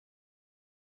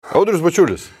Audrius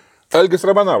Bačiulis. Algis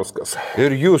Ramanauskas.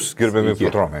 Ir jūs, gerbiami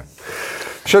patronai.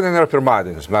 Šiandien yra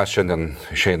pirmadienis, mes šiandien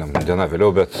išeinam diena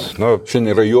vėliau, bet,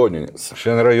 šiandien yra Joninės.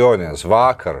 Šiandien yra Joninės.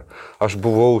 Vakar aš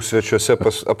buvau svečiuose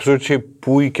pas absoliučiai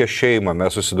puikią šeimą,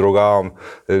 mes susidraugavom,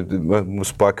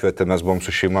 mus pakvietė, mes buvom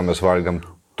su šeima, mes valgėm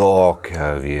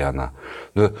tokią vieną.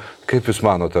 Kaip jūs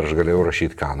manote, ar aš galėjau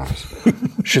rašyti ką nors?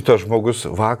 Šitas žmogus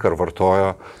vakar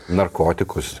vartojo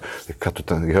narkotikus. Ką tu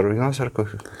ten, heroinas ar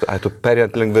kokį? Tu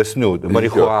perėjant lengvesnių,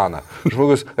 marihuaną.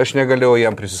 Žmogus, aš negalėjau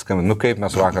jam prisiskambinti. Kaip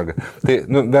mes vakar... Tai,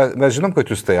 mes žinom,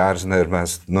 kad jūs tai arzina ir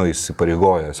mes,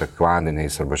 įsipareigoję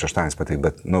sekmadieniais arba šeštadieniais pateikti,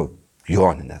 bet,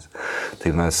 Joninės. Tai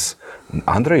mes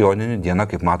antrą Joninį dieną,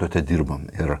 kaip matote, dirbam.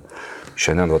 Ir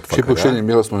šiandien vakare... Šiaip jau šiandien,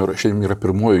 mielas man, šiandien yra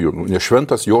pirmoji Jonų, nes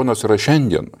šventas Jonas yra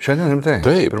šiandien. Šiandien rimtai?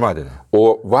 Taip. Pirmadienį.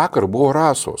 O vakar buvo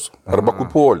Rasos, arba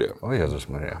Kupolė. O Jėzus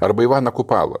Marija. Arba Ivana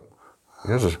Kupala.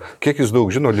 Jėzus, kiek jis daug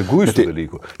žino liguistų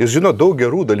dalykų. Jis žino daug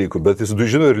gerų dalykų, bet jis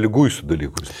žino ir liguistų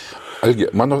dalykus. Algi,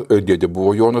 mano dėdė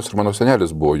buvo Jonas ir mano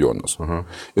senelis buvo Jonas.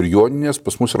 Ir Joninės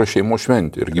pas mus yra šeimos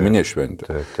šventė ir giminės šventė.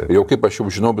 Taip. Ir jau kaip aš jau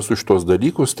žinau visus šitos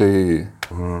dalykus, tai...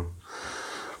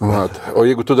 O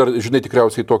jeigu tu dar žinai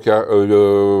tikriausiai tokią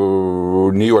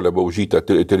Nijolę Baužytę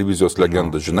televizijos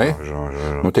legendą, žinai?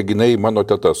 Žinau. Tai jinai mano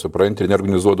teta, supranti, ir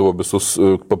neorganizuodavo visus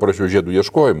paprašių žiedų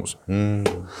ieškojimus.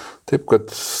 Taip, kad...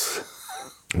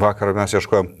 Vakar mes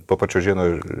ieškojom paprašių žiedų,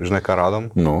 žinai, ką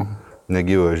radom?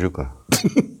 Negyvą ežiuką.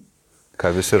 Ką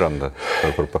visi randa.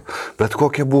 Bet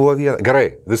kokia buvo viena.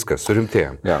 Gerai, viskas,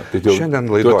 surimtėjom.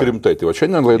 Šiandien laidoje.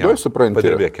 Šiandien laidoje, supranti.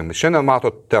 Padirbėkime. Šiandien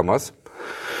matot temas.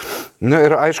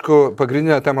 Ir aišku,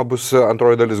 pagrindinė tema bus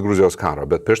antroji dalis Gruzijos karo,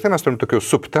 bet prieš tai mes turim tokių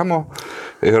subtemų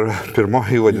ir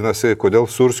pirmoji vadinasi, kodėl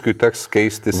Surskiui teks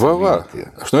keistis.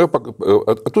 Aš norėjau,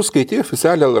 tu skaitai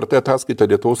oficialią LRT ataskaitą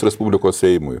Lietuvos Respublikos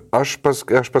Seimui. Aš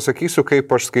pasakysiu, kaip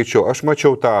aš skaičiau. Aš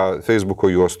mačiau tą Facebooko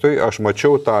juostui, aš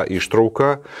mačiau tą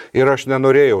ištrauką ir aš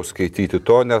nenorėjau skaityti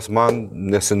to, nes man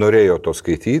nesinorėjo to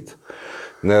skaityti.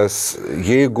 Nes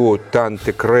jeigu ten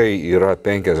tikrai yra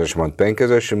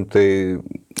 50/50, tai,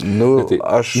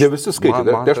 aš... Ne visi skaitė,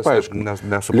 man aš paaiškinu.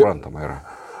 Nesuprantama yra.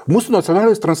 Mūsų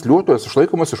nacionalinis transliuotojas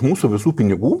išlaikomas iš mūsų visų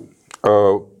pinigų,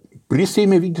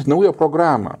 prisėmė vykdyti naują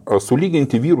programą,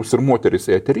 sulyginti vyrus ir moteris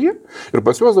eteryje, ir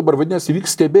pas juos dabar vadinasi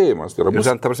vyks stebėjimas. Tai bus...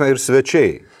 ir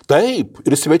svečiai. Taip,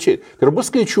 ir svečiai. Tai bus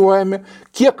skaičiuojami,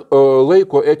 kiek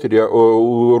laiko eteryje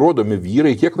rodomi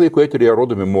vyrai, kiek laiko eteryje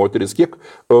rodomi moteris, kiek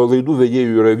laidų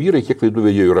vedėjų yra vyrai, kiek laidų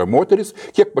vedėjų yra moteris,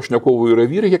 kiek pašnekovų yra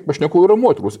vyrai, kiek pašnekovų yra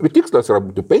moterus. Ir tikslas yra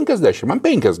būti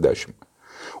 50/50.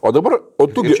 O dabar...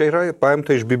 Ir čia yra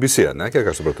paimta iš BBC, ne? Kiek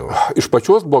aš supratau? Iš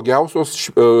pačios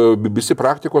blogiausios BBC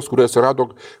praktikos, kurie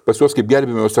atsirado pas juos kaip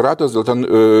gelbėjimos ratas dėl ten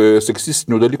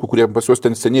seksistinių dalykų, kurie pas juos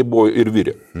ten seniai buvo ir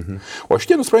vyrė. O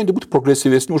šitie nusprendė būti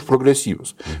progresyvesni už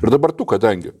progresyvius. Ir dabar tu,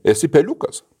 kadangi esi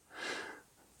peliukas,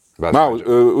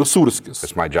 Surskis,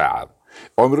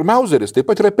 o ir Mauzeris taip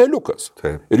pat yra peliukas.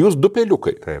 Taip. Ir jūs du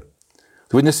peliukai. Taip.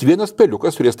 Nes vienas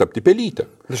peliukas turės tapti pelytę.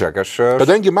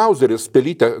 Kadangi Mauzeris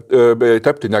pelytę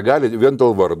tapti negali vien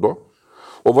dėl vardo,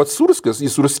 o Surskis į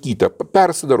Surskytę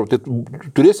persidaro, tai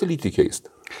turėsi lytį keisti.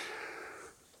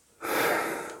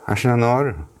 Aš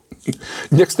nenoriu.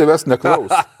 Niekas tavęs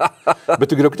neklaus. Bet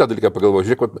tu geriau kitą dalyką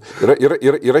pagalvoji.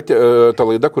 Žiūrėk, yra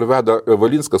ta laida, kur veda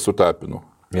Valinskas su Tapinu.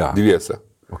 Dviese.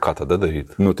 O ką tada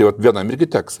daryti? Tai vienam irgi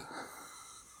teks.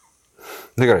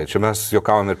 Na gerai, čia mes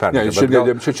juokavom ir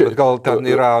permėgėm, bet gal ten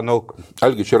yra,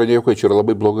 Algi, čia yra nejuokai, čia yra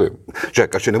labai blogai.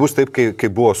 Žiūrėk, čia nebus taip, kai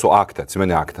buvo su Akta,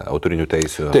 atsimeni Aktą, autorinių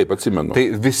teisių. Taip, atsimenu. Tai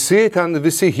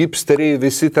visi hipsteriai,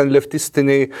 visi ten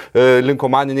leftistiniai,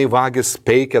 linkomaniniai vagis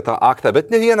peikė tą Aktą,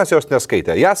 bet ne vienas jos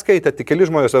neskaitė. Ją skaitė tik keli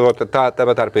žmonės,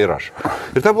 tave tarpe ir aš.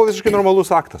 Ir tai buvo visiškai normalus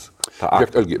aktas.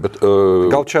 Žiūrėk, Algi, bet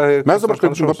gal čia mes dabar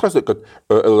kalbame paprastai, kad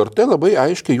LRT labai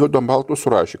aiškiai juodom baltų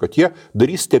surašė, kad jie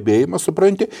darys stebėjimą,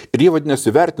 supranti, ir jie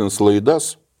vadinasi vertins laidas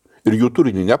ir jų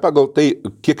turinį ne pagal tai,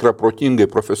 kiek yra protingai,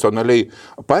 profesionaliai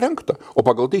parengta, o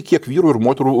pagal tai, kiek vyrų ir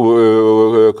moterų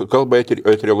kalba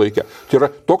eterio laike. Tai yra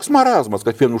toks marazmas,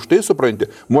 kad vien už tai, supranti,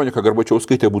 Monika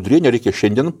Garbačiauskaitė Budrienė reikia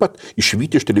šiandien pat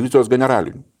išvyti iš televizijos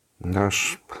generalinių.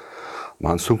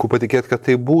 Man sunku patikėti, kad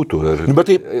tai būtų. Bet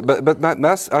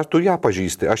tu ją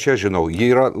pažįsti, aš ją žinau.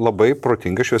 Ji yra labai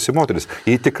protinga šviesi moteris.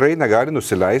 Ji tikrai negali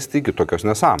nusileisti iki tokios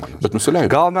nesąmonės. Bet nusileido.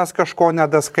 Gal mes kažko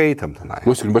nedaskaitėm tenai.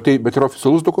 Bet yra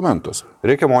oficialus dokumentas.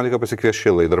 Reikia Moniką pasikviesti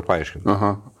šį laidą ir paaiškinti.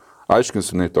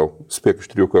 Aiškinsinai tau. Spėk iš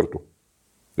 3 kartų.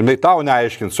 Jinai tau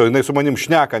neaiškins, o jinai su manim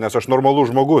šneka, nes aš normalus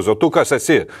žmogus, o tu kas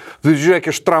esi? Tu žiūrėk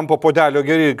iš Trumpo podelio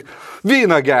geri,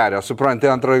 vyną geria, supranti,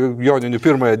 antrą joninių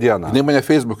pirmąją dieną. Jinai mane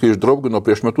Facebook'e išdraugino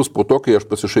prieš metus po to, kai aš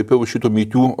pasišaipiau šitų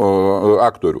mytių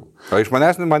aktorių. O iš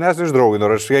manęs išdraugino,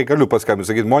 ir aš jai galiu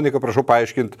paskambinti, sakyti, Monika, prašau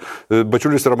paaiškinti,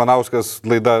 Bačiulis Ramanauskas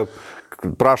laida,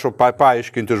 prašau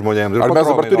paaiškinti žmonėms. Ar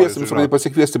mes dabar turėsim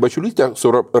pasikviesti Bačiulytę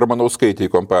su Ramanauskaitė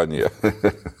į kompaniją?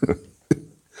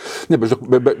 Ne,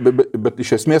 bet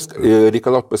iš esmės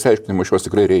reikalauti pasiaiškinimo iš jos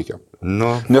tikrai reikia.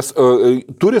 Nu. Nes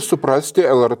turi suprasti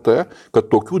LRT, kad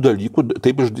tokių dalykų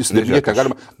taip išdėlieka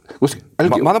galima.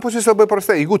 Mano pozicija labai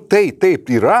prasta. Jeigu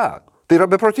taip yra, tai yra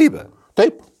beprotybė.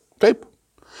 Taip.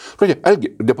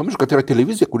 Algi, nepamiršk, kad yra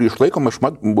televizija, kuri išlaikoma iš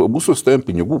mūsų stojam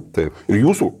pinigų. Taip. Ir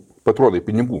jūsų patronai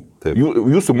pinigų. Taip.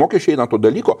 Jūsų mokesčiai eina to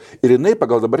dalyko ir jinai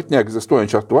pagal dabartinę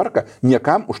egzistuojančią tvarką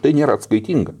niekam už tai nėra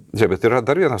atskaitinga. Čia, bet yra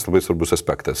dar vienas labai svarbus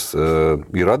aspektas.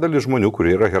 Yra dalis žmonių,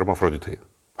 kurie yra hermafroditai.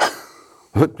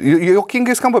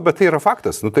 Jokingai skamba, bet tai yra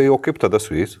faktas. Nu tai jau kaip tada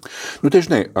su jais? Nu tai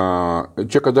žinai,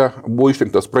 čia kada buvo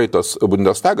išrinktas praeitas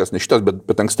Bundestagas, ne šitas,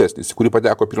 bet ankstesnis, kurį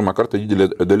pateko pirmą kartą didelė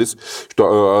dalis šito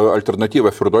alternatyva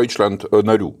für Deutschland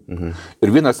narių.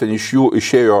 Ir vienas ten iš jų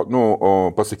išėjo,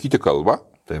 pasakyti kalbą.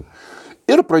 Taip.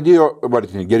 Ir pradėjo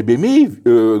vardinti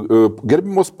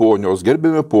gerbiamos ponios,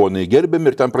 gerbiami ponai,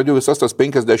 gerbiami ir ten pradėjo visas tas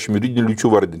 50 juridinių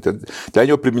lyčių vardinti. Ten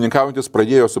jau pirmininkaujantis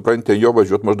pradėjo, suprantė, jo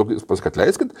važiuoti maždaug, pasakyti,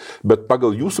 atleiskit, bet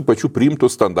pagal jūsų pačių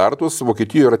priimtus standartus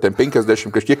Vokietijoje yra ten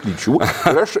 50 kažkiek lyčių.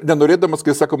 Ir aš nenorėdamas,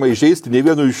 kai sakoma, įžeisti nei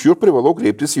vieno iš jų, privalau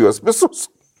kreiptis į juos visus.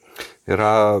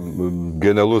 Yra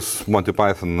genialus Monty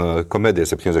Python komedija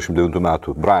 79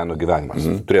 metų, Briano gyvenimas.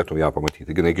 Turėtum ją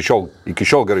pamatyti. Iki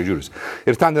šiol gerai žiūris.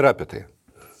 Ir ten yra apie tai,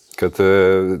 kad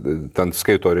ten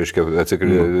skaito, reiškia,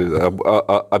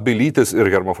 abi lytis ir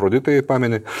hermafroditai,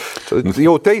 pameni.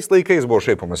 Jau tais laikais buvo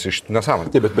šaipamas iš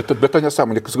nesąmonės. Taip, bet ta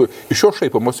nesąmonė, iš šio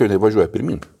šaipamos jau nevažiuoja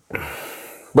pirmin.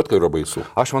 Bet kai yra baisu.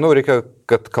 Aš manau, reikia,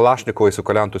 kad Kalašnikovai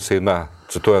sukalentų Seime,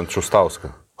 cituojant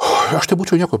Šustauską. Aš tai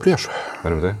būčiau nieko prieš.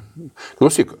 Ar tai?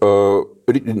 Klausyk,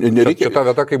 nereikia... Čia ta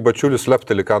vieta, kaip Bačiulis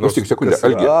lepteli, ką nors... Klausyk, sekundę,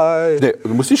 Algi.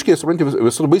 Mūsiškiai, supranti,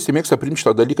 visur baisiai mėgsta priimti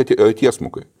šitą dalyką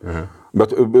tiesmukai.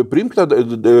 Bet priimti,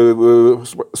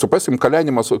 suprasim,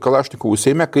 kalenimas Kalašnikovų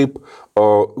Seime kaip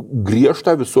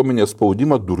griežtą visuomenės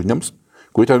spaudimą durniams,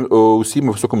 kurie ten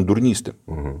užsiima visokiam durnystėm.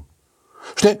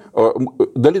 Štai,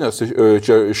 dalinasi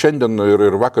čia šiandien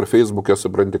ir vakar Facebook'e,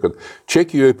 supranti, kad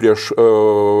Čekijoje prieš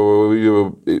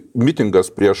mitingas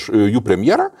prieš jų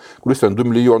premjerą, kuris ten 2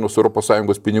 milijonus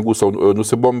ES pinigų savo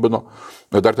nusibombino,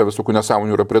 dar ten visokių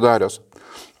nesąmonių yra pridaręs,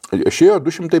 išėjo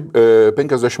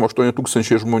 258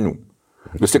 000 žmonių.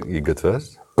 Vis tik į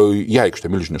gatves? Į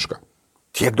aikštę milžinišką.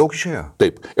 Tiek daug išėjo?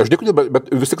 Taip. Aš dėkui, bet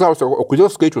visi klausia, o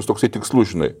kodėl skaičius toksai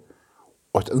tikslus, žinai?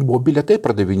 O ten buvo bilietai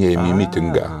pradavinėjami į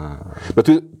mitingą. Bet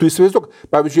tu įsivaizduok,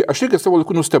 pavyzdžiui, aš irgi savo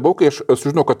laiku nustebau, kai aš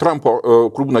sužinau, kad Trumpo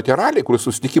klubų raliai, kuris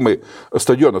susitikimai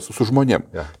stadionas su žmonėm,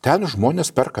 ten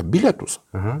žmonės perka bilietus.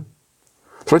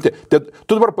 Supranti,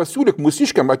 tu dabar pasiūlyk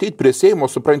mūsiškiam ateiti prie Seimo,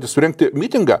 supranti, surengti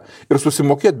mitingą ir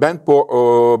susimokėti bent po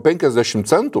 50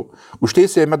 centų už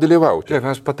teisę jame dalyvauti. Taip,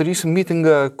 mes padarysim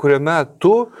mitingą, kuriame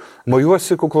tu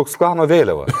mojuosi Ku Klux Klano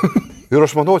vėliavą. Ir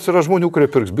aš manau, atsiras žmonių, kurie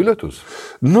pirks bilietus.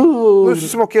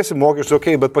 Susimokėsim mokesčius,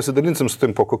 okei, bet pasidalinsim su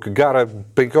tim po kokį gerą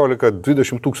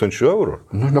 15-20 tūkstančių eurų.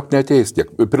 Neateis tiek.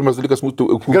 Pirmas dalykas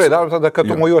mūsų... Gerai, darom tada, kad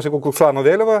tu mojuosi Ku Klux Klano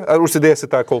vėliavą, ar užsidėsi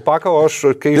tą kolpaką, o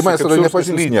aš keisiu... Tai manęs tada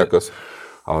nepažins niekas.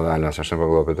 O, nes aš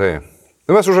nepagalvoju apie tai.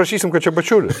 Mes užrašysim, kad čia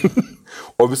Bačiulis.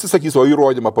 O visi sakys, o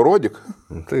įrodymą parodyk.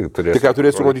 Tai ką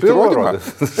turėsi rodyti įrodymą?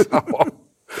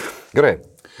 Gerai.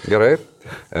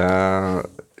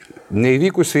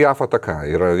 Neįvykusi JAF ataka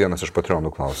yra vienas iš Patreonų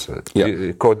klausė.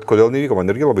 Kodėl neįvyko,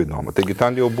 man irgi labai įdomu. Taigi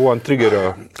ten jau buvo ant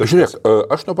trigerio. Žiūrėk,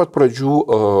 aš nuo pat pradžių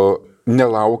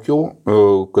nelaukiau,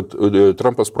 kad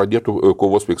Trumpas pradėtų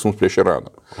kovos veiksmus prieš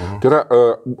Iraną. Tai yra...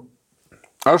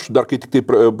 Aš dar kai tik tai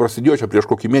prasidėjo čia prieš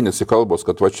kokį mėnesį kalbos,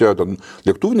 kad va čia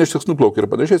lėktuvai neištiks nuplaukė ir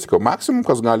panašiai, sakiau, maksimum,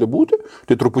 kas gali būti,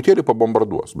 tai truputėlį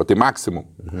pabombarduos, bet tai maksimum.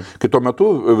 Kai tuo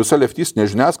metu visa leftistinė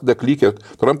žiniasklaida klykė,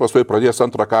 Trumpas tuoj pradės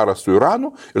antrą karą su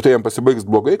Iranu ir tai jam pasibaigs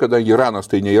blogai, kadangi Iranas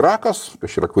tai ne Irakas,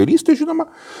 kas yra kvailystė,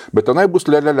 žinoma, bet tenai bus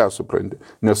lelelė, supranti.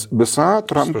 Nes visa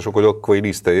Trump... Sprašau, kodėl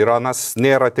kvailystė? Iranas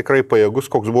nėra tikrai pajėgus,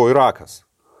 koks buvo Irakas.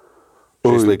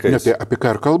 Ne, apie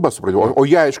ką ir kalba, supratau. O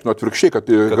jie aiškino atvirkščiai,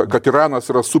 kad Iranas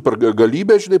yra super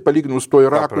galybė, žinai, palyginus to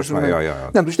Iraku, žinai.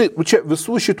 Ne, žinai, čia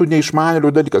visų šitų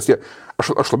neišmanėlių dalykas.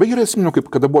 Aš labai gerai atsimenu,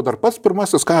 kada buvo dar pats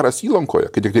pirmasis karas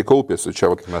Įlankoje, kai tik tai kaupėsi čia.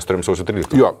 Mes turim sausio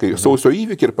 13. Jo, kai sausio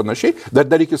įvykiai ir panašiai,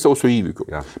 dar iki sausio įvykių.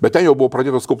 Bet ten jau buvo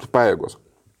pradėtos kaupti pajėgos.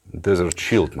 Desert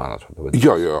Shield, man atrodo.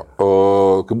 Jo.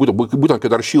 Būtent,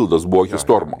 kai dar Shieldas buvo iki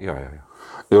Stormo. Jo.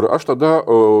 Ir aš tada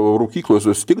rūkykloje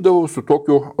susitikdavau su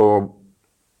tokiu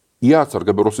į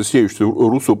atsargą beros įsėjusiu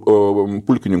rusų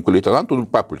pulkininku, leitenantu,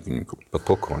 papulkininku.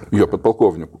 Podpolkovniku. Jo,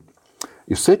 podpolkovniku.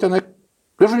 Jisai tenai,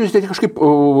 žodžiu, tai kažkaip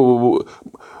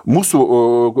mūsų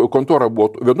kontora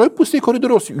buvo vienoje pusėje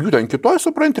koridoriaus, jų ten kitoje,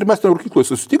 supranti, ir mes ten rūkykloje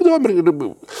susitikdavom ir,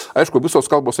 aišku, visos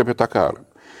kalbos apie tą karą.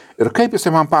 Ir kaip jisai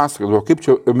man pasakodavo, kaip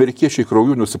čia amerikiečiai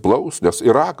krauju nusiplaus, nes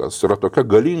Irakas yra tokia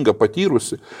galinga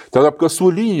patyrusi, ten apkasų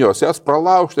linijos, jas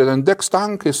pralaužti, ten degs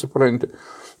tankai, supranti.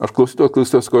 Aš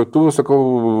klausytojos, tu sakau,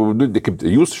 kaip tai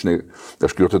jūs, žinai,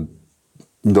 aš jau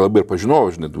nelabai ir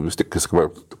pažinojau, žinai, vis tik,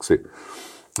 toksai.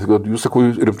 Jūs, sakau,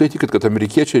 rimtai tikit, kad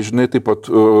amerikiečiai, žinai, taip pat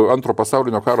antro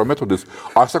pasaulinio karo metodais.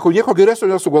 Aš sakau, nieko geresnio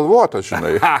nesugalvota,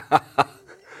 žinai.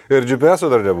 Ir GPS-o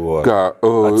dar nebuvo.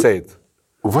 Atseit.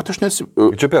 Vat aš nesi...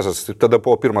 GPS-as, tada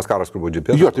po pirmas karas, kur buvo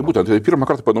GPS. Jo, tai būtent, tai pirmą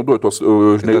kartą panaudoju tos,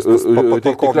 žinai,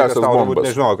 tikriausias bombas.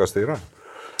 Nežinau, kas tai yra.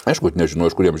 Aišku, nežinau,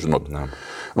 iš kur jiems žinot.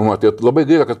 Tai labai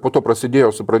gaila, kad po to prasidėjo,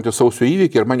 supranti, sausio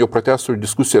įvykiai ir man jau pratęsų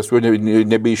diskusijas su juo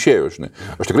nebeišėjo, žinai.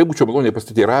 Aš tikrai būčiau maloniai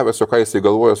pasiteiravęs, o ką jisai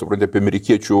galvoja, supranti, apie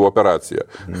amerikiečių operaciją.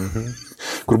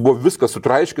 Kur buvo viskas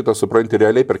sutraiškita, supranti,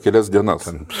 realiai per kelias dienas.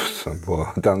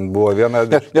 Ten buvo viena...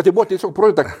 Ne, tai buvo tiesiog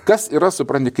projekta, kas yra,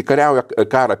 supranti, kai kariauja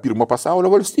karą pirmo pasaulio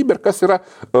valstybė ir kas yra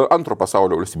antro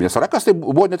pasaulio valstybė. Nes Irakas tai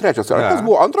buvo ne trečias, Irakas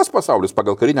buvo antras pasaulis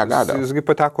pagal karinę galią. Jisgi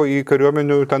pateko į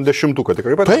kariuomenių ten 10-ką,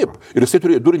 tikrai pateko. Taip, ir jisai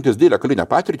turėjo durintis didelę karinę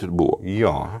patirtį buvo.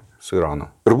 Jo, su Iranu.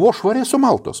 Ir buvo švariai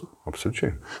sumaltas.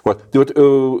 Absoliučiai. Tai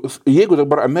jeigu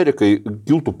dabar Amerikai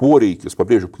kiltų poreikis,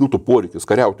 pabrėžiu, kiltų poreikis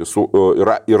kariauti su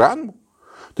Iranu,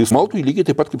 tai smaltų į lygiai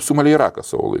taip pat kaip sumalė Iraką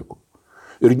savo laiku.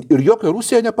 Ir jokia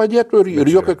Rusija nepadėtų, ir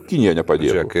jokia Kinija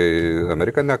nepadėtų. Čia, kai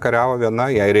Amerika nekariavo viena,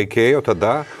 jai reikėjo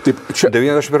tada, taip, čia,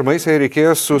 91-ais jai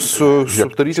reikėjo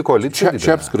sudaryti koaliciją.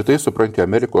 Čia apskritai, supranti,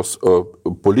 Amerikos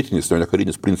politinis, ne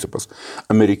karinis principas.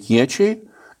 Amerikiečiai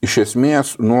iš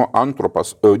esmės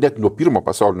net nuo pirmo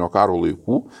pasaulinio karo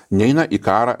laikų neina į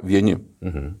karą vieni.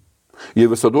 Jie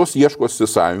visados ieškosi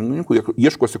sąjungininkų,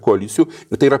 ieškosi koalicijų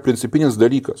ir tai yra principinis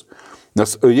dalykas.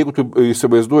 Nes jeigu tu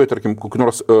įsivaizduoji, tarkim, kokį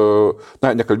nors,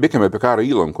 nekalbėkime apie karą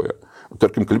Įlankoje,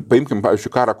 tarkim, paimkim,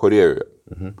 pavyzdžiui, karą Korejoje,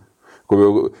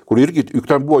 kur irgi, juk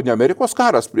ten buvo ne Amerikos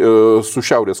karas su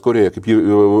Šiaurės Koreja, kaip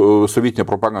sovietinė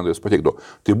propaganda jis pateikdavo,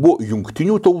 tai buvo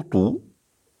jungtinių tautų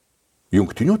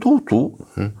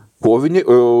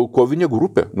kovinė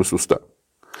grupė nusiųsta.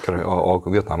 O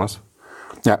Vietnamas?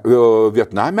 Ne,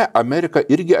 Vietname Amerika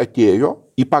irgi atėjo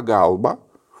į pagalbą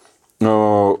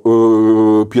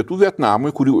pietų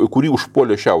Vietnamui, kurį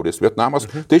užpuolė Šiaurės Vietnamas.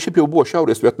 Tai šiaip jau buvo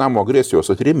Šiaurės Vietnamo agresijos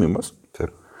atrėmimas. Taip.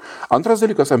 Antras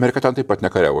dalykas, Amerika ten taip pat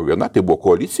nekariavo viena, tai buvo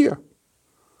koalicija,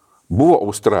 buvo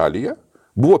Australija,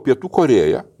 buvo Pietų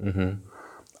Koreja.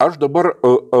 Aš dabar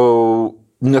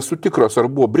nesu tikras, ar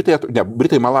buvo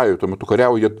Britai Malajoje tuo metu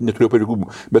kariavo, jie neturėjo pareigumų,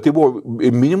 bet tai buvo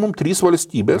minimum 3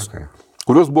 valstybės,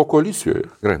 kurios buvo koalicijoje.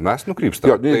 Gerai, mes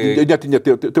nukrypstame. Tai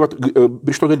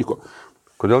iš to dalyko.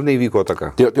 Kodėl neįvyko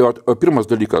ataka? Tai pirmas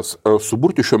dalykas,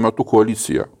 suburti šiuo metu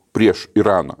koaliciją prieš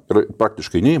Iraną yra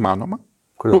praktiškai neįmanoma.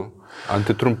 Kodėl?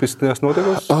 Antitrumpistinės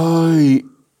nuotaikos?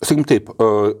 Sakykim taip,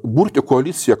 burti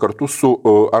koaliciją kartu su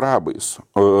arabais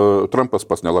Trumpas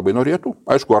pas nelabai norėtų.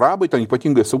 Aišku, arabai, ten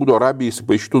ypatingai Saudo Arabija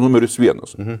įsipaišytų numeris 1.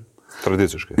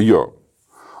 Tradiciškai. Jo.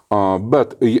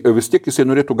 Bet vis tiek jisai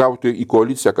norėtų gauti į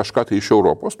koaliciją kažką tai iš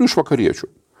Europos, iš vakariečių.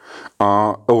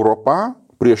 Europa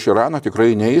prieš Iraną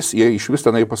tikrai neis, jie iš vis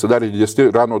tenai pasidarė didesni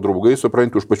Irano draugai,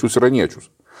 supranti, už pačius iraniečius.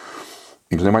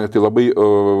 Mane tai labai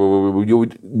jau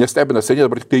nestebina seniai,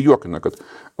 dabar tik tai juokina, kad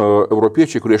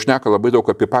europiečiai, kurie šneka labai daug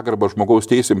apie pagarbą žmogaus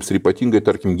teisėms ir ypatingai,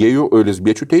 tarkim, gėjų,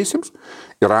 lesbiečių teisėms,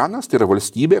 Iranas tai yra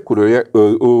valstybė, kurioje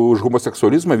už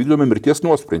homoseksualizmą vykdome mirties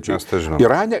nuosprendžiai. Mes tą žinom.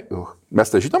 Irane,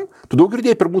 mes tą žinom? Tu daug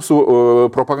girdėjai per mūsų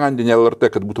propagandinę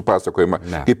LRT, kad būtų pasakojama,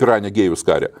 kaip Irane gėjus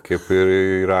karė. Kaip ir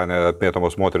Irane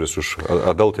atmėtamos moteris už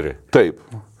adulterį. Taip.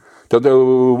 Tada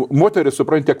moteris,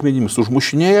 supranti, akmenimis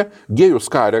užmušinėja, gėjus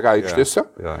karė aikštėse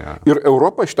ir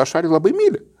Europą šitą šalį labai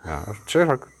myli. Čia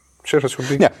yra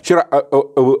siubingai. Ne, čia yra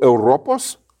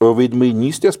Europos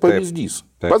veidmainystės pavyzdys.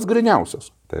 Pats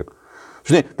griniausias. Taip.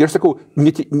 Žinai, kai aš sakau,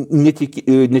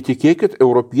 netikėkit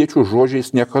europiečių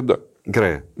žodžiais niekada.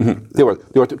 Gerai.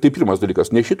 Tai pirmas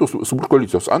dalykas, ne šitų suburt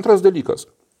koalicijos. Antras dalykas,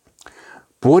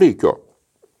 poreikio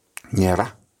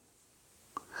nėra.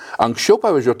 Anksčiau,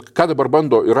 pavyzdžiui, ką dabar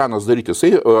bando Iranas daryti,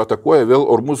 jisai atakuoja vėl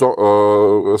Ormuzo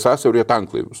sąsiauryje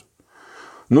tanklaivius.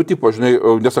 Žinai,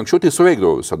 nes anksčiau tai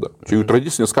suveikdavo visada. Čia jų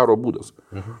tradicinis karo būdas.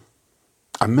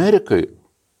 Amerikai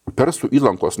Persų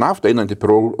įlankos nafta, einanti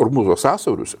per Ormuzo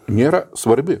sąsiaurius, nėra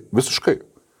svarbi visiškai.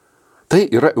 Tai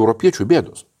yra europiečių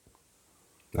bėdos.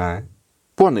 Ai.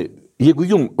 Ponai, jeigu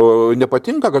jums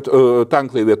nepatinka, kad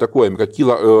tanklaiviai atakuojami, kad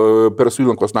kyla Persų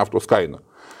įlankos naftos kaina,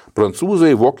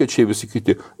 prancūzai, vokiečiai, visi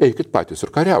kiti, eikit patys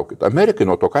ir kariaukit. Amerikai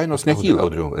nuo to kainos nekyla.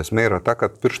 Audriau, esmė yra ta,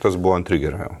 kad pirštas buvo ant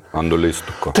trigerio, ant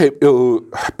leistuko. Taip,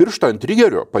 pirštą ant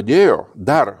trigerio padėjo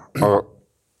dar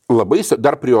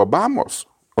prie Obamos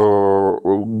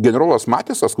generolas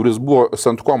Matisas, kuris buvo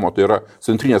Centkomo, tai yra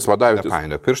centrinės vadavietės.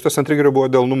 Pirštas ant trigerio buvo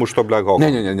dėl numušto Black Hawko.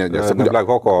 Ne. Black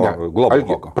Hawko, Global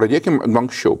Hawko. Pradėkim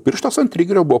anksčiau. Pirštas ant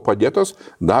trigerio buvo padėtas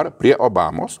dar prie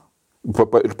Obamos.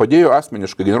 Ir padėjo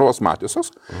asmeniškai generolas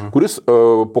Matisas, kuris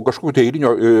po kažkokio tai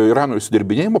eilinio Irano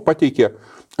įsidirbinėjimo pateikė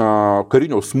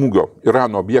karinio smūgio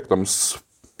Irano objektams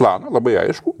planą, labai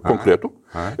aišku, konkretų.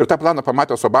 Ir tą planą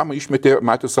pamatęs Obama išmetė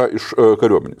Matisą iš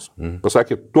kariuomenės.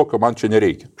 Pasakė, tokio man čia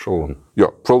nereikia. Šalvon. Jo,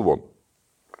 šalvon.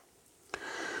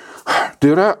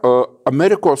 Tai yra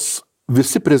Amerikos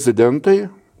visi prezidentai,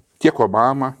 tiek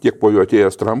Obama, tiek po jo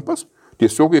atėjęs Trumpas,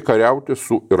 tiesiogiai kariauti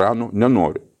su Iranu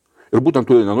nenori. Ir būtent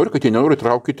todėl nenori, kad jie nenori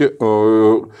traukyti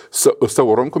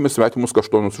savo rankomis svetimus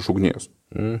kaštonus iš ugnies.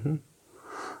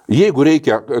 Jeigu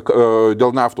reikia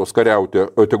dėl naftos kariauti,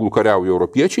 tegul kariauja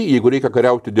europiečiai, jeigu reikia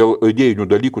kariauti dėl idėjinių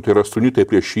dalykų, tai yra sunitai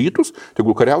prieš šytus,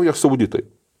 tegul kariauja sauditai.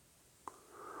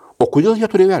 O kodėl jie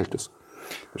turi veltis?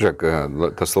 Žiūrėk,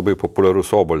 tas labai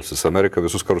populiarus obalsis. Amerika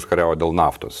visus karus kariavo dėl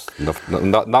naftos.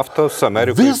 Naftos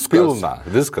Amerikai pilna.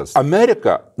 Viskas.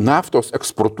 Amerika naftos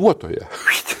eksportuotoja.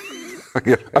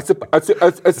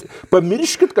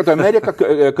 Pamirškit, kad Amerika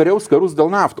kariaus karus dėl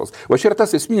naftos. Va čia yra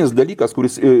tas esminis dalykas,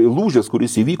 lūžis,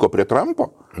 kuris įvyko prie Trumpo,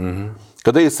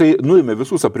 kada jisai nuėmė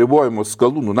visus apribojimus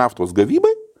skalūnų naftos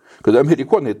gavybai, kada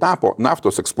amerikonai tapo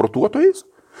naftos eksportuotojais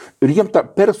ir jiems ta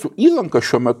Persų įlanka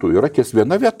šiuo metu yra ties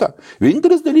viena vieta.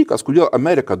 Vienintelis dalykas, kodėl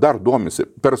Amerika dar domisi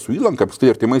Persų įlanka,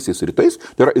 apskritai artimaisiais rytais,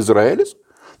 tai yra Izraelis.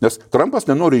 Nes Trumpas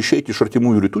nenori išeiti iš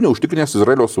artimųjų rytų, neužtikrinęs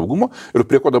Izraelio saugumo ir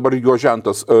prie ko dabar jo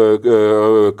žentas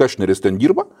Kašneris ten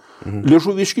dirba,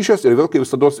 liežuvį iškišęs ir vėl kai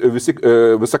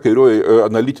visa kairioji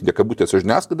analitinė kabutėse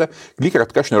žiniasklaida, lygia,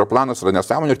 kad Kašnerio planas yra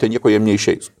nesąmonė ir ten nieko jam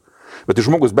neišeis. Bet tai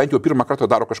žmogus bent jau pirmą kartą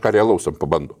daro kažką realaus,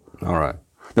 pabando. Alright.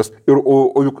 Nes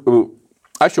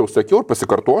aš jau sakiau ir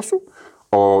pasikartosiu,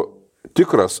 o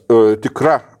tikra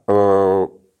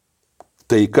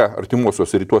taika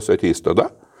artimuosiuose rytuose ateis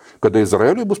tada, kada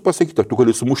Izraeliui bus pasakyta, tu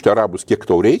gali sumušti arabus, kiek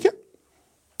tau reikia,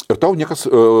 ir tau niekas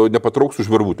nepatrauks už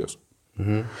virvutės.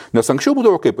 Nes anksčiau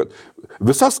būdavo kaip, kad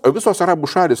visos arabų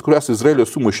šalis, kurias Izraelio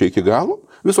sumušė iki galo,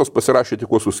 visos pasirašė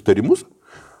taikos susitarimus,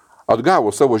 atgavo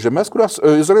savo žemės, kurias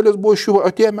Izraelis buvo iš jų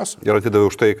atėmęs. Ir atidavė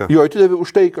už taiką. Jo, atidavė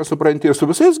už taiką, supranti, ir su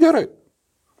visais gerai.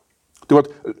 Tai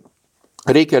vat,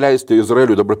 reikia leisti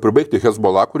Izraeliui dabar pribaigti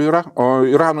Hezbollah, kuri yra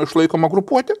Irano išlaikoma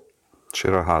grupuotė.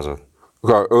 Čia yra Haza.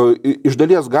 Iš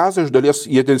dalies Gaza, iš dalies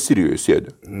jie ten Sirijoje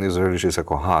sėdi. Izraeličiai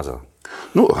sako Haza.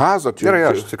 Haza. Gerai,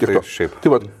 aš tikrai šiaip.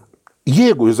 Tai vat,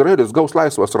 jeigu Izraelis gaus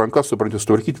laisvas rankas, suprantis,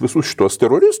 tvarkyti visus šitos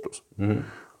teroristus,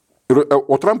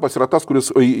 o Trumpas yra tas, kuris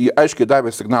aiškiai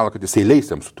davė signalą, kad jisai leis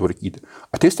jam sutvarkyti,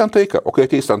 ateis ten taika, o kai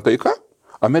ateis ten taika,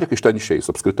 Amerika iš ten išeis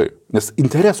apskritai, nes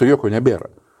intereso jokio nebėra.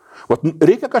 Vat,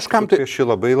 reikia kažkam tai... Pieši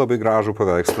labai gražų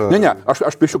paveikslą. Ne,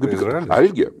 aš piešiu kaip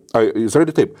Izraelį.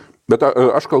 Izraelį taip. Bet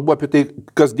aš kalbu apie tai,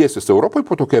 kas dėsis Europoje,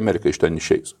 po to, kai Amerika iš ten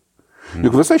išeis.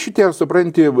 Juk visai šitie,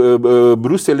 supranti,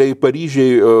 Briuseliai,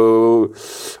 Paryžiai,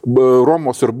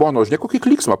 Romos ir Bono, žinai, kokį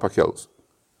kliksmą pakels.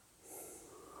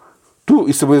 Tu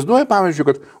įsivaizduoji, pavyzdžiui,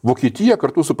 kad Vokietija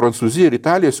kartu su Prancūzija ir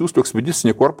Italija siūstų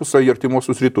ekspedicinį korpusą į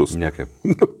artimuosius rytus. Niekaip.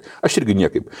 Aš irgi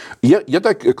niekaip. Jie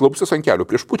tą klaupsis ant kelių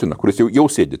prieš Putiną, kuris jau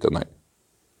sėdi tenai.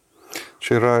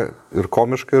 Čia yra ir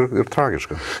komiška, ir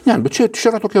tragiška. Ne, bet čia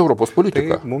yra tokia Europos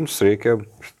politika. Tai mums reikia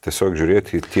tiesiog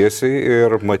žiūrėti tiesiai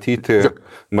ir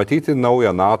matyti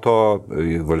naują NATO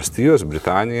valstijos,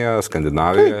 Britaniją,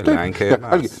 Skandinaviją, Lenkiją.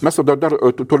 Mes dar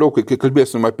toliau, kai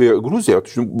kalbėsim apie Gruziją,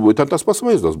 ten tas pats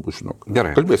vaizdas bus, žinok.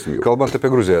 Gerai, kalbėsim jau. Kalbant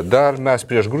apie Gruziją, dar mes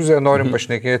prieš Gruziją norim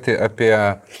pašnekėti apie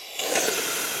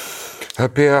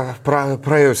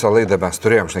praėjusią laidą mes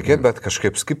turėjom šnekėti, bet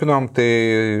kažkaip skipinom, tai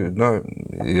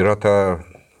yra ta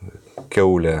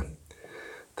kiaulė,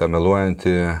 ta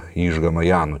meluojanti Išgama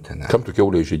Janutinė. Kam tu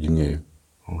kiaulė įžeidinėjai?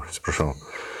 Atsiprašau.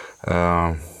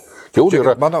 Kiaulė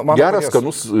yra geras,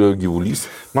 skanus gyvulys.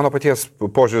 Mano paties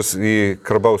požiūris į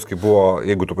Karbauskį buvo,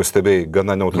 jeigu tu pastebėjai,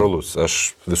 gana neutralus.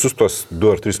 Aš visus tos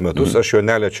 2 ar 3 metus, aš jo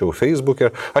neliečiau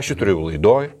Facebook'e, aš jį turėjau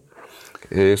laidoj.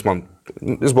 Jis man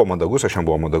Jis buvo mandagus, aš jam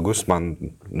buvau mandagus, man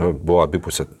buvo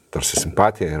abipusė tarsi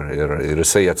simpatija ir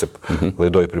jisai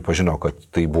laidoj pripažino, kad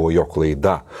tai buvo jo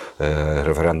klaida.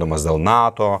 Referendumas dėl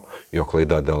NATO, jo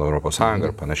klaida dėl ES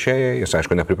ir panašiai. Jis,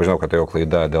 aišku, nepripažino, kad tai jo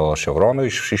klaida dėl Chevrono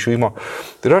išvimo.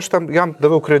 Ir aš jam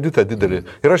daviau kreditą didelį.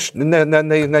 Ir aš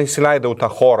neįsileidau tą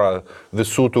chorą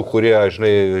visų tų, kurie,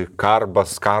 žinai,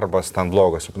 karbas, ten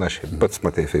blogas ir panašiai. Pats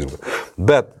matai Facebook.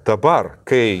 Bet dabar,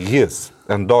 kai jis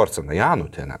endorsina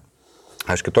Janutienę,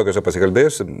 aš kitokiuose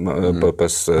pasikalbėjusi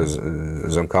pas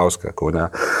Zemkauską Kaune,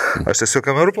 aš tiesiog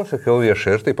kamerų pasakiau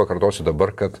viešai ir tai pakartosiu dabar,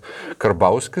 kad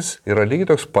Karbauskis yra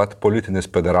lygiai toks pat politinis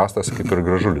pederastas kaip ir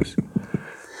Gražulis.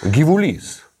 Gyvulys.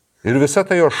 Ir visa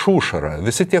ta jo šūšara,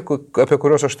 visi tie, apie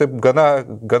kuriuos aš taip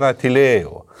gana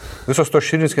tylėjau, visos to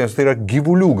Širinskienės, tai yra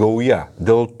gyvulių gauja.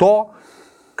 Dėl to,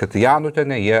 kad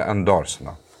Janutienę jie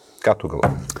endorsino. Ką tu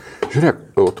galvoji? Žiūrėk,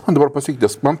 tu man dabar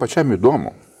pasakykės, man pačiam įdomu,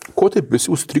 ko taip visi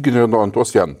užstriginė ant tos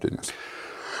Janutienės?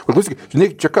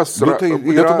 Žinai, čia kas yra, tai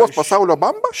Lietuvos pasaulio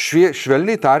bamba?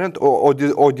 Švelniai tariant,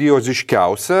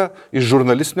 odioziškiausia iš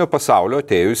žurnalistinio pasaulio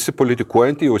atėjusi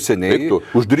politikuojantį jau seniai. Taip tu,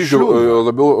 už Dryžių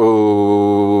labiau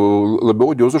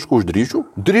odioziškų už Dryžių?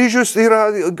 Dryžius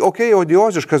yra,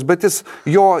 odioziškas, bet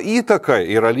jo įtaka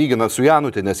yra lyginant su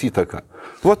Janutienės įtaka.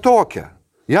 Va tokia.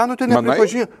 Janutienė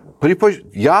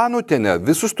Janutienė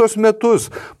visus tos metus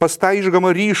pas tą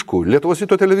išgamą ryškų Lietuvos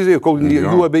ryto televizijoje, kol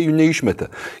jų abiejų neišmetė.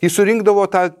 Jis surinkdavo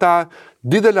tą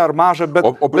didelę ar mažą,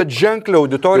 bet ženklę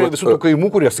auditoriją visų tų kaimų,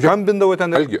 kurie skambindavo ten.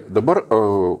 Algi, dabar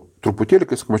truputėlį,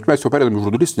 kai mes jau perėdami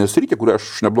žurnalistinę sritį, kurią aš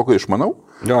neblogai išmanau.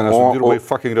 Jo, nes dirbai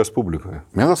fucking Respublikoje.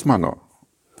 Mielas mano,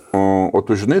 o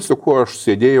tu žinai, su kuo aš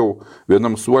sėdėjau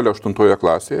vienam suolė 8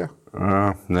 klasėje?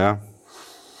 Ne.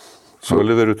 Su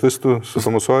Oliveriu Twistu, su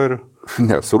Tomu Sawyeriu?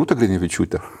 Ne, su Rūta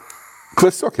Grinevičiūtė.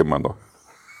 Klasiokė mano.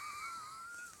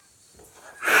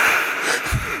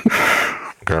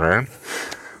 Gerai.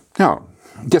 Ne,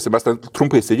 tiesa, mes ten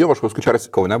trumpai sėdėjom, aš paskui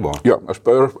Kaune buvo. Jo,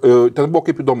 ten buvo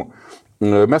kaip įdomu.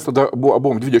 Mes tada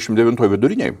buvom 29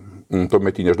 viduriniai,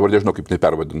 tuometinė, aš dabar nežinau, kaip tai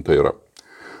pervadinta yra.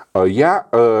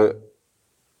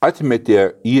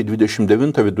 Atmetė į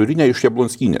 29 vidurinę iš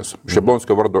Jablonskynės,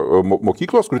 Jablonskio vardo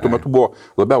mokyklos, kuri tuo metu buvo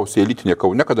labiausiai elitinė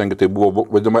Kaune, kadangi tai buvo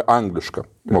vadinama angliška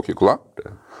mokykla,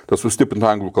 ta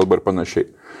sustiprinta anglų kalba ir panašiai.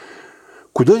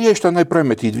 Kodėl jie iš tenai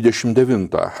prametė į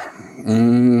 29?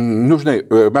 Žinai,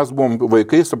 mes buvom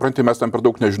vaikai, suprantai, mes ten per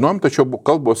daug nežinom, tačiau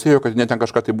kalbos ėjo, kad ne ten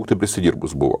kažką tai būtų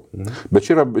prisidirbus buvo. Bet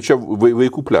čia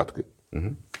vaikų pletkai.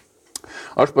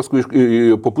 Aš paskui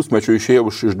po pusmečio išėjau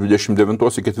iš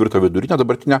 29 į 4 vidurinę,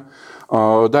 dabartinę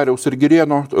Dariaus ir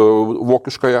Girėno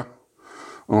vokiškąją.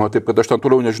 Taip, kad aš ten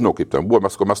toliau nežinau, kaip ten buvo,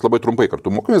 mes labai trumpai kartu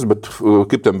mokėmės, bet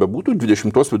kaip ten bebūtų,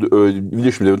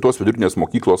 29 vidurinės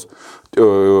mokyklos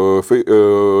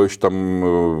šitam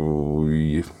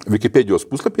Wikipedijos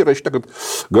puslapį yra šitą, kad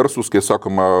garsus, kai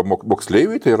sakoma,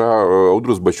 moksleiviai, tai yra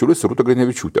Audrius Bačiulis ir Rūta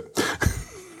Grinevičiūtė.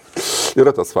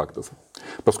 Yra tas faktas.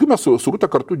 Paskui mes su Rūta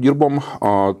kartu dirbom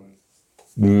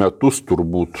metus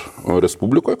turbūt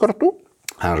Respublikoje kartu.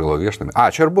 Aš galvoju Viešnami.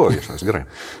 Čia ir buvo Viešnamis, gerai.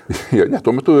 Ne, tuo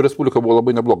metu Respublika buvo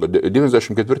labai nebloga.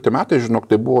 94 metai, žinok,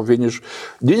 tai buvo vieni iš...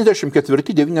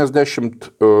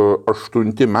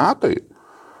 94-98 metai,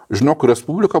 žinok,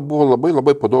 Respublika buvo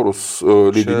labai padorus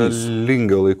leidinys. Čia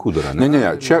Lingio laikų dar, ne? Ne,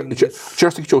 čia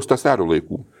aš sakyčiau Staselių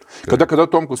laikų. Kada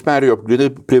Tomkus perėjo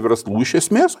prie verslų iš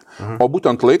esmės, o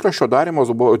būtent laikraščio darymas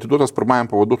buvo atiduotas pirmajam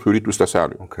pavaduotojui Rytui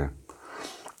Staseliui. Okay.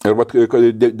 Ir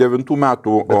 9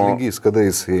 metų... Bet Lingys, kada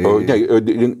jis... Ne,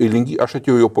 aš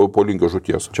atėjau jau po Lingio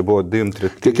žūties. Čia buvo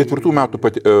 9-3... 4 metų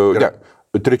pati... Ne,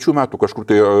 3 metų kažkur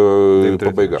tai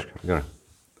pabaiga. Gerai.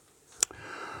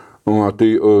 Tai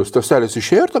Staselis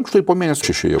išėjo ir tam štai po mėnesio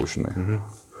išėjau, žinai.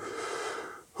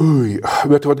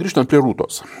 Bet grįžtant prie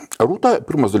Rūtos. Rūta,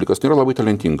 pirmas dalykas, nėra labai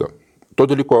talentinga. To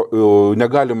dalyko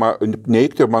negalima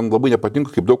neigti ir man labai nepatinka,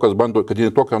 kaip daug kas bando, kad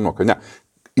jinai tokia anoka. Ne.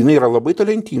 Jinai yra labai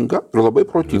talentinga ir labai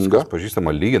protinga. Viskas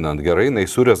pažįstama lyginant gerai, jinai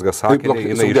surezga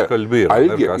sakinį, jinai iškalbėjo.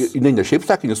 Jinai ne šiaip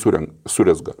sakinį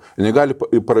surezga. Jinai gali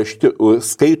parašyti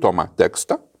skaitomą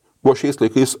tekstą, ko šiais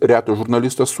laikais retas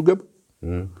žurnalistas sugeba.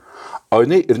 O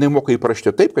jinai moka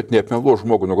įprašyti taip, kad neapmelo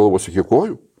žmogų nuo galvos iki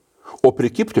kojų. O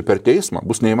prikipti per teismą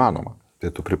bus neįmanoma.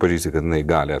 Tai tu pripažįsti, kad jinai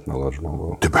gali atmeluoti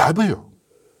žmogų. Tai be abejo.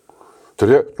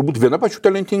 Tai turbūt viena pačių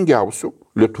talentingiausių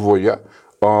Lietuvoje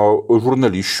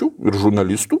žurnalisčių ir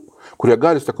žurnalistų, kurie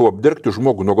gali, sakau, apdergti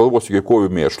žmogų nuo galvos iki kojų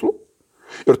mėšlų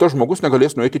ir tas žmogus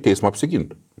negalės nueiti į teismą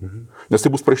apsiginti. Nes tai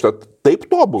bus parašyta taip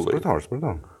tobulai,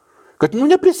 Spratau. kad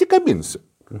neprisikabinsi.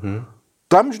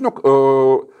 Tam, žinok...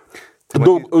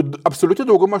 Absoliuti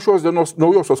dauguma šios dienos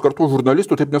naujosios kartos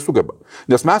žurnalistų taip nesugeba.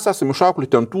 Nes mes esame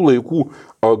išauklėti ant tų laikų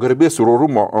garbės ir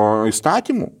orumo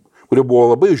įstatymų, kurie buvo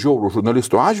labai žiaurų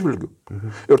žurnalistų atžvilgių.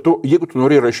 Ir jeigu tu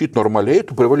norėjai rašyti normaliai,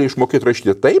 tu privalėjai išmokėti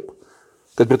rašyti taip,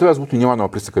 kad prie tavęs būtų neįmanoma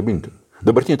prisikabinti.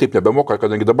 Dabartiniai taip nebemoka,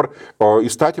 kadangi dabar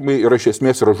įstatymai yra iš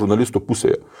esmės yra žurnalistų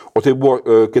pusėje. O tai buvo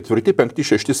 4, 5,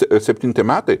 6, 7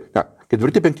 metai,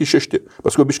 4, 5, 6,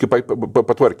 paskui biškai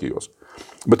patvarkė juos.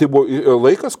 Bet tai buvo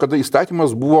laikas, kada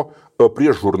įstatymas buvo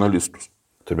prieš žurnalistus.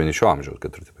 Turime šio amžiaus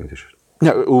 4, 5, 6.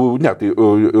 Ne, tai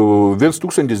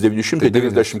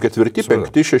 1994,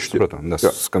 5, 6. Supratau, nes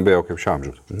skambėjo kaip šio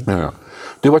amžiaus. Ja.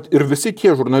 Tai vat, ir visi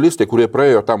tie žurnalistai, kurie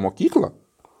praėjo tą mokyklą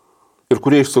ir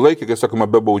kurie išsilaikė, kai sakoma,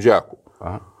 be baudžiakų,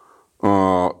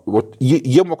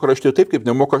 jie moka rašyti taip, kaip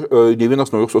nemoka ne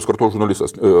vienas naujosios kartos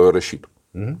žurnalistas rašyti.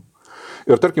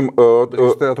 Ir tarkim...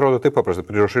 Tai atrodo taip paprastai,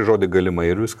 prirašai žodį galimai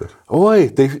ir viskas. Oi,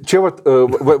 tai čia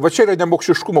va čia yra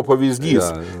nemokšiškumo pavyzdys.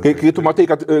 Ja. Kai tu matai,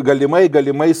 kad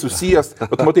galimai susijęs,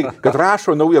 tu matai, kad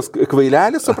rašo naujas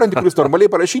kvailelis, supranti, kuris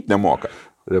normaliai parašyti nemoka.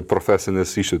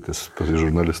 Profesinis išėtis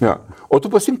žurnalistas. Ja. O tu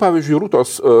pasink, pavyzdžiui, Rūtos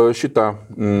šitą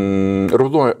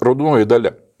raudonoji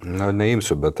dalė. Na,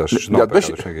 neimsiu, bet aš žinau, ką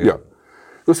tu šnekėjai. Ja.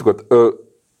 Jūs sakot,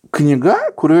 knyga,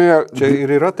 kurioje... Čia ir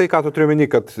yra tai, ką tu turi omeny,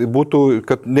 kad būtų,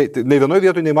 kad nei vienoje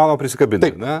vietoje neįmanoma prisikabinti.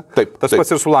 Taip, ne? Taip. Tas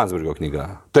pats ir su Landsbergio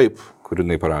knyga. Taip. Kur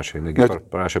jinai parašė.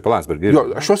 Parašė apie Landsbergį. Jo,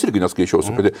 aš jos irgi neskaičiau,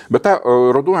 bet tą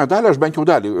raudoną dalį, aš bent jau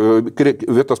dalį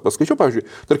vietas paskaičiau, pavyzdžiui,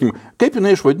 tarkim, kaip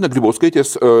jinai išvadina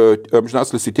Grybauskaitės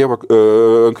amžinatilsį tėvą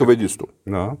NKVDistų.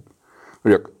 Na.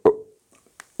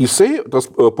 Jisai, tas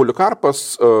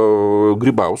Polikarpas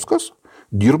Grybauskas,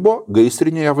 dirbo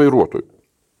gaisrinėje vairuotojų.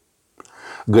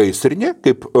 Gaisrinė,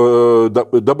 kaip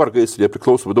dabar gaisrinė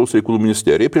priklauso vidaus reikalų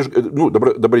ministerijai,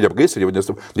 dabar ne gaisrinė,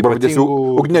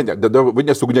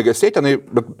 vadinasi ugniagesiai tenai,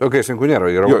 bet... Gaisrininkų nėra,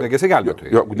 yra ugniagesiai gelbėtojai.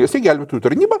 Jo, ugniagesiai gelbėtojų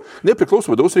tarnyba, jinai priklauso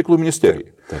vidaus reikalų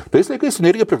ministerijai. Tais laikais jinai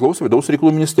irgi priklauso vidaus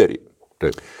reikalų ministerijai.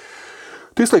 Taip.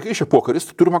 Tais laikais čia pokaris,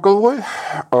 turime galvoj,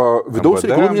 vidaus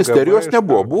reikalų ministerijos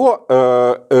nebuvo, buvo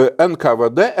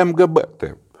NKVD, MGB.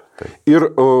 Taip.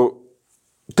 Ir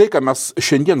tai, ką mes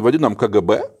šiandien vadinam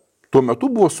KGB, tuo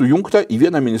metu buvo sujungta į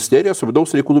vieną ministeriją su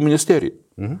vidaus reikalų ministerija.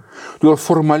 Todėl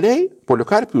formaliai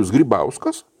Polikarpijus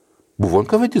Grybauskas buvo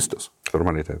NKVDistas.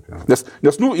 Formaliai taip, ja. Nes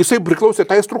jisai priklausė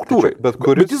tai struktūrai, bet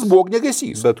jis buvo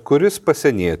ugniagesys. Bet kuris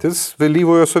pasienietis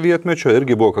vėlyvojo sovietmečio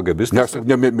irgi buvo KGBistas?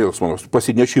 Nes,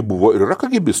 pasieniečiai buvo ir yra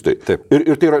KGBistai. Taip.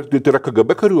 Ir tai yra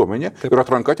KGB kariuomenė, taip. Ir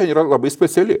atranka ten yra labai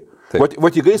speciali. Vat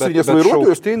į gaisrinės vairuotojus...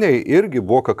 Bet šauktiniai irgi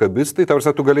buvo KGBistai, tarsi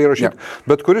tu galėjai rašyti. Ja.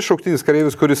 Bet kuris šauktinis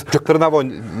kareivis, kuris tarnavo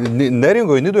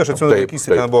Neringoje, Nidoje, aš atsimenu,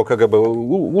 vaikystėje ten buvo KGB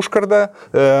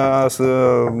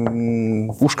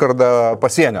užkarda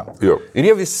pasienio. Jo. Ir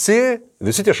jie visi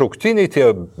tie šauktiniai,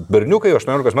 tie berniukai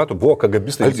 18 metų buvo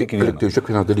KGBistai iki vieno. Tai žiūrėk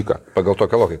vieną dalyką. Pagal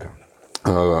tokią logiką.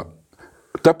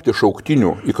 Tapti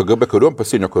šauktiniu į KGB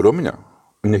pasienio kariuomenę,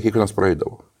 ne kiekvienas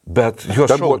praeidavo. Bet juos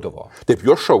šaukdavo. Taip,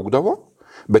 juos šaukdavo,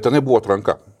 bet tenai buvo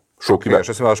atranka. Šaukime.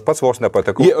 Aš pats vos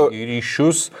nepatekau į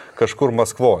ryšius kažkur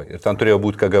Maskvoje ir ten turėjo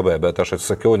būti KGB, bet aš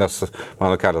atsisakiau, nes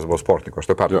mano kelias buvo sportininko, aš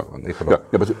tai perėjau.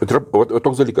 Bet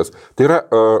toks dalykas. Tai yra,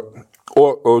 o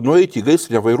nueiti į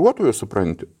gaisrinę vairuotojų,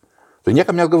 supranti, tai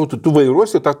niekam net galvotų, tu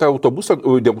vairuosi tą autobusą,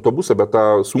 ne autobusą, bet tą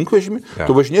sunkvežimį,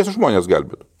 tu važinėsi žmonės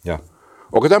gelbėti. Ja.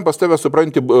 O kad ten pas tavę,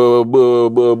 supranti,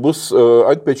 bus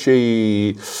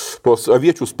antpečiai tos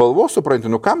aviečių spalvos,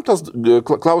 supranti, kam tas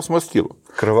klausimas kilo?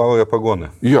 Kravauja pagonai.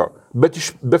 Jo, bet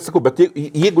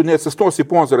jeigu neatsistos į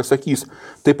ponzą ir sakys,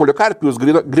 tai Polikarpijus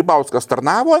Grybauskas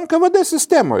tarnavo NKVD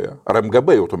sistemoje, ar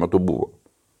MGB jau tuo metu buvo?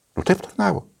 Nu taip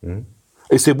tarnavo.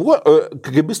 Jisai buvo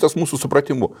KGBistas mūsų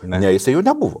supratimu. Ne, jisai jau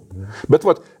nebuvo. Bet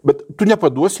tu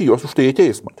nepaduosi jos už tai į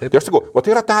teismą. Tai aš sakau,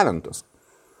 tai yra talentas.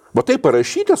 Tai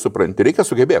parašyti, supranti, reikia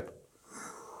sugebėti.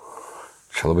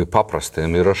 Čia labai paprastai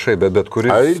įrašai, bet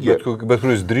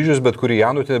kuris dryžius, bet kuri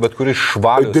janutė, bet kuris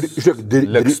švalius,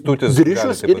 lekstutis.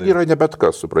 Dryžius irgi yra ne bet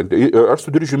kas, supranti. Aš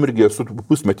su dryžium irgi esu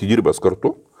pusmetį dirbęs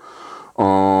kartu.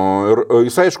 Ir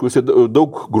jis, aišku, jis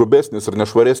daug grubesnis ir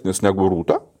nešvaresnis negu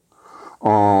Rūta.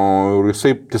 Ir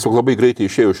jisai tiesiog labai greitai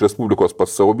išėjo iš Respublikos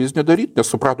pas savo biznį daryti, nes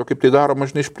suprato, kaip tai daroma,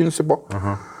 žinai, iš principo.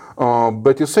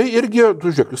 Bet jisai irgi,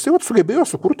 žiūrėk, jisai sugebėjo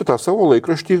sukurti tą savo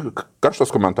laikraštį,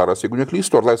 Karštas komentaras, jeigu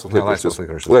neklystu, ar Laisvas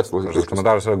laikraštis. Laisvas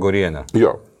komentaras yra Gorienė.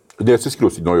 Jo,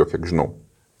 neatsiskliausi nuo jo, kiek žinau.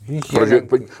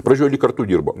 Pradžioje lyg kartu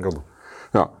dirbo. Galbūt.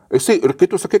 Ja. Ir kai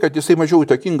tu sakai, kad jisai mažiau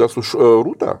įtakingas už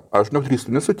Rūtą, aš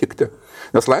nedrįstu nesutikti.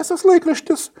 Nes Laisvas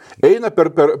laikraštis eina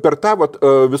per tą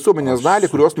visuomenės dalį,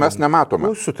 kurios mes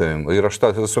nematome. Ir aš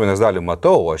tą visuomenės dalį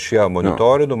matau, aš ją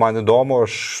monitorinu, man įdomu,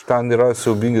 ten yra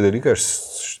siaubingi dalykai,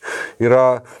 yra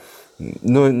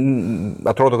Nu,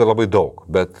 atrodo, kad labai daug,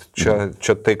 bet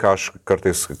čia tai, ką aš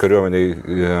kartais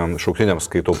kariuomeniai šauktiniams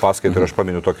skaitau paskaitą ir aš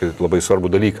paminiu tokį labai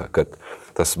svarbų dalyką, kad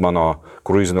tas mano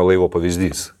kruizinio laivo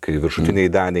pavyzdys, kai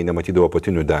viršutiniai deniai nematydavo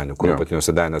apatinių denių, kur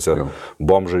apatiniuose deniuose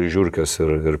bomžai, žiurkės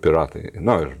ir piratai.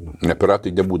 Ne,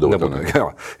 piratai nebūdavo.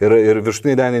 Ir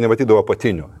viršutiniai deniai nematydavo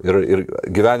apatinių. Ir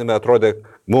gyvenime atrodė,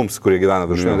 mums, kurie gyvena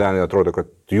viršutiniai deniai, atrodo, kad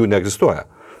jų neegzistuoja.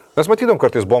 Mes matydom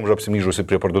kartais bomžą apsimyžusi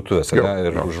prie parduotuvės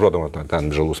ir užduodama ten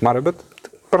žalus marą, bet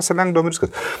prasilenkdom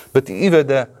viskas. Bet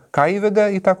ką įvedė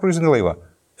į tą kruizinį laivą?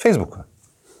 Facebooką.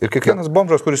 Ir kiekvienas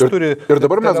bomžas, kuris turi... Ir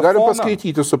dabar mes galim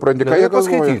paskaityti, supranti, ką jie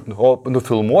galvoja. O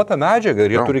nufilmuota medžiaga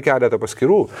ir jie turi keletą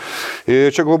paskyrų.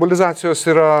 Ir čia globalizacijos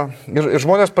yra... Ir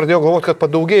žmonės pradėjo galvoti, kad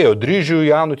padaugėjo dryžių,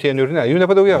 janutienių ir ne. Jų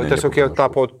nepadaugėjo, tiesiog jie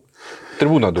tapo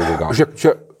tribūną daugiau gavo. Žiūrėk,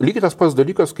 čia lygiai tas pats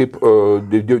dalykas, kaip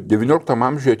 19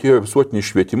 amžiuje atėjo visuotinis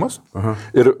švietimas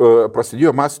ir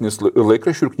prasidėjo masinis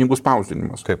laikraščių ir knygų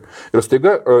spausdinimas. Taip. Ir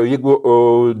staiga, jeigu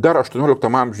dar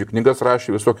 18 amžiuje knygas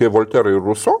rašė visokie Volterai ir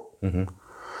Ruso,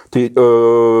 tai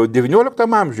 19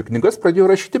 amžiuje knygas pradėjo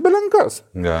rašyti belenkas.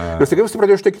 Ir staiga visi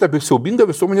pradėjo štai kitą siaubingą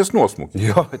visuomenės nuosmukį.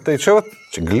 Jo, tai čia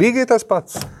lygiai tas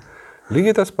pats.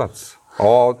 Lygiai tas pats.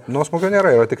 O nuosmukio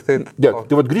nėra, yra tik tai...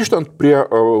 Tai vad grįžtant prie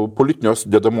politinės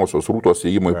dedamosios Rūtos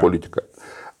įėjimo į politiką.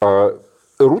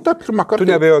 Rūta pirmą kartą... Tu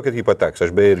neabejoji, kad jį pateks,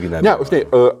 aš beje irgi neabejoju.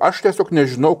 Ne, aš tiesiog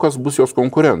nežinau, kas bus jos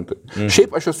konkurentai.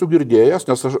 Šiaip aš esu girdėjęs,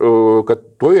 kad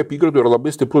toje apygardoje yra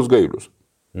labai stiprus Gailius.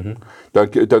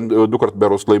 Ten 2 kart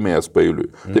beros laimėjęs Paeiliui.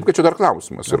 Taip, kad čia dar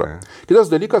klausimas yra. Kitas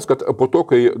dalykas, kad po to,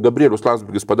 kai Gabrielius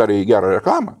Landsbergis padarė į gerą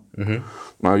reklamą,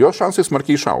 jos šansai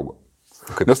smarkiai išaugo.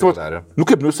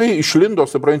 Kaip jisai išlindo,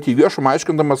 supranti, į viešumą,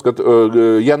 aiškindamas, kad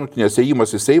Janutinės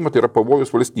ėjimas į Seimą tai yra pavojus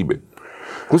valstybei.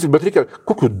 Klausyk, bet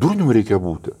kokiu durniu reikia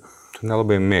būti? Tu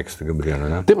nelabai mėgsti Gabrielio,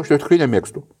 ne? Taip, aš jo tikrai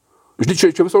nemėgstu.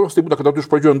 Žinai, čia visos tai būna, kada tu iš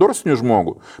pradžių endorsinį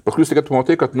žmogų, paskui jis tu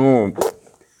matai, kad,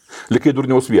 likai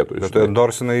durniaus vietoje. Bet tu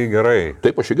endorsinai gerai.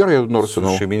 Taip, aš gerai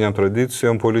endorsinau. Su šeiminiam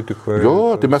tradicijom, politikoje.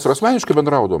 Jo, tai mes ir asmeniškai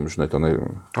bendraudom, žinai, tenai.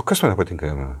 O kas man nepatinka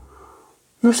jame?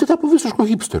 Jis tapo visiško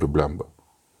hipsterių, blemba.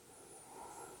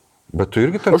 Bet tu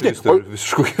irgi tam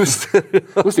visiškų hipsterių.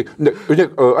 Klausyk,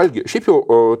 Algi, šiaip jau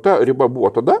ta riba buvo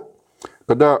tada,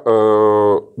 kada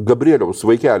Gabrieliaus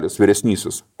vaikelis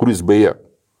vyresnysis, kuris beje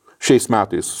šiais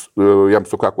metais jam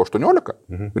sukako 18,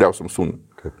 vyriausiam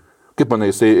sūnui. Kaip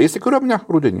manai, jisai eis į kariuomenę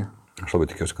rudenį? Aš labai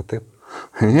tikiuosi, kad taip.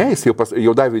 Ne, jis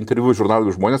jau davė interviu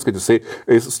žurnalui žmonės, kad jisai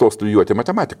eis studijuoti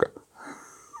matematiką.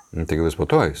 Tai gal jis po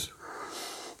to eis?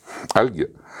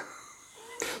 Algi.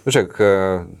 Žiūrėk,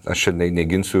 aš čia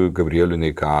neginsiu Gabrielių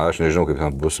nei ką, aš nežinau, kaip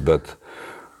ten bus, bet,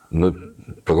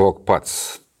 pagalvok pats,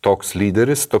 toks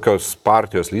lyderis, tokios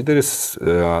partijos lyderis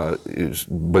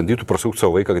bandytų prasukti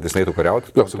savo vaiką, kad jis neitų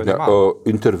kariauti.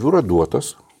 Interviu yra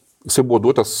duotas. Jisai buvo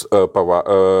duotas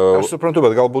Aš suprantu,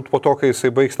 bet galbūt po to, kai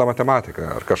jisai baigs tą matematiką,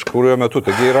 ar kažkurio metu,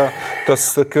 taigi yra tas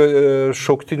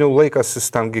šauktinių laikas, jis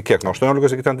tengi kiek, nuo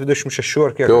 18 iki 26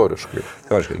 ar kiek?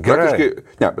 Teoriškai. Gerai.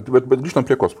 Ne, bet grįžtam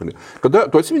prie kospūdį. Kada,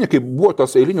 tu atsimeni, kai buvo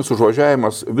tas eilinis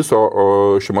užvažiavimas viso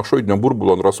šimašoidinio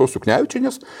burbulo ant Rasos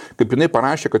Juknevičienės, kaip jinai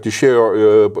parašė, kad išėjo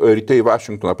ryte į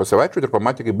Vašingtoną pasivaikščioti ir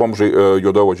pamatė, kaip bomžai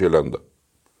juodaodžiai lenda.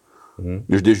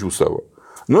 Iš dėžių savo.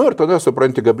 Ir tada,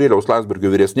 supranti, Gabrieliaus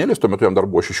Landsbergio vyresnėlis, tuo metu jam dar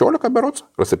buvo 16 berods,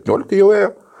 ar 17 jau ėjo,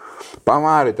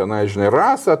 pavarė tenai, žinai,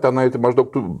 Rasą, tenai, tai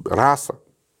maždaug tu, Rasą.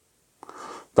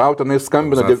 Tau tenai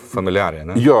skambina... Familiarė,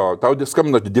 ne? Jo, tau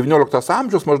skambina 19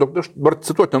 amžiaus, maždaug, aš dabar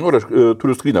cituoti nenoriu, aš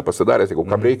turiu skryną pasidaręs, jeigu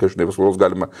kam reikia, žinai, visus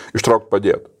galima ištraukti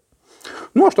padėti.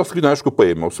 Aš tą skryną, aišku,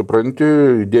 paėmiau, supranti,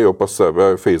 įdėjau pas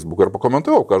save Facebooką ir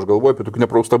pakomentavau, ką aš galvoju apie tokį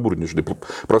nepraustą burnį, žinai,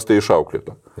 prastai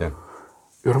išauklėtą. Yeah.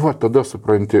 Ir tada,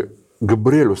 supranti,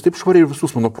 Gabrielius taip švariai visus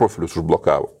mano profilius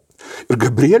užblokavo. Ir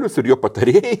Gabrielius, ir jo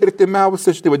patarėjai, ir timiausia,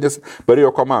 štai vadinasi,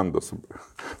 parėjo komandos.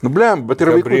 Blem, bet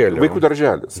yra vaikų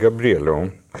darželis.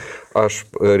 Gabrieliau, aš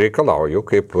reikalauju,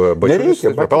 kaip Bačiulis...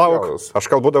 Nereikia, aš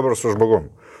kalbu dabar su žmogum.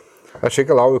 Aš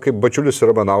reikalauju, kaip Bačiulis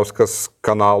Ramanauskas,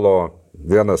 kanalo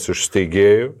vienas iš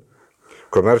steigėjų,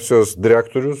 komercijos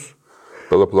direktorius.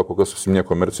 Pala, kokios susiminė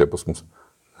komercija pas mus.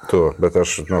 Bet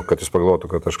aš, kad jis pagalvotų,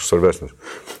 kad aš svarbesnis.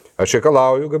 Aš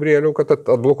reikalauju, Gabrieliau, kad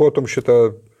atblokuotum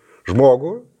šitą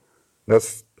žmogų, nes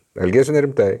elgėsi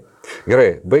nerimtai.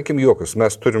 Gerai, baigim juokus.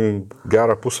 Mes turim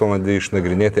gerą pusvalandį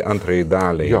išnagrinėti antrąjį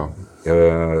dalį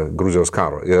Gruzijos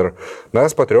karo. Ir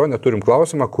mes Patreon'e turim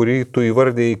klausimą, kurį tu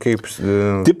įvardėjai kaip...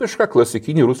 Tipišką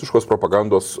klasikinį rusiškos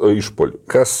propagandos išpolį.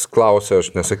 Kas klausė,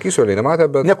 aš nesakysiu, aliai nematė,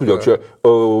 bet... Ne, kodėl čia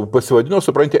pasivadino,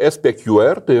 supranti,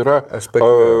 SPQR, tai yra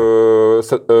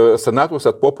Senatus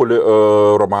et Populi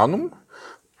Romanum.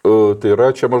 Tai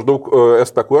yra čia maždaug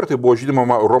SPQR, tai buvo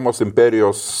žydimama Romos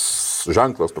imperijos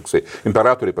ženklas toksai.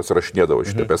 Imperatoriai pasirašinėdavo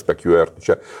šitą PSPQR.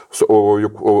 O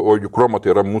juk Roma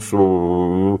tai yra mūsų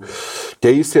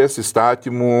teisės,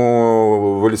 įstatymų,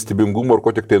 valstybingumo ir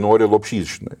ko tik tai nori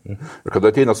lopšys, žinai. Ir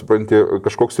kada ateina, supranti,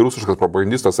 kažkoks rusiškas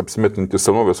propagandistas apsimetintis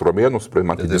senovės romėnų, supranti,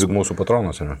 man tai mūsų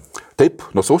patronas yra. Taip,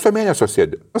 nuo sausio mėnesio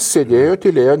sėdė. Sėdėjo,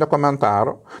 tylėjo,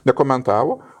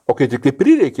 nekomentavo, o kai tik tai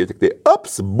prireikė, tik tai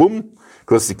bum,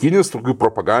 klasikinis tokių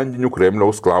propagandinių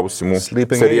Kremliaus klausimų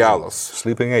serialas.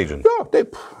 Sleeping Agent. Jo,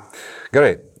 taip.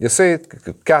 Gerai, jisai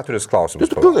 4 klausimus.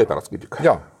 Tu pilnai perskaityk.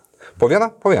 Jo. Po vieną?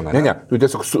 Ne, tu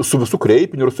tiesiog su visų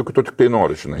kreipiniu ir su kitu tik tai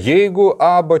nori, žinai. Jeigu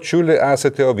bačiuli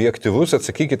esate objektyvus,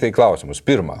 atsakykite į klausimus.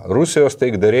 Pirma, Rusijos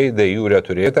taikdariai de jure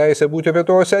turėjo teisę būti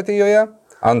Pietų Osetijoje?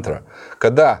 Antra,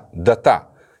 kada, data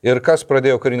ir kas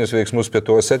pradėjo karinius veiksmus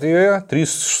Pietų Osetijoje?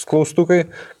 3 klaustukai.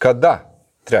 Kada?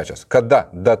 Trečias, kada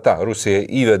data Rusija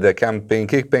įvedė KEM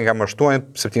 5, 58,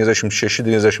 76,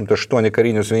 98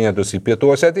 karinius vienetus į Pietų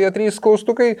Osetiją, 3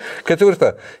 klaustukai.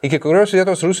 Ketvirta, iki kurios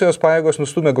vietos Rusijos pajėgos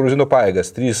nustumė Gruzinų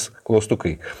pajėgas, 3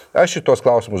 klaustukai. Aš šitos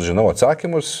klausimus žinau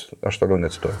atsakymus, aš toliau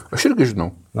necituoju. Aš irgi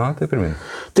žinau. Na, tai pirmin.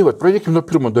 Tai va, pradėkime nuo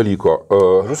pirmo dalyko.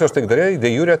 Rusijos taikdariai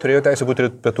de jure turėjo teisę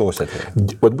būti Pietų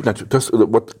Osetijoje. Būtent,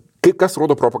 kas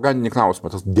rodo propagandinį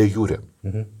klausimą, tas de jure.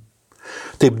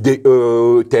 Taip,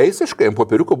 teisiškai ant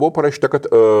popieriuko buvo parašyta, kad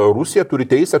Rusija turi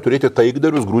teisę turėti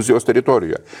taikdarius Gruzijos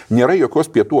teritorijoje. Nėra jokios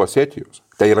Pietų Osetijos.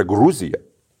 Tai yra Gruzija.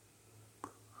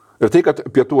 Ir tai, kad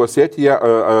Pietų Osetija,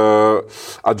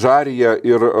 Adžarija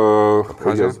ir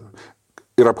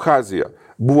Abchazija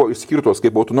buvo išskirtos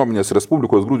kaip autonominės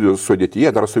respublikos Gruzijos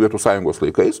sudėtyje dar Sovietų Sąjungos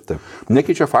laikais,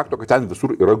 nekeičia fakto, kad ten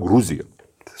visur yra Gruzija.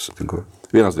 Sutinku.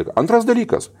 Vienas dalykas. Antras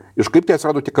dalykas, iš kaip tai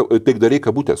atsirado taikdariai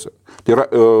kabutėse. Tai yra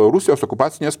Rusijos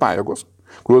okupacinės pajėgos,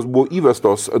 kurios buvo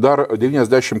įvestos dar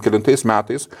 99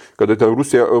 metais, kada ten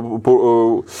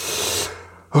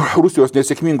Rusijos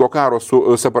nesėkmingo karo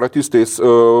su separatistais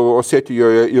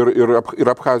Osetijoje ir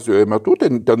Abchazijoje metu,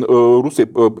 ten Rusai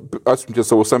atsiuntė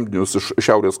savo samdinius iš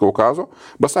Šiaurės Kaukazo,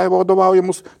 Basajevo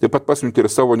vadovaujamus, taip pat pasiuntė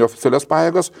ir savo neoficialias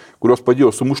pajėgas, kurios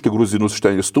padėjo sumušti gruzinus iš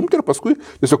ten įstumti ir paskui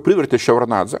tiesiog privertė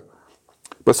Ševardnadzę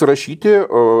pasirašyti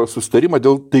susitarimą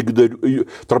dėl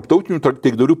tarptautinių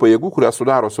taikdarių pajėgų, kurią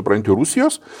sudaro, supranti,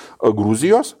 Rusijos,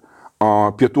 Gruzijos,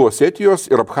 Pietų Osetijos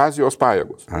ir Abchazijos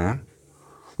pajėgos.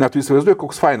 Net įsivaizduoju,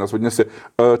 koks fainas, vadinasi,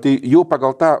 tai jau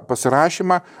pagal tą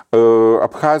pasirašymą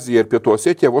Abchazija ir Pietų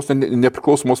Osetija vos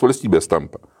nepriklausomos valstybės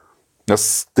tampa.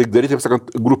 Nes tai daryti, taip sakant,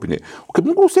 grupiniai. O kaip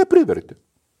Rusija privertė?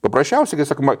 Paprasčiausiai, kai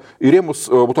sakoma, įrėmus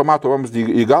automato vamzdį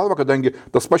į galvą, kadangi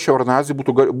tas pats Ševardnadzė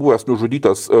būtų buvęs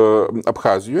nužudytas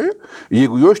Abchazijoje,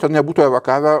 jeigu jo iš ten nebūtų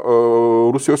evakavę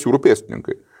Rusijos jūrų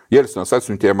pėstininkai. Jelcinas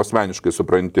atsiuntė jam asmeniškai,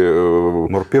 supranti,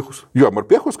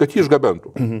 Morpėchus, kad jį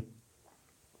išgabentų.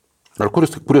 Ar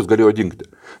kuris galėjo dingti.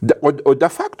 O de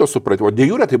facto, supratau, de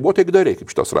jure tai buvo taikdariai, kaip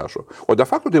šitas rašo. O de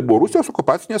facto tai buvo Rusijos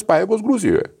okupacinės pajėgos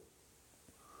Gruzijoje,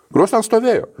 kurios ten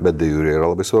stovėjo. Bet de jure yra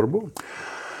labai svarbu.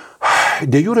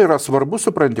 De jure yra svarbu,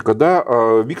 supranti, kada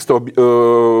vyksta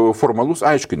formalus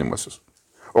aiškinimasis.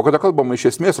 O kada kalbama iš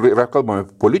esmės, yra kalbama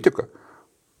apie politiką.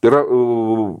 Tai yra,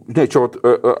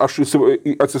 aš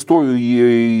atsistoju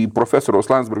į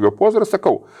profesoriaus Landsbergio pozą ir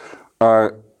sakau,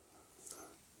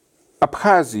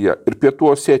 Abchazija ir Pietų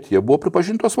Osetija buvo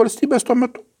pripažintos valstybės tuo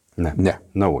metu? Ne.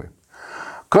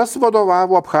 Kas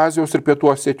vadovavo Abchazijos ir Pietų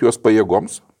Osetijos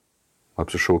pajėgoms?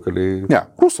 Apsišaukėliai. Ne,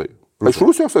 rusai. Iš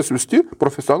Rusijos atsiųsti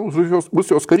profesionalūs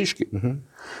Rusijos kariškiai.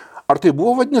 Ar tai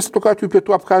buvo, vadinasi, tokiu atveju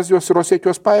Pietų Abchazijos ir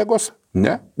Osetijos pajėgos?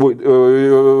 Ne.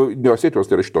 Ne Osetijos,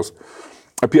 tai yra šitos.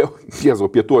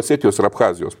 Pietų Osetijos ir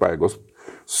Abchazijos pajėgos.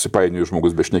 Susipainiojo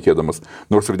žmogus bešnekėdamas.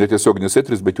 Nors ir netiesioginis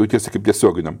etris, bet jau tiesiog kaip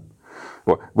tiesioginiam.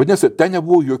 Vadinasi, ten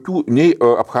nebuvo jokių nei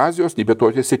Abchazijos, nei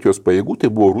Pietų Osetijos pajėgų, tai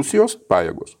buvo Rusijos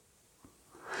pajėgos.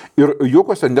 Ir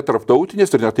jokios netarptautinės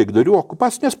ir netaikdarių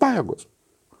okupacinės pajėgos,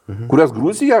 kurias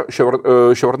Gruzija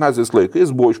Ševardnadzės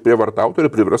laikais buvo išprievartauta ir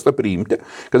priversta priimti,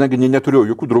 kadangi neturėjo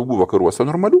jokių draugų vakaruose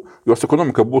normalių, jos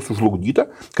ekonomika buvo sužlugdyta,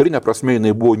 karinė prasme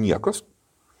jinai buvo niekas.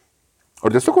 Ar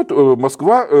tiesiog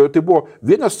Maskva, tai buvo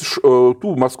vienas iš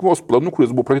tų Maskvos planų, kuris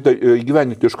buvo pradėta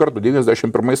įgyvendinti iš karto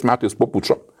 91 metais po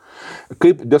pučo,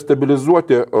 kaip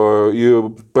destabilizuoti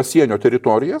pasienio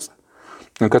teritorijas,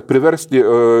 kad priversti,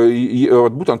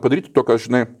 būtent padaryti to, kad,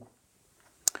 žinai,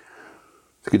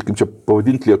 kaip čia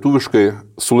pavadinti lietuviškai,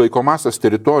 sulaikomasias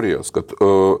teritorijas, kad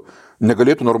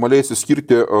negalėtų normaliai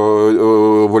įsiskirti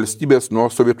valstybės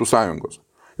nuo Sovietų Sąjungos.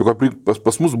 Juk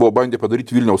pas mus buvo bandę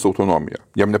padaryti Vilniaus autonomiją,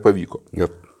 jam nepavyko.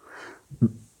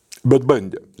 Bet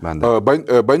bandė.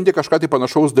 Bandė kažką tai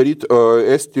panašaus daryti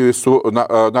Estijoje su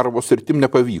Narvos sritim,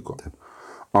 nepavyko.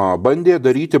 bandė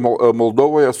daryti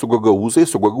Moldovoje su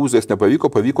Gagaūzais nepavyko,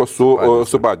 pavyko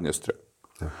su Padniestrė.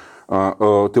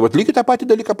 Tai vat lygiai tą patį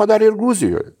dalyką padarė ir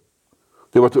Gruzijoje.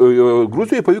 Tai vat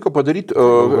Gruzijoje pavyko padaryti...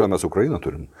 Mes Ukrainą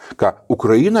turim. Ką?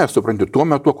 Ukraina, supranti, tuo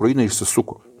metu Ukraina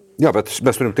išsisuko. Ja, bet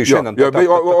mes turim tai šiandien.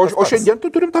 O šiandien tai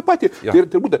turim tą patį. Ja. Tai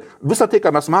turbūt visą tai,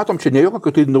 ką mes matom, čia ne jokia,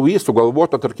 kad tai naujai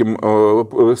sugalvota, tarkim,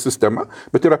 sistema,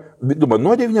 bet yra, viduma,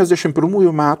 nuo 91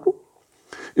 metų.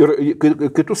 Ir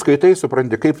kai tu skaitai,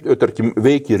 supranti, kaip, tarkim,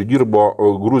 veikia ir dirbo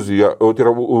Gruzija, tai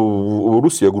yra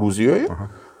Rusija Gruzijoje,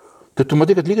 tai tu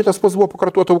matai, kad lygiai tas pats buvo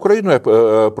pakartota Ukrainoje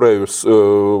praėjus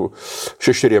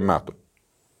 6 metų.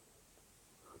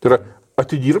 Tai yra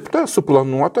atidirbta,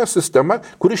 suplanuota sistema,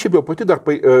 kuri šiaip jau pati dar,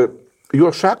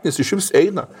 jo šaknis iš vis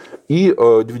eina į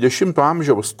 20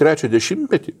 amžiaus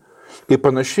 30-metį, kai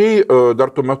panašiai dar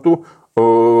tuo metu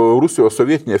Rusijos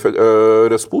sovietinė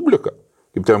respublika,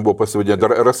 kaip ten buvo pasivadinę,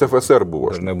 dar RSFSR buvo.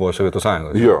 Dar nebuvo Sovietų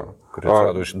Sąjungos. Jo. Kuri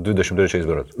atsirado 23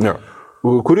 berods. Jo.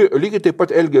 Kuri lygiai taip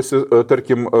pat elgėsi,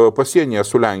 tarkim, pasienyje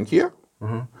su Lenkija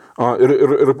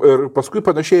ir paskui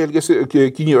panašiai elgėsi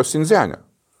Kinijos Sinzenė.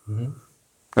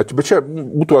 Bet čia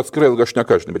būtų atskirai ilga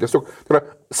šneka, bet tiesiog tai yra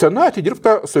sena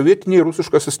atidirbta sovietinė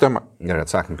rusiška sistema. Gerai,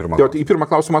 atsakym pirmą klausimą. Į pirmą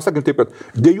klausimą atsakym taip, kad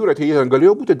de jure tai jie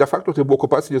galėjo būti, de facto tai buvo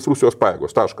okupacinės Rusijos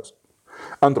pajėgos, taškas.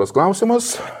 Antras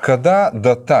klausimas. Kada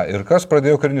data ir kas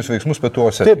pradėjo karinius veiksmus Pietų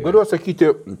Osetijoje? Taip, galiu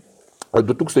atsakyti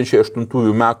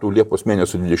 2008 metų Liepos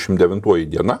mėnesio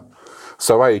 29 diena,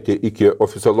 savaitė iki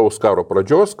oficialaus karo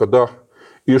pradžios, kada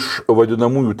iš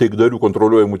vadinamųjų taikdarių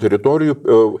kontroliuojamų teritorijų...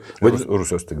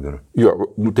 Rusijos taikdarių. Jo,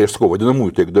 tai aš sakau,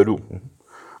 vadinamųjų taikdarių.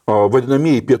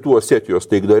 Vadinamieji Pietų Osetijos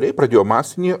taikdariai pradėjo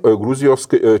masinį Gruzijos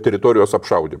teritorijos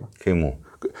apšaudymą. Kaimų.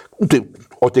 Taip,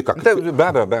 o tai ką? Be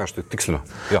abejo, aš tai tikslinu.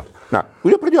 Jo.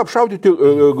 Jie pradėjo apšaudyti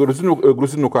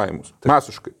gruzinų kaimus.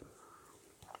 Masiškai.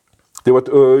 Tai vat,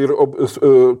 ir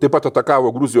taip pat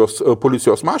atakavo Gruzijos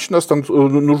policijos mašinas, ten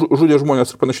žudė žmonės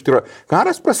ir panašiai. Tai yra,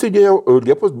 karas prasidėjo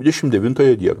Liepos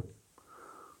 29 dieną.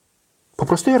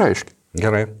 Paprastai ir aiškiai.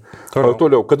 Gerai.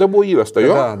 Toliau, kada buvo įvesta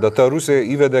jo? Data Rusija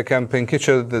įvedė KM5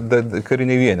 čia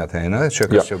kariniai vienetai, ne? Čia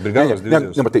kas čia, brigados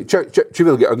divizijos? Ne, čia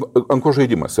vėlgi ant ko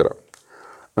žaidimas yra.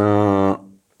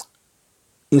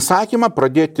 Įsakymą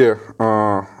pradėti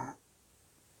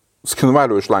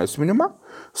Skinvalio išlaisvinimą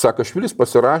Sakašvilis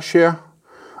pasirašė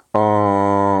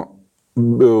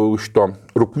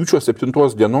rugpjūčio 7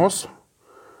 dienos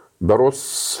berods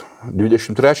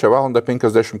 23 valandą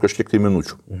 50 kažkiek tai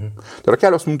minučių. Tai yra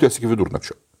kelios minutės iki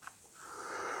vidurnakčio.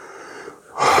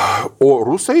 O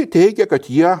rusai teigia,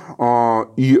 kad jie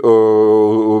į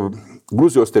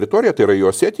Gruzijos teritoriją, tai yra į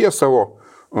Osetiją, savo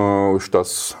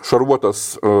šitas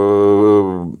šarvuotas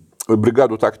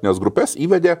brigadų taktinės grupės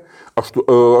įvedė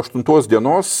 8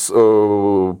 dienos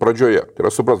pradžioje. Tai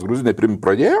yra, supras, gruzinai pirmi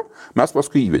pradėjo, mes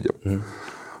paskui įvedėm.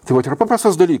 Tai va, yra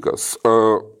paprastas dalykas.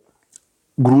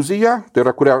 Gruzija, tai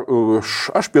yra, kurią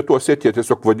aš Pietų Osetiją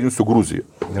tiesiog vadinsiu Gruzija.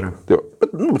 Tai, bet,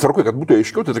 tvarkoj, kad būtų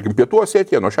aiškiau, tai tarkim, Pietų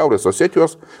Osetija nuo Šiaurės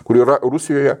Osetijos, kur yra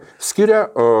Rusijoje, skiria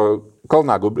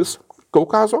Kalnagobis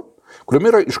Kaukazo, kuriame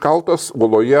yra iškaltas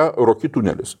Voloje Roki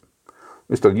tunelis.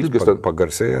 Jis ten ilgis...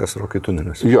 Pagarsėjęs Roki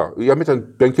tunelis. Jo, jame ten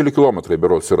 5 kilometrai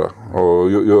berods yra,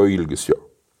 jo ilgis jo.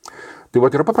 Tai va,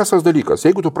 yra paprastas dalykas.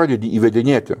 Jeigu tu pradedi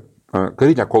įvedinėti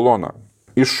karinę koloną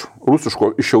iš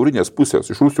šiaurinės pusės,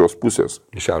 iš Rusijos pusės,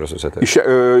 iš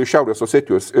Šiaurės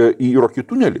Osetijos į Roki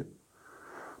tunelį,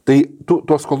 tai tu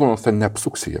tos kolonos ten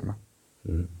neapsuksi jame.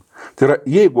 Tai yra,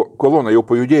 jeigu kolona jau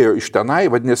pajudėjo iš tenai,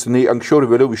 vadinasi, jinai anksčiau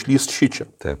ir vėliau išlys šičia.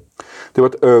 Taip. Tai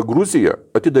vat, Gruzija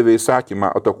atidavė įsakymą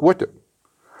atakuoti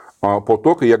po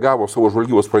to, kai jie gavo savo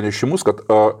žvalgybos pranešimus, kad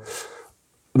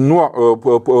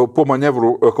po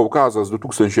manevrų Kaukazas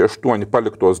 2008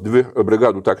 paliktos 2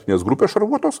 brigadų taktinės grupės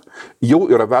šarvuotos jau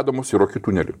yra vedamos į Roki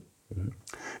tunelį.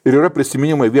 Ir yra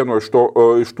prisiminimai vieno iš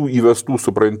tų įvestų,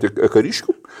 supranti,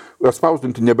 kariškių,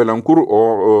 spausdinti nebelenkur,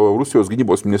 o Rusijos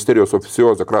gynybos ministerijos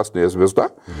oficioza Krasnąja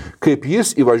Zvezda, kaip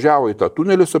jis įvažiavo į tą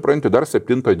tunelį, supranti, dar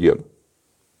 7 dieną.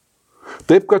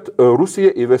 Taip, kad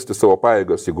Rusija įvesti savo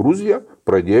pajėgas į Gruziją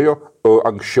pradėjo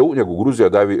anksčiau,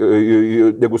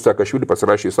 negu Sakašvili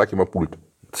pasirašė įsakymą pulti.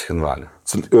 Cchinvalį.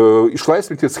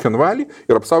 Išlaisvinti Cchinvalį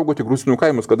ir apsaugoti gruzinų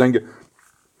kaimus, kadangi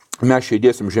mes čia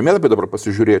įdėsim žemėlapį dabar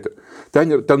pasižiūrėti.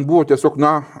 Ten buvo tiesiog,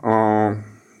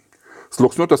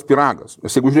 sluoksniuotas pyragas.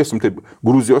 Nes jeigu žiūrėsim taip,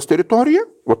 Gruzijos teritorija,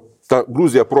 ta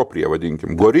Gruzija proprija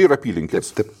vadinkim, Gori ir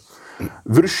apylinkės. Taip.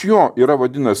 Virš jo yra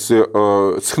vadinasi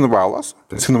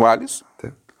Cchinvalis.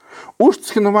 Už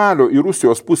Cchinvalio į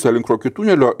Rusijos pusę link Roki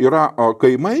tunelio yra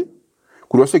kaimai,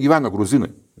 kuriuose gyvena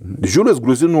gruzinai. Didžiulis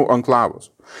gruzinų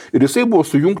anklavas. Ir jisai buvo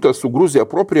sujungtas su Gruzija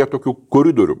proprija tokiu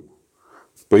koridorium.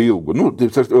 pailgų. Nu,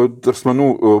 tarsi,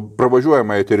 manau,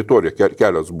 pravažiuojamąją teritoriją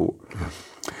kelias buvo.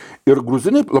 Ir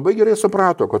gruzinai labai gerai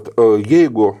suprato, kad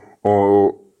jeigu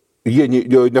jie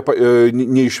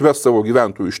neišves savo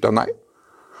gyventojų iš tenai,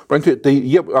 tai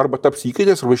jie arba taps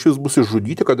įkaitės, arba šis bus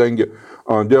išžudyti, kadangi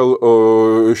dėl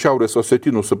Šiaurės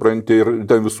Osetinų, supranti, ir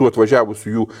ten visų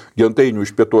atvažiavusių jų gentainių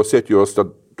iš Pietų Osetijos,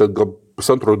 tad gal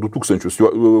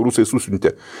 1,5–2 rusai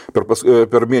susiuntė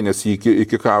per mėnesį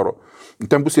iki karo.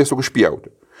 Ten bus tiesiog išpjauti.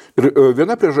 Ir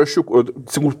viena priežasčių,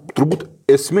 turbūt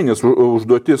esminis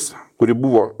užduotis, kuri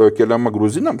buvo keliama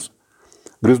gruzinams,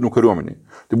 gruzinų kariuomeniai,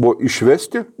 tai buvo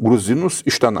išvesti gruzinus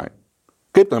iš tenai.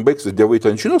 Kaip ten baigsis, dievai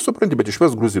ten žino, supranti, bet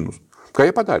išves gruzinus. Ką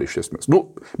jie padarė iš esmės?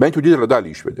 Nu, bent jau didelę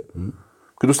dalį išvedė.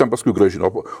 Kitus ten paskui grąžino.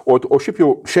 O šiaip jau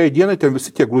šiai dienai ten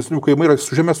visi tie gruzinų kaimai yra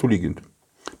su žemė sulyginti.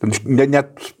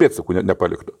 Net pėdsakų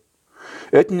nepalikta.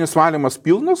 Etninis valymas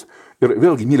pilnas ir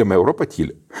vėlgi mylima Europą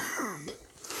tyli.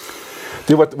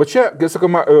 Tai va čia, kai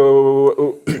sakoma,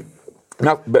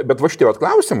 bet va šitie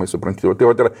klausimai, supranti, tai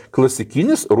yra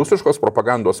klasikinis rusiškos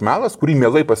propagandos melas, kurį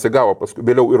mielai pasigavo paskui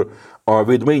vėliau ir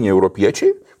veidmainiai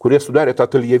europiečiai, kurie sudarė tą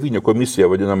Taljevinį komisiją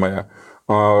vadinamąją,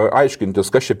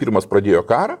 aiškintis, kas čia pirmas pradėjo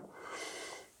karą.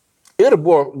 Ir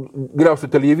buvo, galiausiai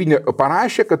Taljevinė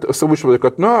parašė, kad savo išvadai,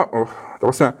 kad,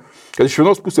 kad iš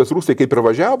vienos pusės rusai kaip ir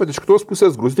važiavo, bet iš kitos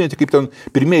pusės gruzinai, kaip ten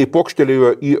pirmieji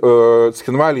pokštelėjo į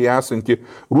Cchinvalyje esantį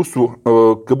rusų,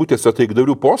 kabutėse,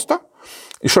 taikdarių postą,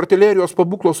 iš artilerijos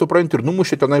pabūklo, supranti, ir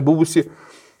numušė tenai buvusi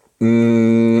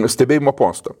stebėjimo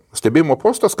postą. Stebėjimo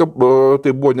postas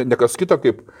tai buvo ne kas kita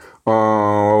kaip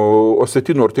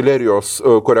Osetinų artilerijos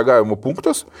koregavimo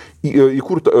punktas,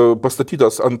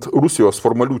 pastatytas ant Rusijos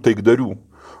formalių taikdarių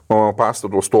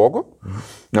pastato stogo,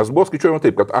 nes buvo skaičiuojama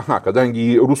taip, kad kadangi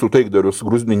į rusų taikdarius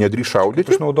gruzinai nedrįs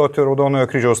šaudyti. Išnaudoti Raudonojo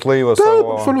kryžiaus laivą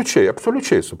savo.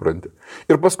 Absoliučiai, supranti.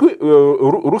 Ir paskui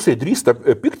rusai drįsta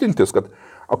piktintis, kad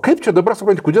o kaip čia dabar,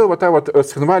 supranti, kodėl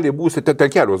Cchinvalyje buvusi, ten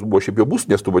kelios buvo šiaip jau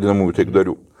būstinės tų vadinamųjų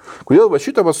taikdarių. Kodėl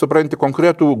šitą, supranti,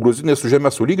 konkretų gruzinai su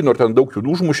žemė sulygino ir ten daug jų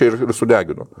užmušė ir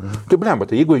sudegino. Tai blemba,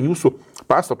 tai jeigu jūsų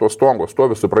pastato stogo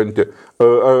stovi, supranti,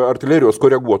 artilerijos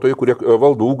koreguotojai, kurie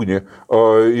valdo ugnį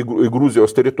į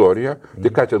Gruzijos teritoriją,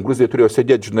 tai ką ten Gruzija turėjo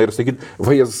sėdėti, žinai, ir sakyti,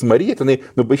 va, Jėzus Marija, tenai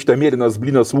nubaišta mėlynas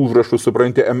blynas užrašus,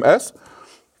 supranti, MS,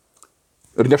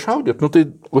 ir nešaudėt. Nu tai,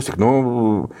 klausyk,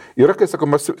 yra, kai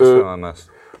sakoma,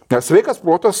 sveikas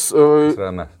protas. Kas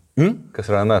yra MS? Kas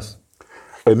yra MS?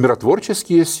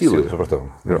 Miratvorčeskие sylai. Supratau.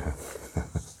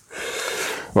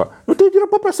 Va. Tai yra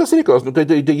paprastas reikalas. Tai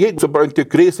jeigu, supranti,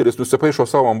 kreiseris nusipaišo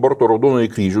savo ant borto Raudonojo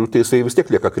kryžių, tai jisai vis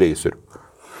tiek lieka kreiseriu.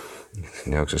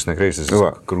 Joks jis nekreisis,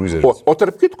 kruizeris. O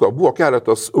tarp kitko buvo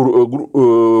keletas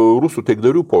rusų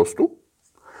taikdarių postų,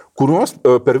 kuriuos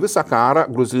per visą karą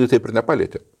gruzinai taip ir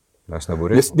nepalėtė.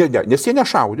 Nes jie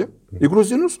nešaudė į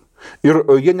gruzinus ir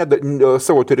jie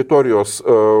savo teritorijos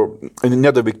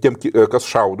nedavė tiem, kas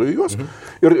šaudo į juos.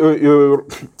 Ir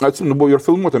atsimenu, buvo ir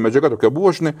filmuota medžiaga tokia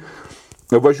buvo, žinai,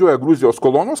 važiuoja Gruzijos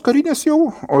kolonos karinės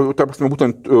jau, o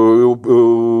būtent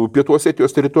Pietų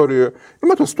Osetijos teritorijoje.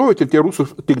 Ir matai, stovi tie rusų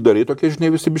taikdariai, tokie,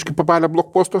 žinai, visi biški papalę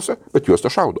blokpostuose, bet juos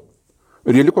nešaudo.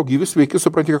 Ir jie liko gyvi sveiki,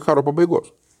 supranti, karo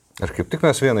pabaigos. Ir kaip tik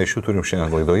mes vieną iš jų turim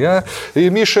šiandien laidoje.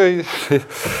 Myšai,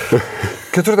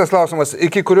 4 klausimas.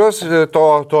 Iki kurios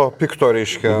to pikto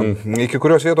reiškia, iki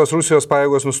kurios vietos Rusijos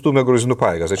pajėgos nustūmė gruzinų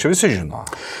pajėgas? Tai čia visi žino.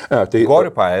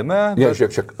 Gorį paėmė.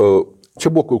 Žiūrėk, čia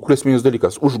buvo esminis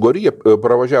dalykas. Už Gorį jie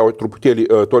pravažiavo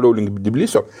truputėlį toliau link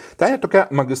Tbilisio. Ten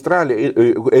tokia magistralė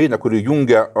eina, kuri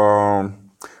jungia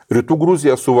Rytų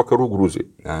Gruziją su Vakarų Gruzija.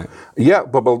 Jie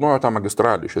pabalnojo tą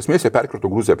magistralį. Iš esmės jie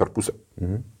perkirto Gruziją per pusę.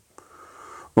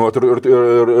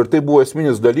 Ir tai buvo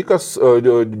esminis dalykas,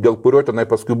 dėl kurio tenai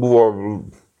paskui buvo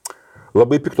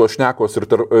labai piktos šnekos ir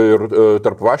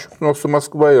tarp Vašingtono su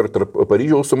Maskva, ir tarp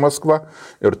Paryžiaus su Maskva,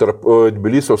 ir tarp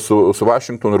Tbilisio su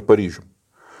Vašingtonu ir Paryžium.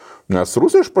 Nes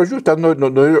Rusija iš pradžių ten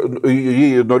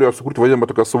norėjo sukurti vadinamą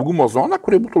tokią saugumo zoną,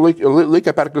 kurie būtų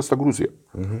laikę perkristą Gruziją.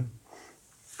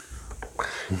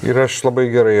 Ir aš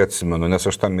labai gerai atsimenu, nes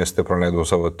aš tam mieste praleidau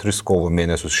savo 3 kovo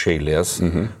mėnesius šeilės,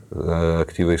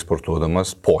 aktyviai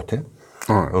sportuodamas potį.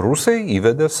 Rusai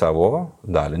įvedė savo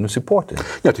dalinius į potį.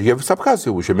 Ne, tai jie visą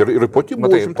Abchaziją užėmė ir potį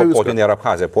buvo užimta viską. Potį nėra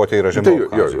Abchazija, potį yra žemiau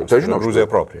Abchazijos. Tai žinau, Gruzija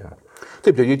propria.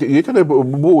 Taip, jie tenai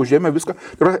buvo užėmę viską.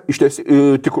 Ir iš ties,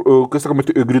 kas sakoma,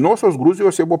 grinosios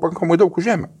Gruzijos jie buvo pakankamai daug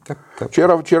užėmę. Čia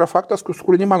yra faktas, su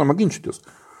kuriuo neįmanoma ginčytis.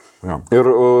 Ir,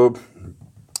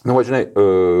 žinai,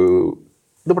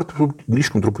 dabar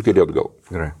grįžkim truputėlį atgal.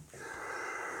 Gerai.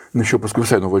 Nes jau paskui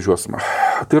visai nuvažiuosime.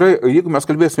 Tai yra, jeigu mes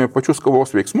kalbėsime pačius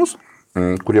kovos veiksmus,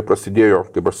 kurie prasidėjo,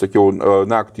 kaip aš sakiau,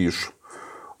 naktį iš,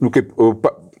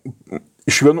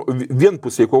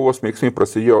 vienpusiai kovos veiksmai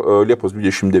prasidėjo Liepos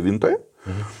 29.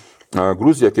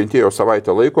 Gruzija kentėjo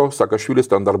savaitę laiko, Sakašvilis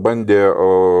ten dar bandė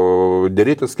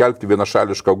dėrėtis, skelbti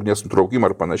vienašališką ugnies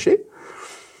nutraukimą ir panašiai.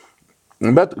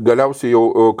 Bet galiausiai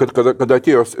jau, kada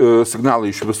atėjo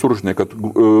signalai iš visur, žinai, kad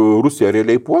Rusija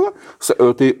realiai puola,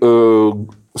 tai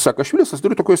Sakašvilis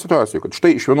atsidūrė tokioje situacijoje, kad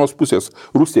štai iš vienos pusės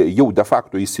Rusija jau de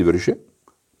facto įsiveržė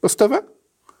pas tave,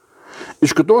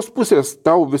 iš kitos pusės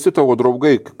tau visi tavo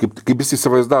draugai, kaip jis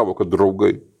įsivaizdavo, kad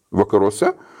draugai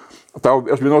vakaruose, tau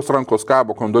iš vienos rankos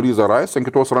kabo Kondoliza Rice, ant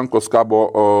kitos rankos kabo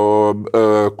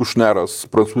Kušneras,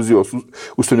 Prancūzijos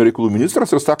užsienio reikalų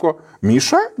ministras ir sako,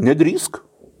 Miša, nedrįsk.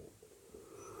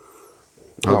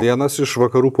 Vienas iš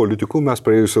vakarų politikų, mes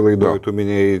praėjusią laidą, tu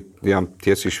minėjai, jam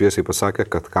tiesiai šviesiai pasakė,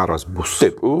 kad karas bus.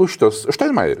 Taip, šitas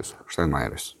Steinmeieris.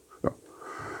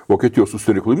 Vokietijos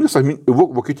užsienio reikalų ministras,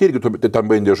 Vokietija irgi ten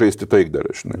bandė žaisti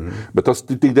taikdarį, žinai. Bet tas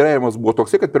taikdarėjimas buvo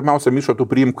toksai, kad pirmiausia, Miša, tu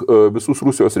priimk visus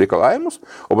Rusijos reikalavimus,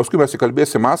 o paskui mes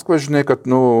įkalbėsi Maskvą, žinai, kad,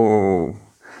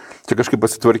 čia kažkaip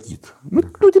pasitvarkyti.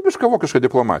 Tipiška vokiška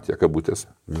diplomatija, kabutėse.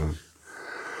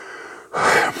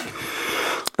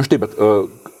 Štai, bet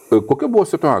kokia buvo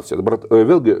situacija? Dabar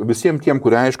vėlgi visiems tiem,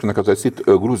 kurie aiškina, kad atsit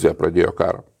Gruzija pradėjo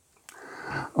karą.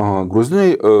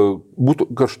 Gruzinai būtų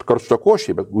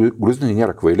karštakošiai, bet gruzinai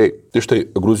nėra kvailiai. Tai štai,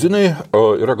 gruzinai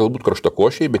yra galbūt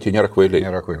karštakošiai, bet jie nėra kvailiai.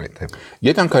 Taip.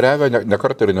 Jie ten kariavę ne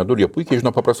kartą ir ne du, jie puikiai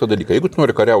žino paprastą dalyką. Jeigu tu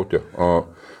nori kariauti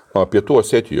Pietų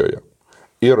Osetijoje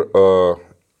ir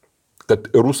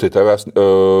kad rusai tavęs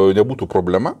nebūtų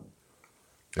problema,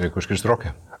 reikia užkirsti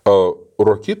rokę.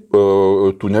 Roky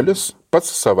tunelis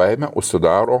pats savaime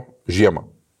užsidaro žiemą.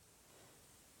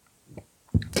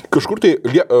 Kažkur tai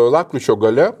lapkričio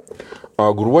gale,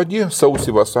 gruodį,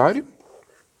 sausį, vasarį,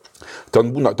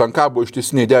 ten kabo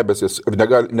ištisiniai debesis ir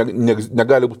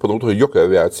negali būti panaudota jokia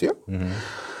aviacija.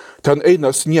 Ten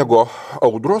eina sniego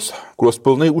audros, kurios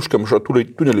pilnai užkemša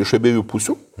tunelį iš abiejų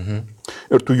pusių.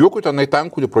 Ir tu jokių tenai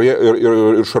tankų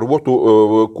ir šarvuotų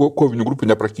kovinių grupių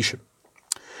neprakiši.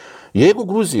 Jeigu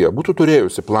Gruzija būtų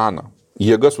turėjusi planą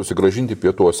jėga susigrąžinti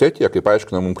Pietų Osetiją, kaip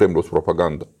aiškina mums Kremliaus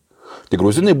propaganda, tai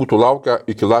gruzinai būtų laukę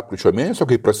iki lapkričio mėnesio,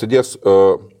 kai prasidės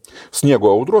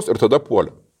sniego audros ir tada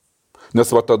puolė.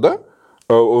 Nes va tada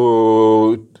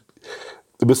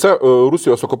visa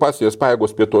Rusijos okupacijos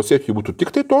pajėgos Pietų Osetijoje būtų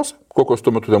tik tai tos, kokios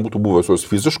tuo metu ten būtų buvusios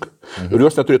fiziškai, ir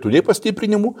jos neturėtų nei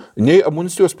pastiprinimų, nei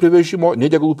amunicijos privežimo,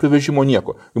 nei degalų privežimo,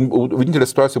 nieko.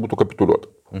 Vienintelė situacija būtų kapituliuota.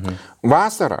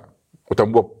 Vasarą, o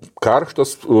tam buvo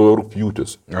karštas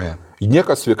rugpjūtis,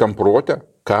 niekas sveikam prote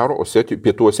karo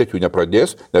Pietų Osetijų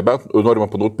nepradės, nebent norima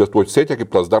panaudoti Pietų Osetiją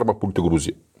kaip plasdarmą pulti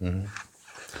Gruziją.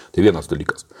 Tai vienas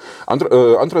dalykas.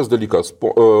 Antras dalykas,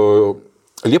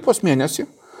 Liepos mėnesį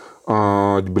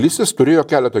Tbilisis turėjo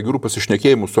keletą gerų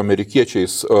pasišnekėjimų su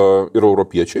amerikiečiais ir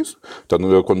europiečiais, ten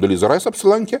Kondoliza Rice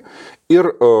apsilankė,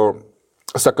 ir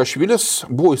Sakašvilis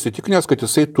buvo įsitikinęs, kad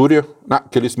jisai turi,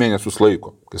 kelis mėnesius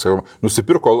laiko,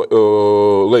 nusipirko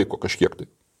laiko kažkiek tai,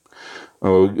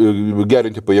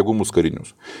 gerinti pajėgumus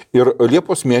karinius. Ir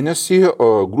Liepos mėnesį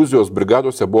Gruzijos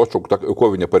brigadose buvo atšaukta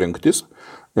kovinė parengtis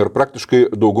ir praktiškai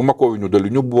dauguma kovinių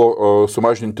dalinių buvo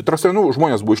sumažinti trasai.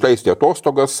 Žmonės buvo išleisti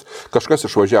atostogas, kažkas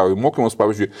išvažiavo į mokymus.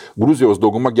 Pavyzdžiui, Gruzijos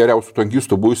dauguma geriausių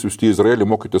tankistų buvo išsiųsti į Izraelį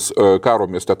mokytis karo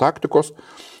mieste taktikos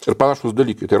ir panašus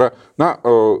dalykai. Tai yra,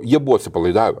 jie buvo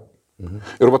atsipalaidavę.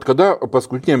 Ir kada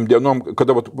paskutiniam dienom,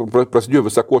 kada prasidėjo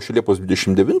visa košė Liepos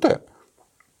 29-ąją,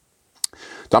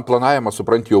 tam planavimas,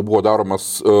 supranti, jau buvo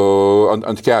daromas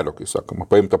ant kelio, kai sakoma,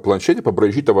 paimta planšetė,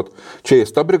 pabraižyta, čia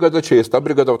eis ta brigada,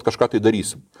 kažką tai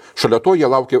darysim. Šalia to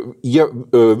jie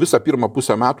visą pirmą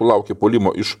pusę metų laukė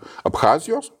puolimo iš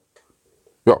Abchazijos.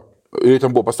 Jie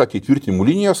ten buvo pastatę įtvirtinimų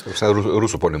linijas.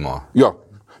 Rusų puolimo.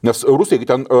 Nes Rusai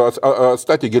ten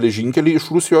atstatė geležinkelį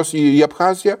iš Rusijos į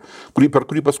Abchaziją, per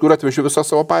kurį paskui atvežė visą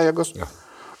savo pajėgas.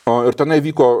 Ir tenai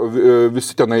vyko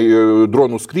visi tenai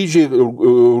dronų skrydžiai,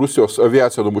 Rusijos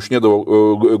aviacija numušinėdavo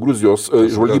Gruzijos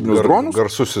žvalgybinius dronus.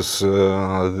 Garsusis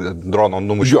drono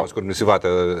numušimas, kur visi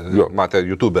matė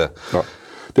YouTube.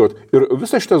 Ir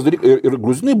visas šitas dalykas, ir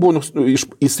gruzinai buvo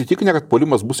įsitikinę, kad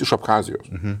puolimas bus iš Abchazijos.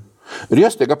 Ir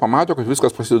jie staiga pamato, kad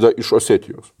viskas prasideda iš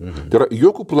Osetijos. Tai yra,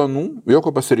 jokių planų,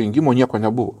 jokio pasirinkimo, nieko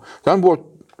nebuvo. Ten buvo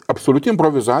absoliuti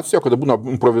improvizacija, kada būna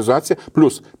improvizacija,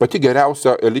 plus pati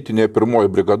geriausia elitinė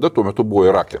pirmoji brigada tuo metu buvo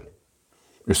Irake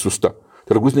išsiųsta.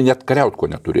 Tai yra, gruzinai net kariaut ko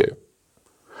neturėjo.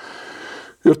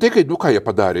 Ir tai, ką jie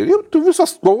padarė. Ir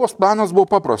visas kovos planas buvo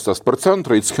paprastas. Per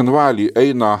centrą į Cchinvalį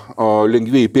eina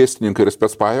lengvieji pėstininkai ir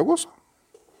specpajėgos.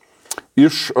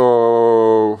 Iš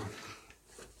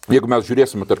Jeigu mes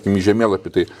žiūrėsime, tarkim, į žemėlapį,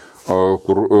 tai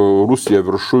kur Rusija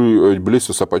viršui,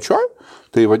 Tbilisis apačioj,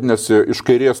 tai vadinasi, iš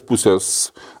kairės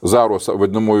pusės Zaros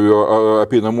vadinamųjų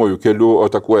apeinamųjų kelių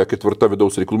atakuoja 4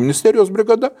 vidaus reikalų ministerijos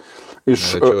brigada.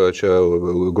 Čia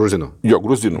gruzinų. Jo,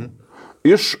 gruzinų.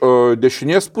 Iš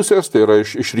dešinės pusės, tai yra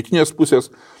iš rytinės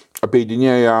pusės,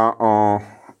 apeidinėja,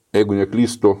 jeigu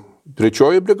neklystu,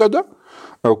 3 brigada,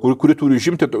 kuri turi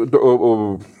žimti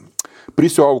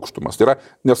Prisio aukštumas. Tai yra,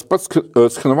 nes pats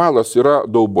Cchinvalas yra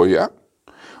dauboje,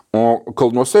 o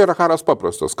kalnuose yra karas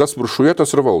paprastas, kas viršuje,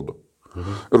 tas ir valdo.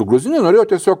 Ir gruzinai norėjo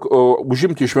tiesiog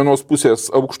užimti iš vienos pusės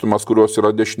aukštumas, kurios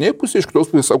yra dešinėje pusėje, iš kitos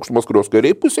pusės aukštumas, kurios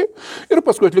kairiai pusėje, ir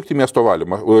paskui atlikti miesto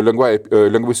valymą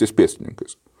lengvaisiais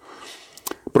pėstininkais.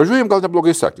 Pradžioje jiems gal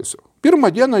neblogai sekėsi.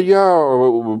 Pirmą dieną jie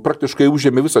praktiškai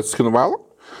užėmė visą Cchinvalą.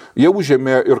 Jie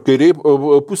užėmė ir kairiai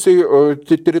pusėje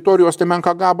teritorijos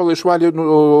temenką gabalą, išvalė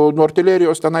nuo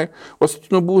artilerijos tenai, o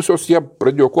satinų buvusios jie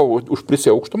pradėjo kovą už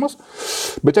Prisio aukštumas,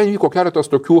 bet ten vyko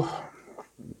keletas tokių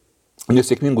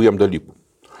nesėkmingų jam dalykų.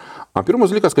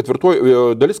 Pirmas dalykas,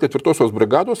 dalis 4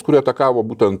 brigados, kurie atakavo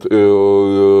būtent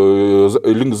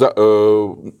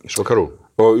iš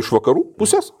vakarų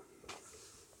pusės,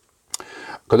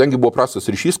 kadangi buvo prastas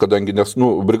ryšys, nes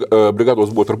brigados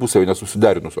buvo tarpusavį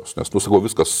nesusiderinusios, nes, sakau,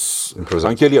 viskas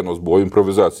ant kelienos buvo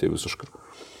improvizacija visiškai.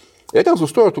 Jie ten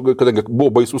sustojo, kadangi buvo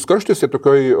baisus karštis, jie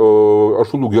tokioj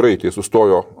Ašulų giraitėje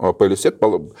sustojo pailsėti,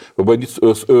 pabandyti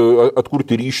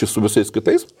atkurti ryšį su visais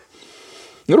kitais.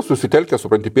 Ir susitelkę,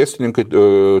 supranti, pėstininkai,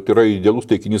 tai yra idealus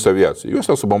taikinys aviacija. Juos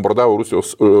subombardavo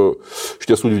Rusijos iš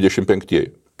tiesų 25-ieji.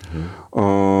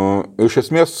 Iš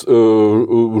esmės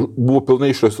buvo pilnai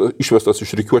išvestas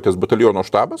iš rikiuotės bataliono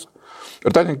štabas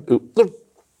ir ten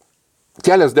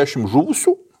keliasdešimt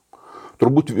žuvusių,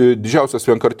 turbūt didžiausias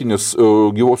vienkartinis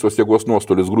gyvosios jėgos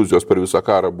nuostolis Gruzijos per visą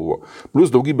karą buvo,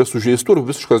 plus daugybė sužeistų ir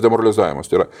visiškas demoralizavimas.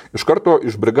 Tai yra, iš karto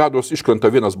iš brigados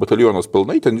iškrenta vienas batalionas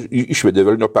pilnai, ten išvedė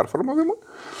velnio performavimą,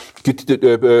 kiti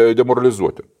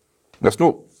demoralizuoti. Nes,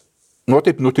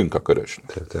 taip nutinka kare.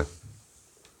 Taip.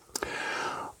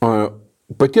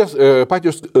 Patys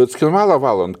Cchinvalą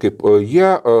valant, kaip jie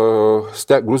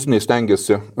gruzinai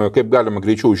stengiasi, kaip galima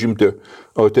greičiau užimti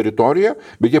teritoriją,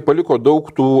 bet jie paliko daug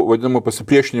tų vadinamų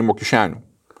pasipriešinimo kišenių.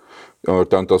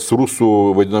 Ten tas rusų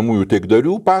vadinamųjų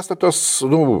taikdarių pastatas,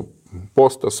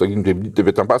 postas, sakykime,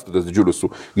 bet ten pastatas didžiulis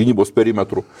su gynybos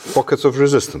perimetru. Pockets of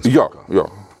resistance. Jo.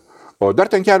 O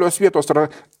dar ten kelios vietos,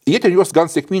 jie ten juos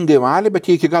gan sėkmingai valė, bet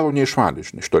jie iki galo neišvalė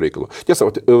iš to reikalo. Tiesa,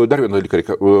 dar vieną dalyką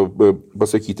reikia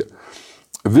pasakyti.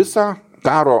 Visą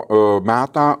karo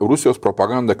metą Rusijos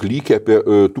propaganda klykė apie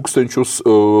 1000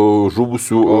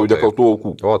 žuvusių nekaltų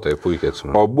aukų. O tai puikiai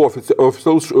atsimenu. O buvo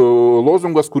oficialus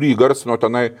lozungas, kurį įgarsino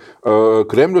tenai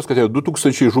Kremlius, kad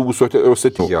 2000 žuvusių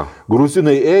setinių. Ja.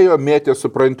 Gruzinai ėjo, mėtė,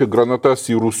 supranti, granatas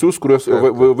į rusius, kurios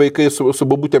vaikai su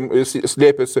babutėm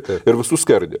slėpėsi ir visus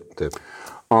skerdė. Taip.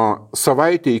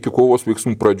 Savaitė iki kovos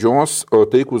veiksmų pradžios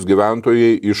taikus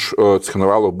gyventojai iš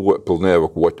Cchinvalo buvo pilnai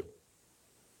evakuoti.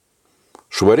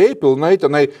 Švariai, pilnai,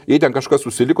 tenai, jei ten kažkas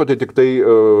susiliko, tai tik tai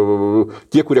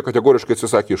tie, kurie kategoriškai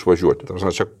atsisakė išvažiuoti.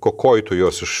 Čia kokoitų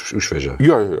jos išvežė.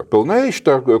 Jo, pilnai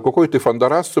šitą kokoitų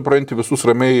fandaras, supranti, visus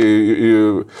ramiai.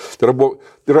 Tai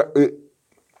yra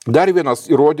dar vienas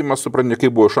įrodymas, supranti,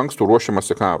 kaip buvo iš anksto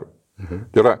ruošiamasi karui.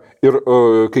 Tai yra, ir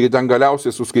kai ten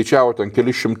galiausiai suskaičiavo ten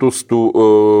kelis šimtus tų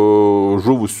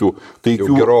žuvusių taikių...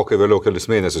 Jau gerokai vėliau, kelis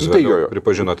mėnesius vėliau,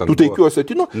 pripažino ten. Tų taikių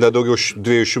asetinų. Nedaugiau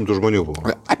 200 žmonių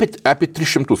buvo. Apie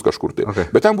 300 kažkur tai. Okay.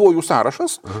 Bet ten buvo jų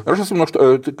sąrašas. Ir aš esu,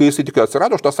 kai jisai tik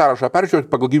atsirado, aš tą sąrašą peržiūrėjau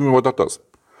pagal gimimo datas.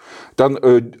 Ten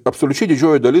absoliučiai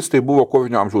didžioji dalis tai buvo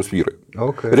kovinio amžiaus vyrai.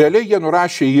 Okay. Realiai jie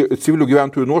nurašė į civilių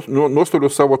gyventojų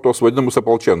nuostolius savo tos vadinamus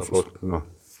apalčensus.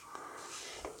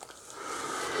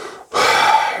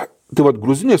 Tai vad,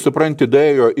 gruzinai, supranti,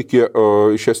 dėjo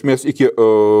iš esmės iki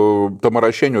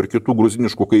Tamarašenio ir kitų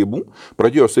gruziniškų kaimų,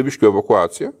 pradėjo saviškių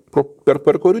evakuaciją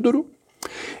per koridorių.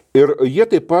 Ir jie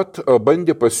taip pat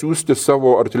bandė pasiųsti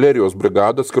savo artilerijos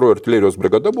brigadą, atskiroji artilerijos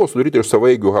brigada buvo sudaryta iš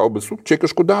savaigių haubicų,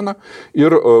 čekiškų Dana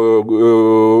ir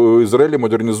Izraelį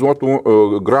modernizuotų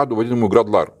gradų vadinamų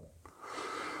Gradlar.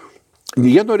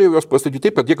 Jie norėjo juos pastatyti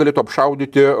taip, kad jie galėtų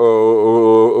apšaudyti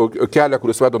kelią,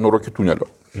 kuris veda nuo Rokių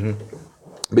tunelio.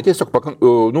 Bet tiesiog,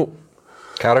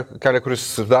 Kelią, kuris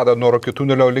veda nuo Rokių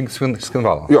tunelio link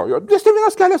Cchinvalo. Jo, nes ten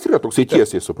vienas kelias yra toksai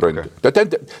tiesiai, supranti. Okay.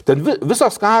 Ten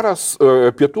visas karas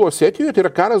pietų Osetijoje tai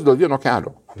yra karas dėl vieno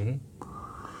kelio.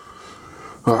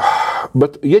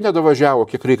 Bet jie nedavažiavo,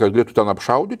 kiek reikia, galėtų ten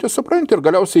apšaudyti, supranti, ir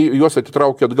galiausiai juos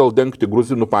atitraukė atgal dengti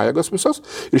gruzinų pajėgas visas.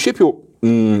 Ir šiaip jau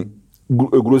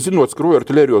gruzinų atskirųjų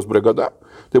artilerijos brigada,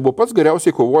 tai buvo pats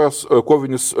geriausiai kovojęs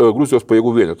kovinis Gruzijos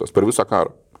pajėgų vienetas per visą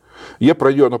karą. Jie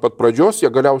pradėjo nuo pat pradžios, jie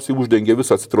galiausiai uždengė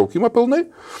visą atsitraukimą pilnai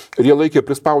ir jie laikė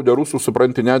prispaudę rusų,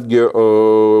 supranti, netgi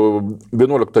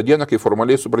 11 dieną, kai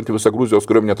formaliai, supranti, visa Gruzijos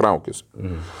kariuomenė traukėsi.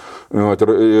 Ir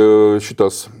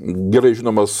šitas gerai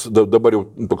žinomas dabar jau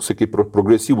toksai kaip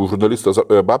progresyvų žurnalistas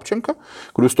Babčenka,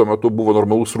 kuris tuo metu buvo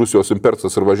normalus Rusijos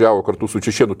impersas ir važiavo kartu su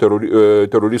čečėnų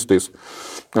teroristais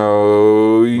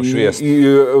į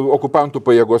okupantų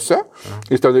pajėgose.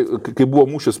 Jis ten, kai buvo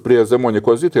mūšis prie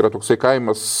Zemonikozi, tai yra toksai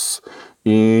kaimas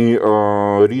į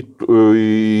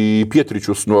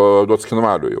pietryčius nuo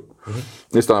Cchinvalio jau.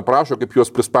 Jis ten aprašo, kaip juos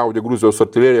prispaudė Gruzijos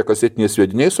artilerija kasetiniais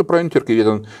sviediniais, supranti, ir kai jie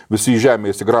ten visi į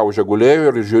žemę įsigraužę gulėjo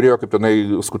ir žiūrėjo, kaip tenai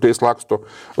skutais laksto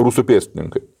rusų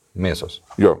pėstininkai. Mėsos.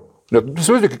 Jo. Net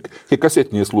įsivaizduoju, kai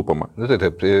kasetiniais lūpama.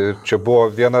 Taip, čia buvo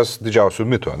vienas didžiausių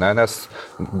mitų, ne? Nes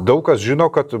daug kas žino,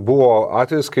 kad buvo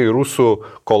atvejis, kai rusų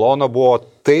kolona buvo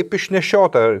taip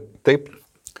išnešiota, taip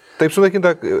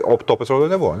sunaikinta, o to pasirodo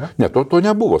nebuvo, ne? Ne, to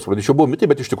nebuvo. Čia buvo mitai,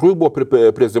 bet iš tikrųjų buvo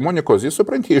prie Zemonikozi,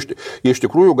 supranti, jie iš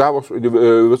tikrųjų gavo,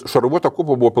 šarvuota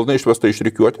kupa buvo pilnai išvesta iš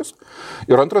rikiuotės.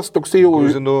 Ir antras toksai jau...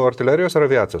 Gruzinų artilerijos ar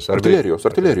aviacijos? Artilerijos.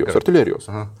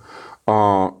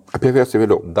 Apie aviaciją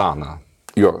vėliau. Dana.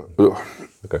 Jo.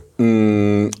 Okay.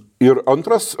 Ir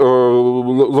antras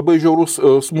labai žiaurus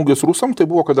smūgis rusam, tai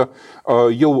buvo, kada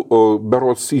jau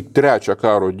berods į 3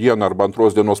 karo dieną arba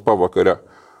 2 dienos pavakarę,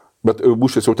 bet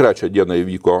mūšis jau 3 dieną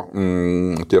įvyko,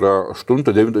 tai yra 8,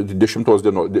 9, 10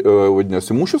 dienos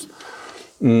vadinasi mūšis,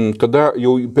 kada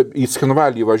jau į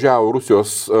Cchinvalį važiavo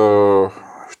Rusijos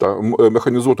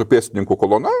mechanizuotų pėstininkų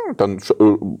kolona, ten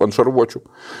ant šarvuočių,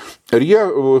 ir jie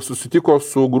susitiko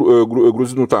su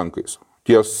gruzinų tankais,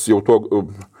 ties jau to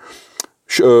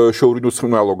šiaurinių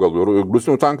Cchinvalo galų, ir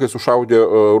gruzinų tankai sušaudė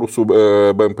rusų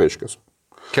BMP-škės.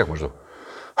 Kiek maždaug?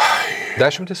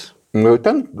 10?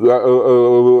 Ten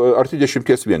arti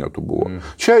 10 vienetų buvo.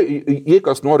 Čia, jei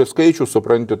kas nori skaičių,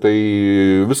 supranti, tai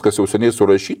viskas jau seniai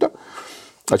surašyta.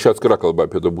 Čia atskira kalba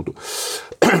apie tai būtų.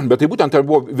 Bet tai būtent ten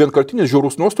buvo vienkartinis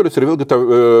žiaurus nuostolis ir vėlgi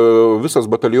visas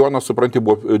batalionas, supranti,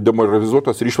 buvo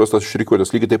demoralizuotas ir išvestas iš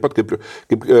rikiuotės. Lygiai taip pat, kaip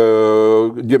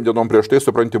 2 dienom prieš tai,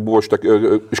 supranti, buvo iš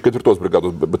 4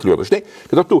 brigados batalionas. Žinai,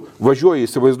 kada tu važiuoji,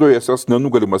 įsivaizduoji, esi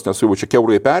nenugalimas, nes jau čia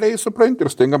kiaurai perėjai, supranti,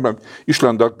 ir staiga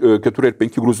išlenda 4 ar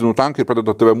 5 gruzinų tankai ir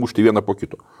pradeda tave mušti vieną po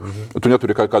kito. Tu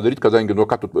neturi ką daryti, kadangi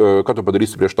ką tu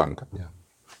padarysi prieš tanką. Yeah.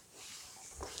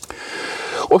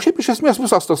 O šiaip iš esmės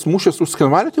visas tas mūšis su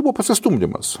Cchinvaliu tai buvo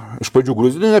pasistumdymas. Iš pradžių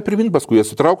gruzinai neprimint, paskui jie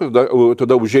atsitraukia,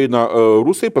 tada užeina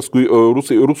rusai, paskui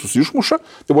rusus išmuša.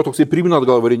 Tai buvo toksai primint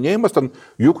atgal varinėjimas, ten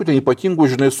jokių ten ypatingų,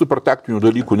 žinai, super taktinių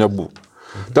dalykų nebuvo.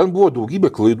 Ten buvo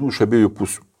daugybė klaidų iš abiejų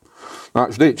pusių. Na,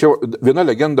 žinai, čia viena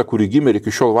legenda, kuri gimė ir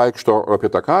iki šiol vaikšto apie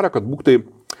tą karą, kad būk tai,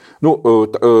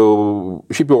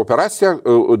 šiaip jau operaciją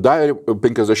darė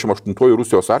 58-oji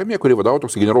Rusijos armija, kuri vadavo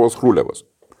toks generolas Hrulevas.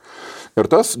 Ir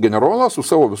tas generolas su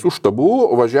savo visų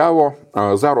štabu važiavo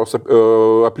Zaros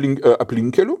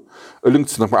aplinkeliu link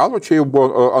Cchinvalo, čia jau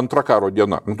buvo antros karo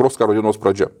dienos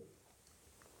pradžia.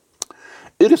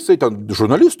 Ir jisai ten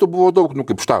žurnalistų buvo daug,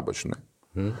 kaip štabas, žinai.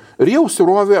 Ir jie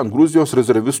užsirovė ant Gruzijos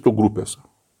rezervistų grupės,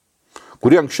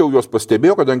 kurie anksčiau juos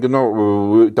pastebėjo, kadangi,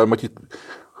 ten matyt,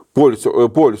 poilsio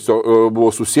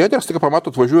buvo susėdę, ir tik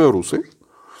pamatot, važiuoja rusai.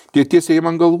 Tiesiai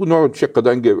man galvų, čia,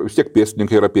 kadangi vis tiek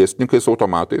pėstininkai yra pėstininkai su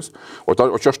automatais, o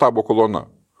čia štabo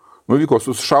kolona. Vyko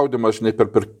susišaudimas, žinai,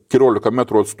 per 14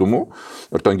 metrų atstumų,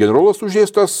 ir ten generolas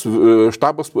sužeistas,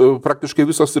 štabas praktiškai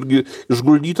visas irgi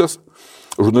išguldytas,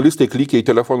 žurnalistai klikė į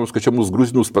telefonus, kad čia mūsų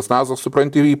gruzinus specnazas,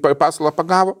 supranti, į pasalą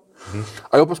pagavo.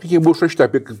 A jau paskui buvo išrašyta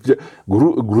apie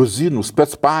gruzinų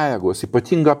specpajėgos,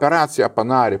 ypatingą operaciją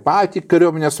padarė, patį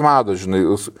kariuomenės vadą, žinai.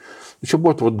 Čia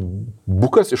buvo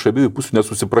bukas iš abiejų pusių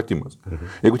nesusipratimas.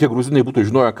 Jeigu tie gruzinai būtų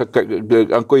žinoję,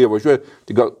 ant ko jie važiuoja,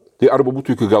 tai arba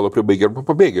būtų iki galo pribaigę, arba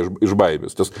pabėgę iš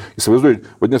baimės. Tas, įsivaizduoju,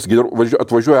 vadinasi,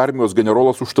 atvažiuoja armijos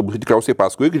generolas už štabų, tikriausiai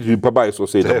paskui, irgi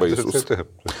pabaisos eina baisus.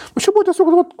 O čia buvo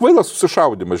tiesiog kvailas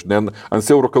susišaudimas, žinai, ant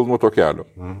siauro kalnuoto kelio.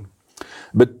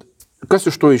 Bet kas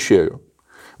iš to išėjo?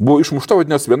 Buvo išmušta,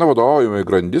 vadinasi, viena vadovaujama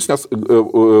grandis, nes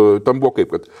tam buvo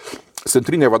kaip, kad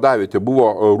centrinė vadavietė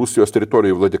buvo Rusijos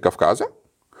teritorijoje Vladikavkaze,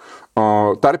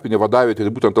 tarpinė vadavietė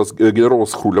tai būtent tas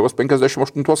generolas Hrulevas,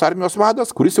 58-os armijos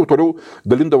vadas, kuris jau toliau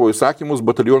dalindavo įsakymus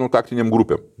batalionų taktiniam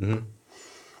grupėm.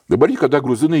 Dabar jį, kada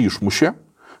gruzinai išmušė,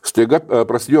 staiga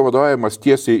prasidėjo vadovavimas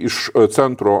tiesiai iš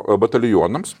centro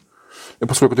batalionams ir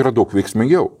pasirodė, kad yra daug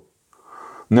veiksmingiau.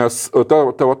 Nes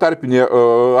tavo tarpinė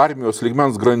armijos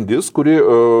lygmens grandis, kuri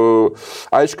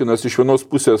aiškinasi iš vienos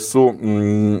pusės su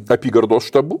apygardos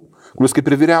štabu, kuris kaip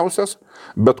ir vyriausias,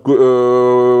 bet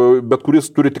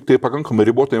kuris turi tik tai pakankamai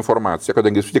ribotą informaciją,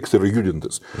 kadangi jis tieks yra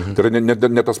judintis. Tai yra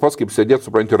ne tas pats, kaip sėdėti,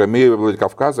 supranti, ramiai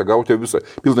Kavkazą, gauti visą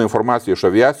pilną informaciją iš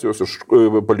aviacijos, iš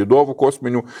palydovų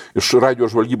kosminių, iš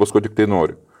radio žvalgybos, ko tik tai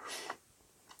nori.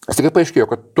 Staiga paaiškėjo,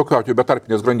 kad tokiu atveju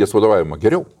betarpinės grandies vadovavimo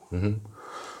geriau.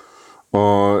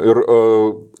 Ir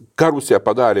ką Rusija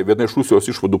padarė, viena iš Rusijos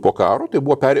išvadų po karo, tai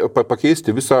buvo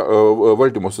pakeisti visą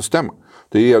valdymo sistemą.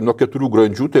 Tai nuo 4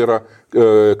 grandžių, tai yra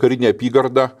karinė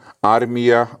apygarda,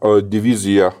 armija,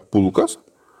 divizija, pulkas.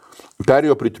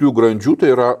 Perėjo prie 3 grandžių,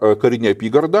 tai yra karinė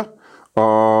apygarda,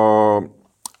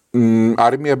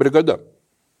 armija, brigada.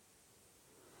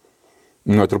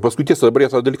 Na, ir paskui tiesa, dabar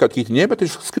jie tą dalyką atkeitinėja, bet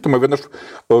skaitoma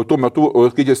tuo metu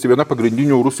skaitėsi viena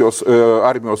pagrindinių Rusijos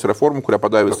armijos reformų, kurią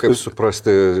padarė. Kaip suprasti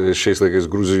šiais laikais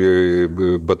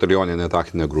Gruzijoje batalioninė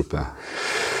taktinė grupė?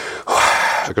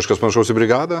 Čia kažkas panašaus į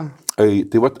brigadą?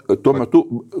 Tai vat, tuo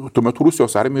metu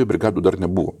Rusijos armijoje brigadų dar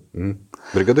nebuvo.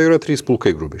 Brigada yra 3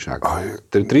 pulkai grubiai šneka.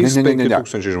 Tai 3-5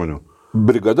 tūkstančiai žmonių.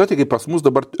 Brigada, tai kaip pas mus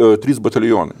dabar 3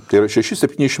 batalionai. Tai yra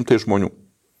 600-700 žmonių.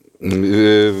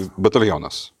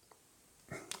 Batalionas.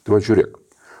 Tai va žiūrėk.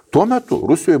 Tuo metu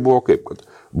Rusijoje buvo kaip, kad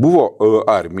buvo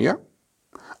armija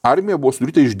buvo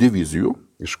sudaryta iš divizijų.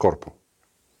 Iš korpų.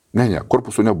 Ne,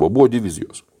 korpusų nebuvo, buvo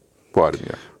divizijos po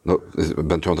armiją. Nu,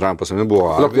 bent jau antrajam pasaulyje buvo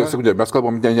armija. Mes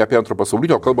kalbam ne apie antrą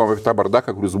pasaulinį, o kalbam apie tą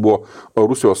bardaką, kuris buvo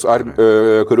Rusijos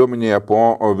kariuomenėje po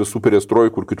visų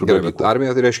perestrojų, kur kitų dalykų. Bet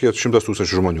armija tai reiškia 100 000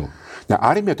 žmonių. Ne,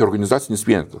 armija tai organizacinis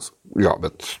vienetas. Jo,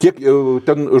 bet...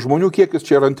 Ten žmonių kiekis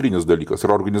čia yra antrinis dalykas.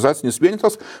 Yra organizacinis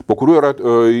vienetas, po kuriuo yra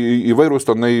įvairūs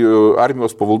tenai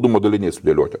armijos pavaldumo daliniai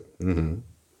sudėlioti.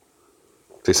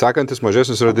 Tai sekantis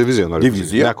mažesnis yra divizija,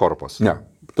 divizija, ne korpas. Ne,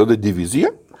 tada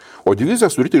divizija, o divizija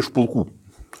sudaryta iš pulkų,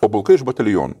 o pulkai iš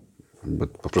batalionų.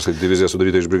 Bet paprastai divizija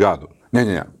sudaryta iš brigadų. Ne.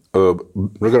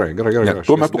 Gerai.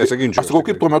 Tuo metu, aš sakau,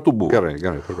 kaip tuo metu buvo. Gerai.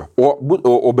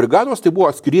 O brigados tai buvo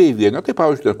atskirieji vienetai,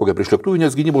 pavyzdžiui, kokia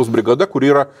priešlėktuvinės gynybos brigada, kuri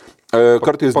yra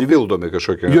kartais... Papildomi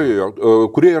kažkokie. Jo,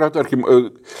 kurie yra, tarkim,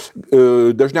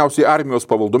 dažniausiai armijos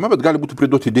pavaldume, bet gali būti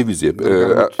priduoti divizijai,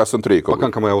 esant reikalui.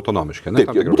 Pakankamai autonomiški.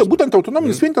 Taip, būtent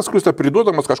autonominis vienetas, kuris yra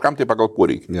priduodamas kažkam tai pagal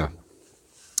poreikį. Yeah.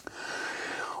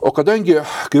 O kadangi,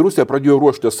 kai Rusija pradėjo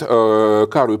ruoštis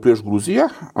karui prieš Gruziją,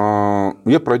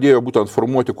 jie pradėjo būtent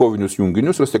formuoti kovinius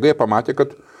junginius ir staiga jie pamatė,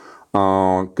 kad,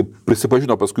 kaip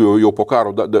prisipažino paskui jau po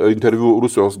karo interviu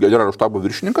Rusijos generalinio štabo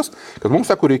viršininkas, kad mums,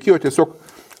 sako, reikėjo tiesiog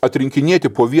atrinkinėti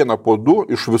po 1, po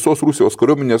 2 iš visos Rusijos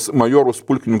kariuomenės majorus,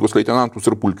 pulkininkus, leitenantus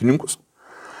ir pulkininkus.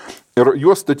 Ir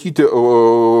juos statyti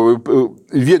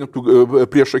vienetų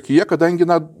prieš akiją, kadangi,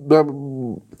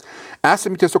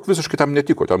 esami tiesiog visiškai tam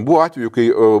netiko. Ten buvo atveju, kai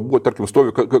buvo, tarkim,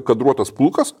 stovi kadruotas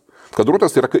pulkas.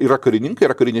 Kadruotas yra karininkai,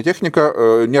 yra karinė technika,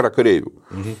 nėra kareivių.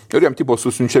 Ir jam tipo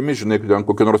susiunčiami, žinai, ten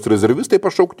kokie nors rezervistai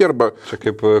pašaukti arba... Čia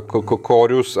kaip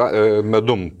korius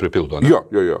medum pripildo, ne?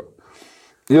 Jo.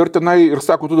 Ir tenai, ir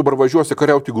sako, tu dabar važiuosi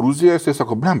kariauti Gruziją, jisai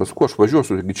sako, blembas, kuo aš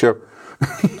važiuosiu, čia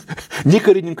nei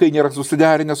karininkai nėra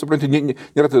susiderinę, supranti,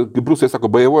 nėra, kaip rusai sako,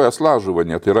 bojevoje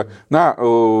slažuvanė, tai yra,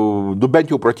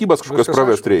 bent jau pratybas kažkokias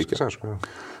pravest reikia.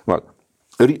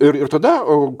 Ir tada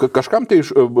kažkam tai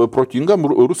protingam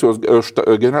Rusijos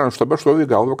generalinio štabo šovė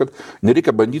į galvą, kad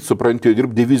nereikia bandyti, supranti,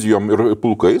 dirbti divizijom ir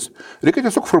pulkais, reikia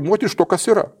tiesiog formuoti iš to,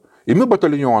 kas yra. Imi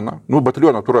batalioną,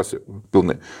 batalioną tu rasi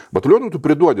pilnai. Batalionų tu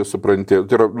priduodi, supranti,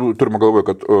 tai yra, turime galvoje,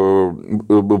 kad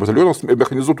batalionas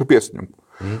mechanizuotų pėstininkų.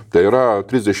 Tai yra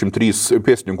 33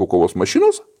 pėstininkų kovos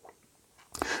mašinos,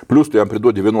 plus tu jam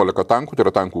priduodi 11 tankų, tai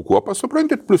yra tankų kuopą,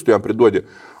 suprantit, plus tu jam priduodi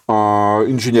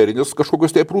inžinerinis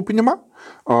kažkokios tai aprūpinimą,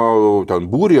 ten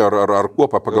būrį ar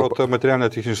kuopą pagal... O ta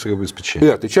materialinė techniškai dispečerinė.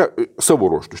 Ja, tai čia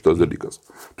savo ruoštų šitas dalykas.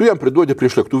 Tu jam priduodi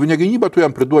priešlėktuvinę gynybą, tu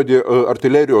jam priduodi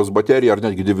artilerijos bateriją ar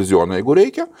netgi divizioną, jeigu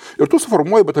reikia, ir tu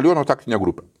suformuoji bataliono taktinę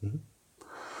grupę.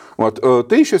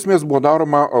 Tai iš esmės buvo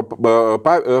daroma,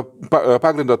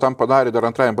 pagrindą tam padarė dar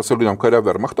antrajam pasauliniam kare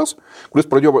Wehrmachtas, kuris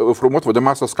pradėjo formuoti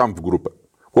vadinamąsias Kampfgruppe,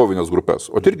 kovinės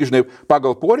grupės. O tai irgi, žinai,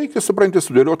 pagal poreikį, supranti,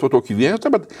 sudėlioti tokį vienetą,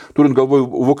 bet turint galvoj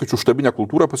vokiečių štabinę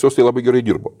kultūrą, pas juos tai labai gerai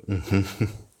dirbo.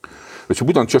 Bet čia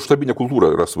būtent čia štabinė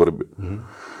kultūra yra svarbi.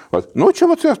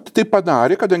 Čia tai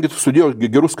padarė, kadangi sudėjo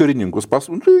gerus karininkus,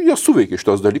 jie suveikė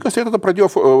šitas dalykas,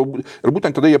 ir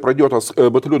būtent tada jie pradėjo tas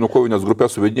batalionų kovinės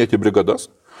grupės suvedinėti brigadas.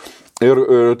 Ir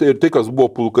tai, kas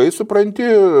buvo pulkai, supranti,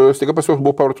 staiga pas juos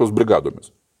buvo pavartos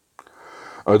brigadomis.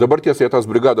 Dabar tiesa, tas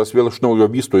brigadas vėl iš naujo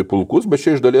vysto į pulkus, bet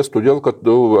čia iš dalies todėl, kad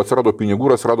atsirado pinigų,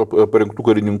 atsirado parengtų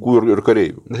karininkų ir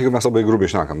kareivių. Jeigu mes labai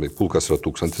grubiai šnekam, tai pulkas yra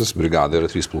 1000, brigada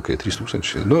yra 3 pulkai,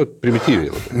 3000. Nu,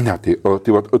 primityviai labai. Ne, tai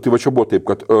va čia buvo taip,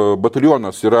 kad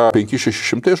batalionas yra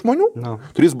 500-600 žmonių,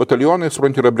 3 batalionai,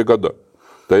 supranti, yra brigada.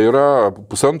 Tai yra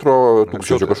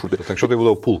 1500 kažkur. Anksčiau tai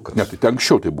būdavo pulkas. Ne, tai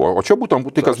anksčiau tai buvo. O čia būtent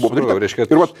tai, kas buvo padaryta.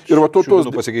 Ir va tos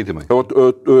pasikeitimai.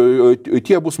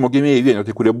 Tie bus smogėmėjai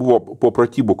vienetai, kurie buvo po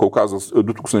pratybų Kaukazas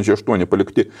 2008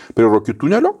 palikti prie Rokių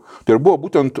tunelio. Tai buvo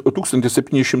būtent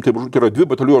 1700, tai yra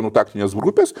 2 batalionų taktinės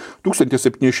grupės,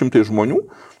 1700 žmonių,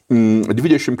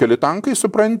 20 keli tankai,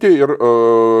 supranti, ir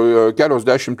kelios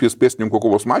dešimtys pėstininkų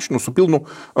kovos mašinų su pilnu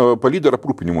palyda ir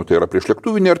aprūpinimu. Tai yra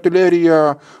priešlėktuvinė artilerija,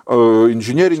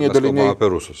 inžineriniai daliniai. Apie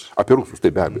rusus. Apie rusus,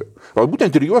 tai be abejo. O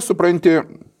būtent ir juos, supranti,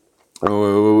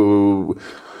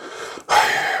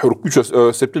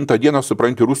 rugpjūčio 7 dieną,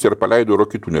 supranti, Rusija ir paleido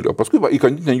Rokių tunelio. Paskui į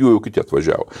Kandinę jų jau kiti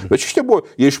atvažiavo. Bet šitie buvo,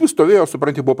 jie iš vis stovėjo,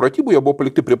 supranti, buvo pratybų, jie buvo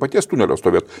palikti prie paties tunelio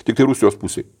stovėti, tik tai Rusijos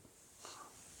pusėje.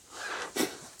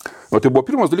 O tai buvo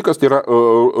pirmas dalykas, tai yra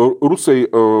rusai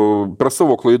per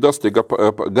savo klaidas tai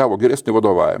gavo geresnį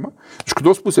vadovavimą. Iš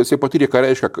kitos pusės jie patyrė, ką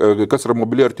reiškia, kas yra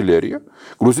mobili artilerija.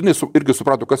 Gruzinai irgi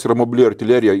suprato, kas yra mobili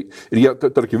artilerija. Ir jie,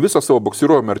 tarkim, visą savo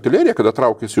boksiruojamą artileriją, kada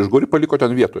traukėsi iš Gori, paliko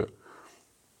ten vietoje.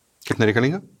 Kaip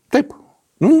nereikalinga? Taip.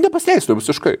 Nepasiteisino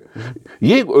visiškai.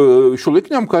 Jeigu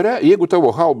šiuolaikiniam kare, jeigu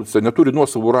tavo haubica neturi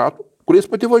nuosavų ratų, kuriais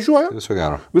pati važiuoja. Viso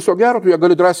gero. Viso gero, tu ją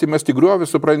gali drąsiai mesti griovį,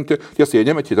 supranti. Tiesa, jie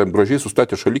nemetė, ten gražiai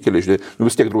sustatė šalikėlį, žinai,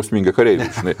 vis tiek drausminga kareiviai,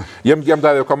 žinai. Jiem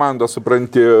davė komandą,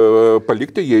 supranti,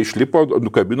 palikti, jie išlipo,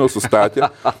 nukabino, sustatė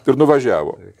ir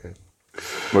nuvažiavo.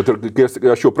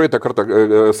 Aš jau praeitą kartą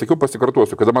sakiau,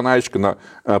 pasikartuosiu, kada man aiškina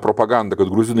propaganda, kad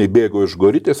gruzinai bėgo iš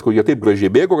Goritės, kad jie taip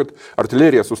gražiai bėgo, kad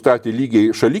artilerija sustatė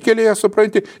lygiai šalikėlėje,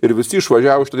 supranti, ir visi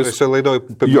išvažiavo iš Visi laidoje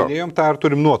paminėjom tą, ar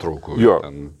turim nuotraukų. Jo.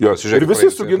 Ir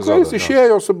visi su ginklais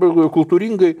išėjo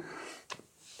kultūringai.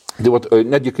 Tai vat,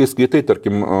 netgi kai skaitai,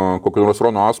 tarkim, kokio nors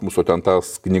Rono Asmuso ten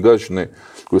tas knygas, žinai,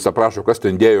 kuris aprašo, kas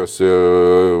ten dėjosi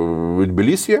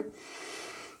Tbilisyje.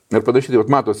 Ir panašiai, tai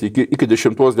matosi, iki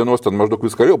 10 dienos ten maždaug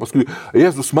viską jau, paskui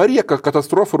Jėzus Marija,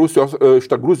 katastrofa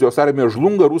šitą Gruzijos armiją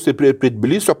žlunga, rusai prie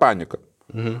Tbilisio paniką.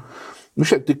 Nu,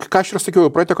 tai ką aš ir sakiau,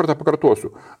 praeitą kartą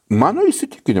pakartosiu. Mano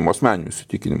įsitikinimu, asmeniniu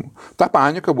įsitikinimu, ta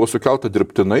panika buvo sukelta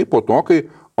dirbtinai po to, kai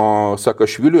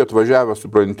Sakašviliui atvažiavę,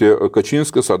 supranti,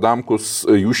 Kačinskis, Adamkus,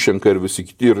 Juščenka ir visi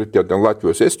kiti, ir ten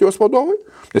Latvijos Estijos vadovai,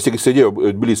 nes jie sėdėjo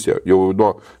Tbilisyje jau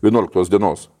nuo 11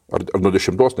 dienos, ar nuo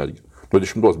 10 netgi, nuo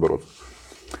 10 berods.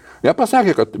 Jie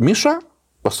pasakė, kad Miša,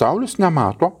 pasaulis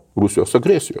nemato Rusijos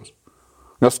agresijos.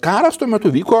 Nes karas tuo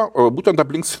metu vyko būtent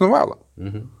aplink Sinvalą.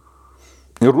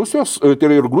 Ir Rusijos,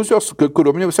 tai ir Gruzijos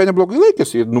kariuomenė visai neblogai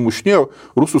laikėsi. Jie numušinėjo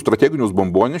rusų strateginius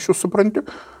bombonešius, supranti.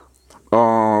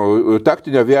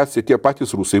 Taktinė aviacija tie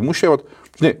patys rusai mušė.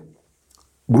 Žinai,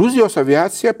 Gruzijos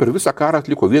aviacija per visą karą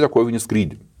atliko vieną kovinį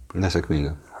skrydį.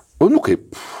 Nesėkminga. Nu kaip,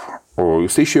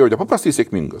 jisai išėjo nepaprastai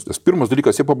sėkmingas. Nes pirmas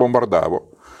dalykas, jie pabombardavo.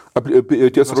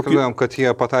 Mes kalbėjom, kad jie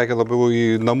pataikė labiau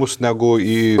į namus negu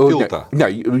į tiltą. Ne,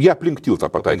 jie aplink tiltą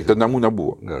pataikė, ten namų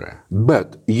nebuvo. Gerai.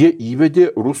 Bet jie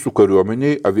įvedė rusų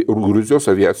kariuomeniai Gruzijos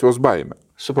aviacijos baimę.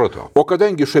 Supratau. O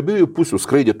kadangi iš abiejų pusių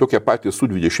skraidė tokie patys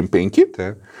Su-25,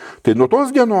 tai nuo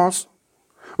tos dienos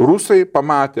rusai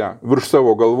pamatę virš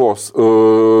savo galvos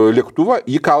lėktuvą,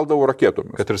 jį kaldavo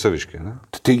raketomis. Kad ir saviškai, ne?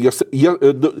 Tai jie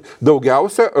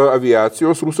daugiausia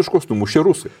aviacijos rusiškos numušė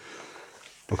rusai.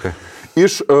 Okay.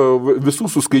 Iš visų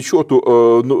suskaičiuotų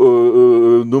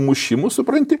numušimų,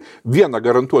 supranti, vieną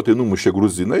garantuotai numušė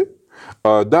gruzinai,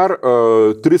 dar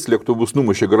 3 lėktuvus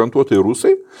numušė garantuotai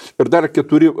rusai ir dar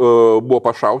 4 buvo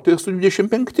pašauti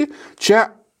Su-25. Čia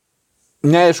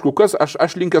neaišku kas,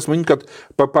 aš linkęs manyti, kad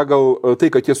pagal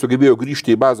tai, kad jie sugebėjo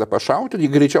grįžti į bazę pašauti,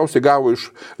 jie greičiausiai gavo iš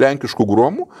lenkiškų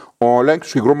gromų, o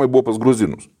lenkiškai gromai buvo pas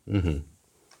gruzinus.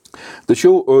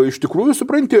 Tačiau iš tikrųjų,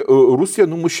 supranti, Rusija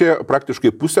numušė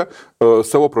praktiškai pusę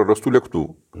savo prarastų lėktuvų.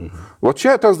 O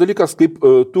čia tas dalykas, kaip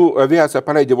tu aviaciją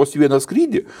paleidė vos į vieną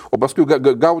skrydį, o paskui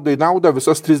gaudai naudą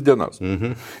visas 3 dienas.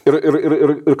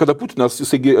 Ir kada Putinas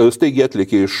staigiai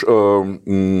atlėkė iš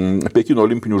Pekino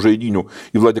olimpinių žaidynių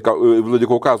į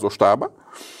Vladikaukazo štabą,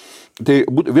 tai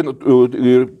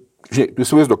žinai, tu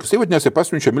įsivaizduok, jisai vadinasi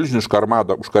pasiunčia milžinišką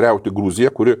armadą užkariauti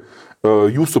Gruziją, kuri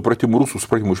jų supratimu, rusų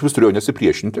supratimu iš vis turėjo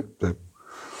nesipriešinti. Taip.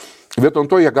 Vieton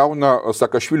to jie gauna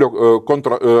Sakašvilio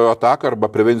kontrataką arba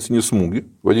prevencinį smūgį,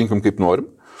 vadinkim kaip norim.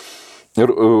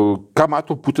 Ir ką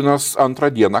mato Putinas antrą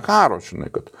dieną karo, žinai,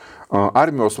 kad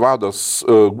armijos vadas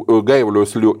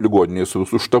Gaivaliaus ligoninėje su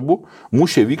visų štabu,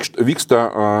 mūšiai vyksta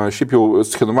šiaip jau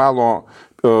Cchinvalo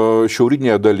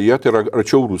šiaurinėje dalyje, tai yra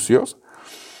arčiau Rusijos.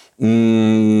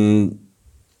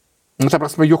 ta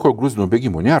prasme, jokio gruzinio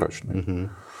bėgimo nėra, žinai.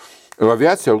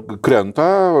 Aviacija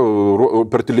krenta,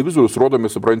 per televizorius rodomi,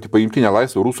 supranti, paimti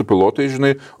nelaisvę rusų pilotai,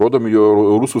 žinai, rodomi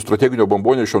rusų strateginio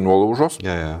bombonešio nuolaužos.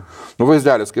 Nu,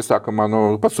 vaizdelis, kai sakoma,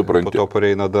 pats supranti. Po to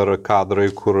pareina dar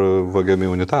kadrai, kur vagiami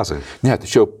unitazai. Ne, tai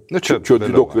čia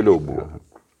daug vėliau buvo.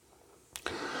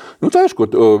 Nu, tai aišku,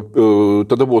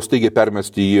 tada buvo staigiai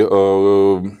permesti į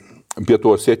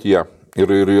Pietų Osetiją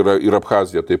ir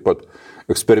Abchaziją taip pat.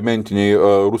 Eksperimentiniai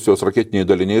Rusijos raketiniai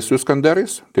daliniai su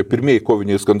Iskanderais. Tai pirmieji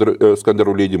koviniai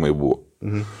Iskanderų leidimai buvo.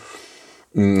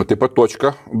 Taip pat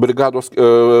Točka brigados,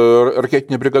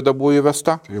 raketinė brigada buvo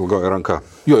įvesta. Ilgoji ranka.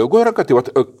 Jo, ilgoji ranka. Tai vat,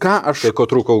 ką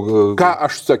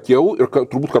aš sakiau ir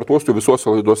turbūt kartuosiu visuose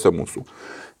laiduose mūsų,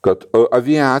 kad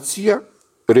aviacija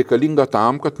reikalinga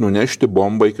tam, kad nunešti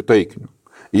bombą iki taikinio.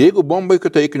 Jeigu bombą iki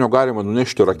taikinio galima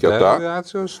nunešti raketą,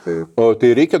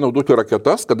 tai reikia naudoti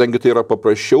raketas, kadangi tai yra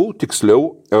paprasčiau,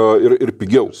 tiksliau ir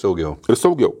pigiau. Ir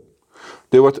saugiau.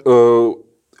 Tai vat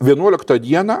 11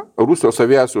 dieną Rusijos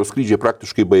aviacijos skrydžiai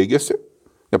praktiškai baigėsi,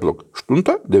 8,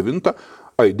 9,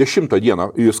 10 dieną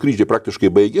skrydžiai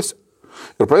praktiškai baigėsi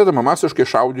ir pradedama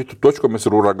masiškai šaudyti točkomis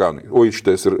ir uraganai. O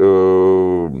šitais ir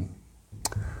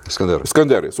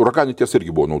Iskanderais. Uraganai ties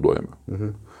irgi buvo naudojami.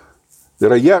 Tai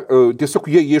yra,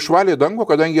 jie išvalė dangų,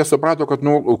 kadangi jie suprato, kad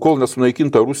kol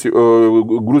nesunaikinta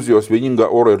Gruzijos vieninga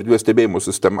oro erdvės stebėjimo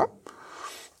sistema,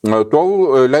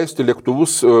 tol leisti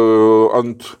lėktuvus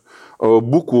ant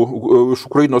bukų iš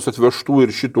Ukrainos atvežtų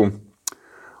ir šitų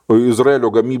Izraelio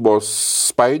gamybos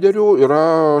spaiderių yra,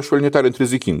 švelniai tariant,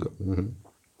 rizikinga.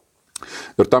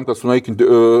 Ir tam, kad sunaikint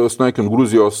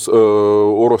Gruzijos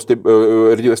oro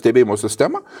erdvės stebėjimo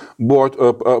sistemą, buvo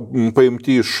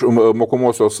paimti iš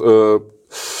mokomosios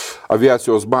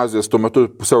aviacijos bazės tuo metu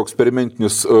pusiau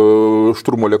eksperimentinis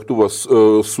šturmo lėktuvas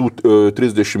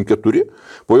Su-34,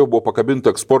 po jo buvo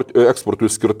pakabinta eksportui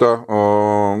skirta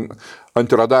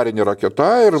antiradarinė raketa.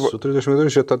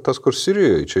 Su-34 tas, kur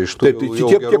Sirijoje, čia iš tų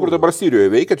tie, kur dabar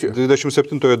Sirijoje veikia.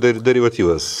 27-ojo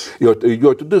derivatyvas. Jo,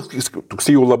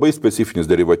 toks jau labai specifinis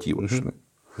derivatyvas, žinai.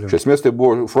 Iš esmės tai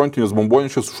buvo frontinis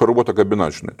bombonešis su šarvuota kabina,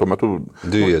 žinai. Tuo metu...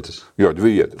 Dvivietis. Jo,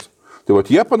 dvivietis. Tai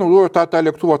vat jie panaudojo tą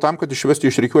lėktuvą tam, kad išvesti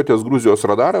iš rikiuotės Gruzijos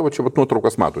radarą, va čia vat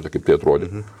nuotraukas matote, kaip tai atrodė.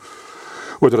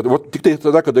 Vat tik tai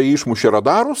tada, kada jie išmušė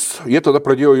radarus, jie tada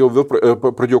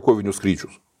pradėjo kovinius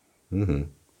skrydžius.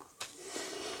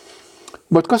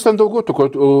 Bet kas ten daugiau,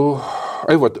 kad...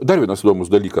 dar vienas įdomus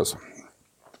dalykas.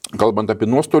 Kalbant apie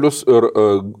nuostolius, ir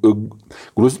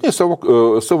gruziniai savo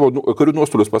karių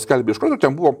nuostolius paskelbė iš karto,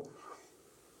 ten buvo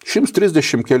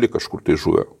 130 keli kažkur tai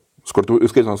žuvę.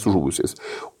 Skaitant su žuvusiais.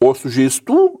 O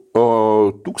sužeistų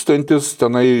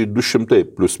 1200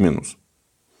 plus minus.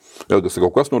 Vėlgi,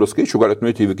 sakau, kas nori skaičių, galite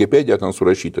nueiti į Wikipediją, ten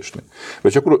surašyti. Žinai.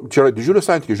 Bet čia yra didžiulis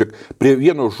santykis, žiūrėk, prie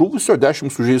vieno žuvusio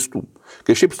 10 sužeistų.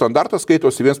 Kai šiaip standartas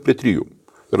skaitosi 1 prie 3.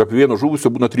 Ir apie vieno žuvusio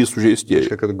būna 3 sužeistieji.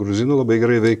 Reiškia, kad gruzinų labai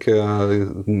gerai veikia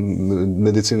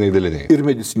mediciniai daliniai. Ir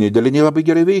mediciniai daliniai labai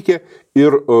gerai veikia.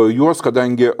 Ir juos,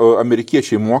 kadangi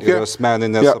amerikiečiai mokė,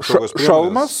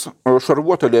 šalmas,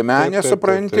 šarvuota liemenė,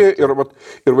 supranti, ir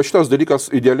va šitas dalykas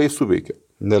idealiai suveikia.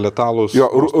 Neletalus.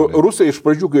 Rusai iš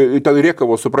pradžių ten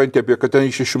riekavo, supranti, apie kad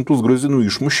ten 600 gruzinų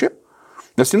išmušė.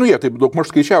 Nes jie taip daug maž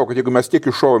skaičiavo, kad jeigu mes tiek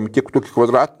iššovėm tiek tokį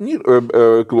kvadratinį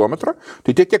kilometrą,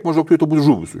 tai tiek maždaug turėtų būti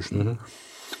žuvusių.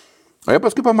 O jie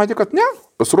paskui pamatė, kad ne.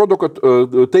 Pasirodo, kad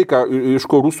tai, iš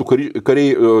ko rusų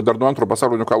kariai dar nuo antro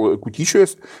pasaulinio karo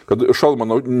kutyčiojasi, kad šalmą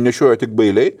nešioja tik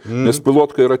bailiai, nes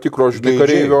pilotka yra tikro, žinai,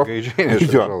 kareivio.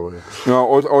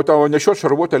 O tavo nešiot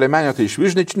šarvuotę liemenę, tai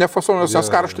išvižnai, čia ne fasonas, nes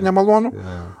karšta nemalonu.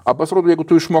 O pasirodo, jeigu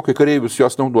tu išmokai kareivius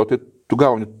jos naudoti, tu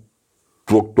gauni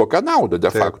tokią naudą, de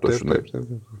facto, žinai.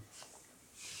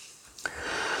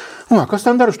 Kas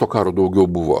ten dar iš to karo daugiau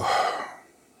buvo?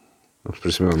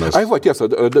 Prisimenu. Tiesa,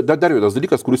 dar vienas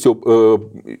dalykas, kuris jau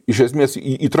iš esmės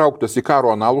įtrauktas į karo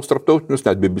analus tarptautinius,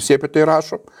 net BBC apie tai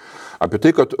rašo, apie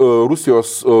tai, kad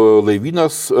Rusijos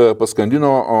laivynas paskandino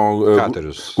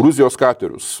Gruzijos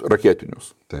katerius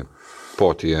raketinius. Taip.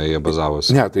 Potyje jie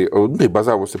bazavosi. Ne, tai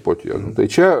bazavosi Potyje. Tai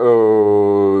čia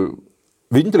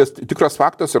vienintelis tikras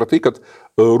faktas yra tai, kad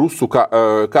rusų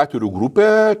katerių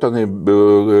grupė, tenai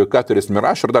kateris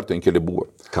Miraž ir dar ten keli buvo.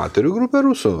 Katerių grupė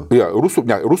rusų? Ja,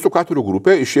 rusų katerių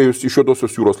grupė išėjus iš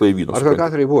Juodosios jūros laivynos. Ar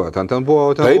kateriai buvo? Ten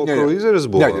buvo kruizeris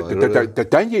buvo? Ne,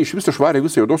 ten jie iš vis išvarė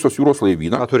visą Juodosios jūros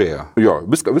laivyną. Ką turėjo? Jo,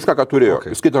 viską, ką turėjo,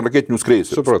 skaitant raketinius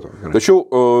kreiserius. Supratau.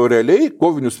 Tačiau realiai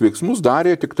kovinius veiksmus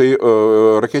darė tik tai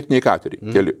raketiniai kateriai,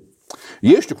 keli.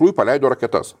 Jie iš tikrųjų paleido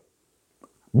raketas.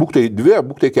 Būk tai 2,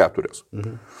 būk tai 4.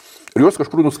 Ir jos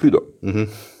kažkur nuskrido.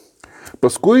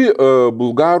 Paskui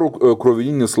bulgarų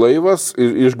krovininis laivas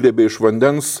išgrėbė iš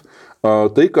vandens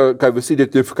tai, ką visi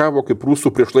identifikavo kaip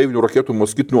rusų priešlaivinių raketų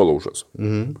Moskit nuolaužas.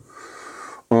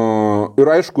 Ir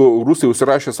aišku, Rusai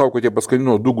užsirašė savo, kad jie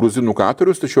paskandino 2 gruzinų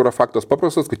katerius, tačiau yra faktas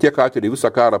paprastas, kad tie kateriai visą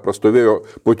karą prastovėjo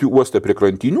Potių uoste prie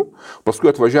krantinių,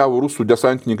 paskui atvažiavo rusų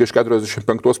desantininkai iš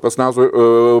 45 Specnazo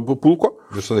pulko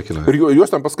ir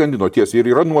juos ten paskandino tiesiai.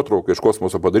 Ir yra nuotrauka iš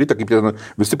kosmoso padaryta, kaip jie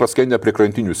visi paskendę prie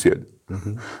krantinių sėdi.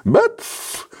 Bet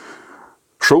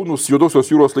šaunus Juodosios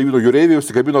jūros laivyno jūreiviai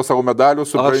užsikabino savo medalius.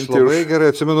 Aš labai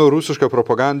gerai atsimenu rusišką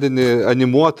propagandinį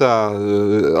animuotą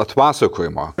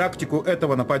atpasakojimą. Тактику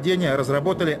этого нападения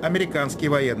разработали американские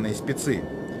военные спецы.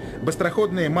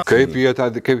 Kaip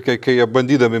jie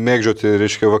bandydami mėgdžioti,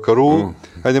 reiškia, vakarų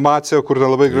animaciją, kur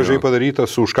labai gražiai padaryta,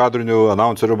 su užkadriniu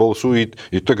announcerio balsu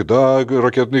и тогда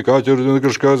ракетный катер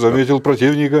kažką заметил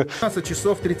противника. 15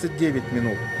 часов 39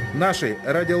 минут. Нашей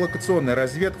радиолокационной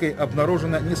разведкой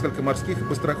обнаружено несколько морских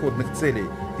быстроходных целей,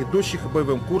 идущих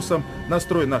боевым курсом на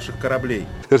строй наших кораблей.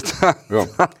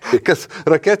 Kas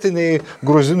raketiniai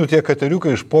gruzinų tie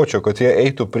kateriukai iš Počio, kad jie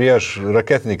eitų prieš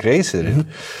raketinį kreiserį.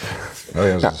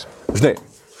 Žinai,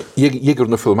 jie ir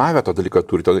nufilmavę tą dalyką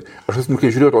turi. Aš kai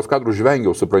žiūrėjau tos kadrus,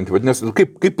 žvengiau, supranti. Vadinasi,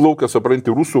 kaip plaukia,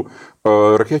 supranti, rusų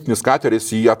raketinis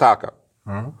kateris į ataką.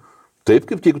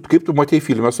 Taip, kaip tu matei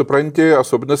filmę, supranti,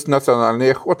 Osobinas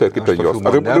nacionalinėje echotė, kaip ten jos.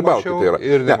 Ar ribalkai tai yra?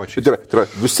 Ir nemačiau. Tai yra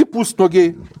visi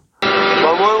pusnogiai.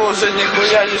 По-моему, уже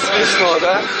нихуя не смешно,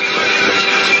 да?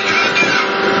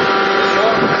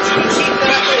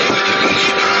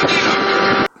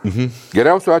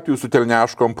 Geriausiu atveju su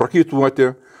telneškom,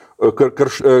 prakaituoti,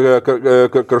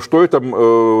 karštoj tam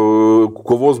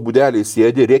kovos būdeliai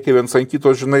sėdi, rėkia viens ant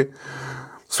kito, žinai,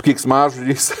 su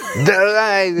keiksmažodžiais.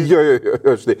 Jo,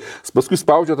 žinai. Paskui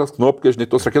spaudžia tas knopkės,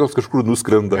 žinai, tos raketos kažkur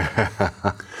nuskrenda.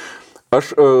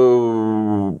 Aš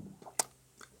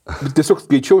tiesiog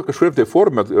skaičiau kažkuriam tai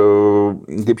forume,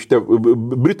 kaip šitie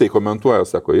Britai komentuoja,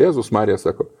 sako, Jėzus Marija,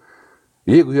 sako,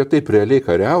 jeigu jie taip realiai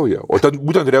kariauja, o ten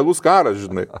būtent realus karas,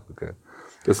 žinai. Okay.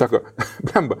 Tai sako,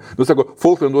 blemba, sako,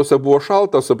 Falklanduose buvo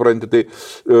šalta, supranti, tai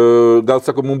gal,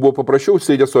 sako, mums buvo paprašiau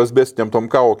sėdė su asbestiniam tom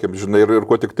kaukėm, žinai, ir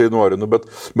ko tik tai nori, bet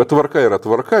tvarka yra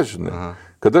tvarka, žinai. Aha.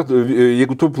 Kada,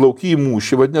 jeigu tu plauki į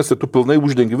mūšį, vadinasi, tu pilnai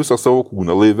uždengi visą savo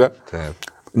kūną laive. Taip.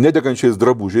 Nedegančiais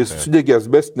drabužiais, sudėgė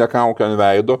asbestinę kaukę ant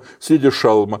veido, sudėgė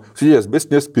šalmą, sudėgė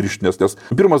asbestinės pirštinės, nes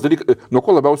pirmas dalykas, nuo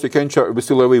ko labiausiai kenčia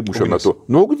visi laivai mūšio metu?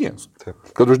 Nuo ugnies. Taip.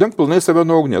 Kad uždengt pilnai save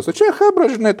nuo ugnies. O čia hebra,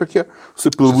 žinai, tokie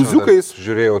su pilvuziukais.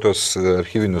 Žiūrėjau tos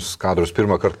archyvinius kadrus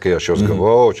pirmą kartą, kai aš juos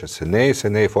gavau, čia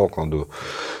seniai Falklandų.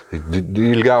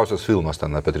 Ilgiausias filmas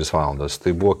ten apie 3 valandas.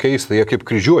 Tai buvo keista, jie kaip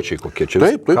kryžiuočiai kokie čia.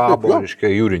 Taip, kabo,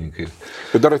 reiškia, jūrininkai.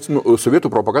 Ir dar atsimenu,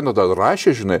 sovietų propaganda dar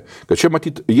rašė, žinai, kad čia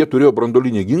matyt, jie turėjo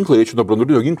branduolinį ginklą, jie čia nuo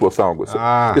branduolinio ginklo saugosi.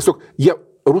 Tiesiog,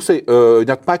 rusai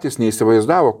net patys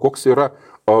neįsivaizdavo, koks yra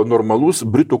normalus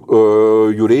Britų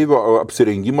jūreivio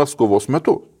apsirengimas kovos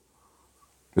metu.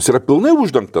 Jis yra pilnai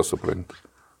uždengtas, supranti.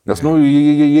 Nes,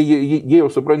 jie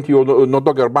jau, supranti, jau nuo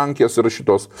Doggerbankės yra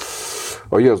šitos,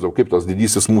 o Jėzau, kaip tas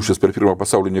didysis mūšis per Pirmą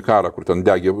pasaulinį karą, kur ten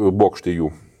degė bokštai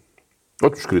jų. O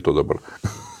užkrito dabar.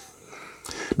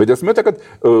 Bet esmė ta, kad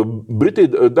Britai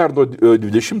dar nuo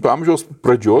 20 amžiaus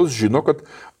pradžios žino, kad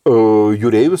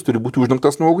jūreivis turi būti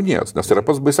uždengtas nuo ugnies, nes yra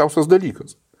pats baisiausias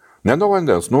dalykas. Ne nuo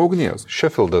vandens, nuo ugnies.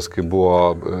 Sheffieldas, kai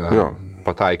buvo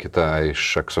pataikyta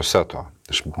iš Exoseto,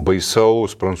 iš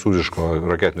baisaus prancūziško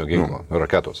raketinio ginklo,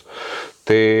 raketos.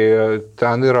 Tai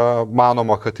ten yra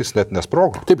manoma, kad jis net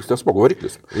nesprogo. Taip, jis nesprogo,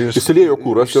 variklis. Įsiliejo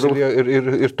kūras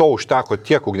ir to užteko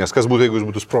tiek ugnies. Kas būtų, jeigu jis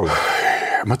būtų sprogęs?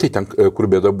 Matai, ten, kur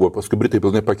bėda buvo, paskui Britai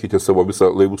pilnai pakeitė savo visą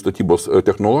laivų statybos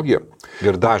technologiją.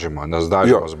 Ir dažymą, nes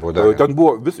dažymas buvo dega. Ten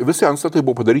buvo, visi antstatai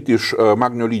buvo padaryti iš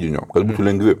magnio lydinio, kad būtų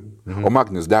lengvi. O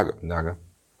magnis dega. Dega.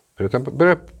 Prie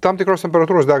tam tikros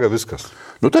temperatūros dega viskas.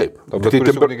 Nu taip. Bet tai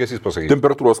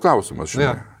temperatūros klausimas,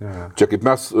 žinai. Čia kaip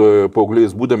mes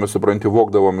paaugliais būdami, supranti,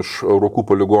 vogdavom iš Rokų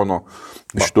poligono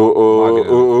šitų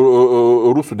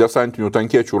rusų desantinių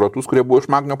tankiečių ratus, kurie buvo iš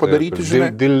magnio padaryti,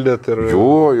 žinai. Dildėt ir...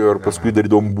 Jo, ir paskui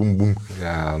darydom bum bum.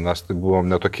 Mes tai buvom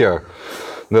netokie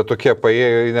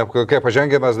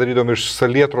pažengę, mes darydom iš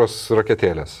salietros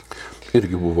raketėlės.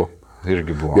 Irgi buvo.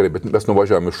 Gerai, bet mes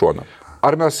nuvažiavom į šoną.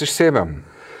 Ar mes išsėmėm?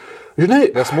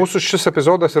 Žinai, nes mūsų šis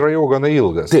epizodas yra jau gana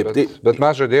ilgas, taip, bet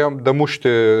mes žadėjom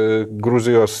damušti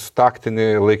Gruzijos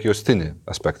taktinį laikjostinį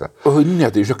aspektą. Ne,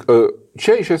 tai žiūrėk,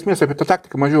 čia iš esmės apie tą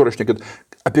taktiką mažiau rašnekėt,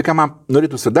 apie ką man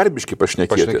norėtųsi darbiškai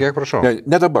pašnekėti. Pašnekėk, prašau.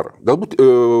 Ne dabar. Galbūt,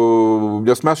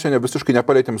 nes mes šiandien visiškai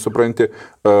nepalėtėm, supranti,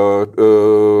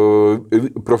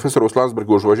 profesoriaus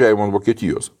Landsbergio užvažiavimo ant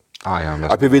Vokietijos.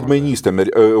 Apie veidmainystę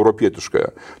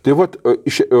europietiškąją. Tai vat,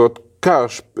 ką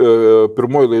aš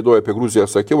pirmoji laidoje apie Gruziją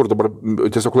sakiau ir dabar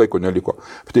tiesiog laiko neliko.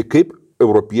 Tai kaip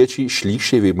europiečiai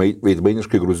šlykščiai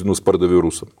veidmainiškai gruzinus pardavė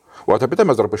rusam. O apie tai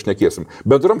mes dar pašnekėsim.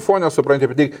 Bendram fonė suprantate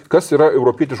apie tai, kas yra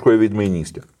europietiškoje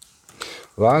veidmainystė.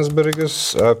 Landsbergis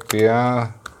apie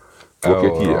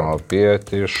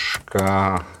europietišką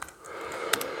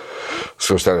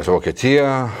Sustelės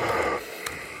Vokietiją,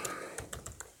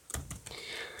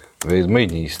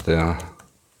 veidmainystę.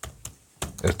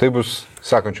 Ir tai bus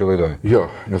sekančio laidoje. Jo,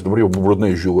 nes dabar jau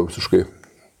brudnai žiūva visiškai.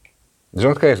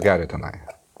 Žinot, ką jis geria tenai?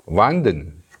 Vandenį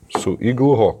su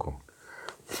Eagle Hawku.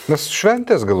 Mes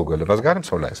šventės galų gali, mes galim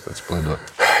sau leisti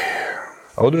atsipalaiduoti.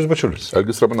 Audrius Bačiulis.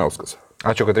 Algis Ramanauskas.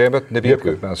 Ačiū, kad rėmėt, nebijok,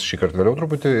 kad mes šį kartą vėliau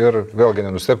truputį ir vėlgi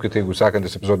nenustepkite, jeigu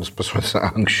sekantis epizodas pasirodys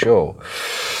anksčiau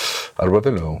arba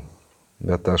vėliau.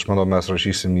 Bet aš manau, mes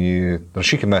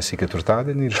rašykime į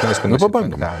ketvirtadienį ir išleiskime į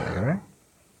penktadienį, gerai?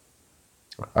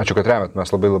 Ačiū, kad rėmėt,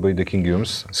 mes labai labai dėkingi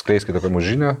jums, skleiskite apie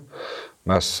mūsų žinią,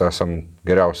 mes esam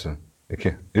geriausi.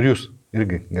 Iki. Ir jūs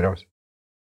irgi geriausi.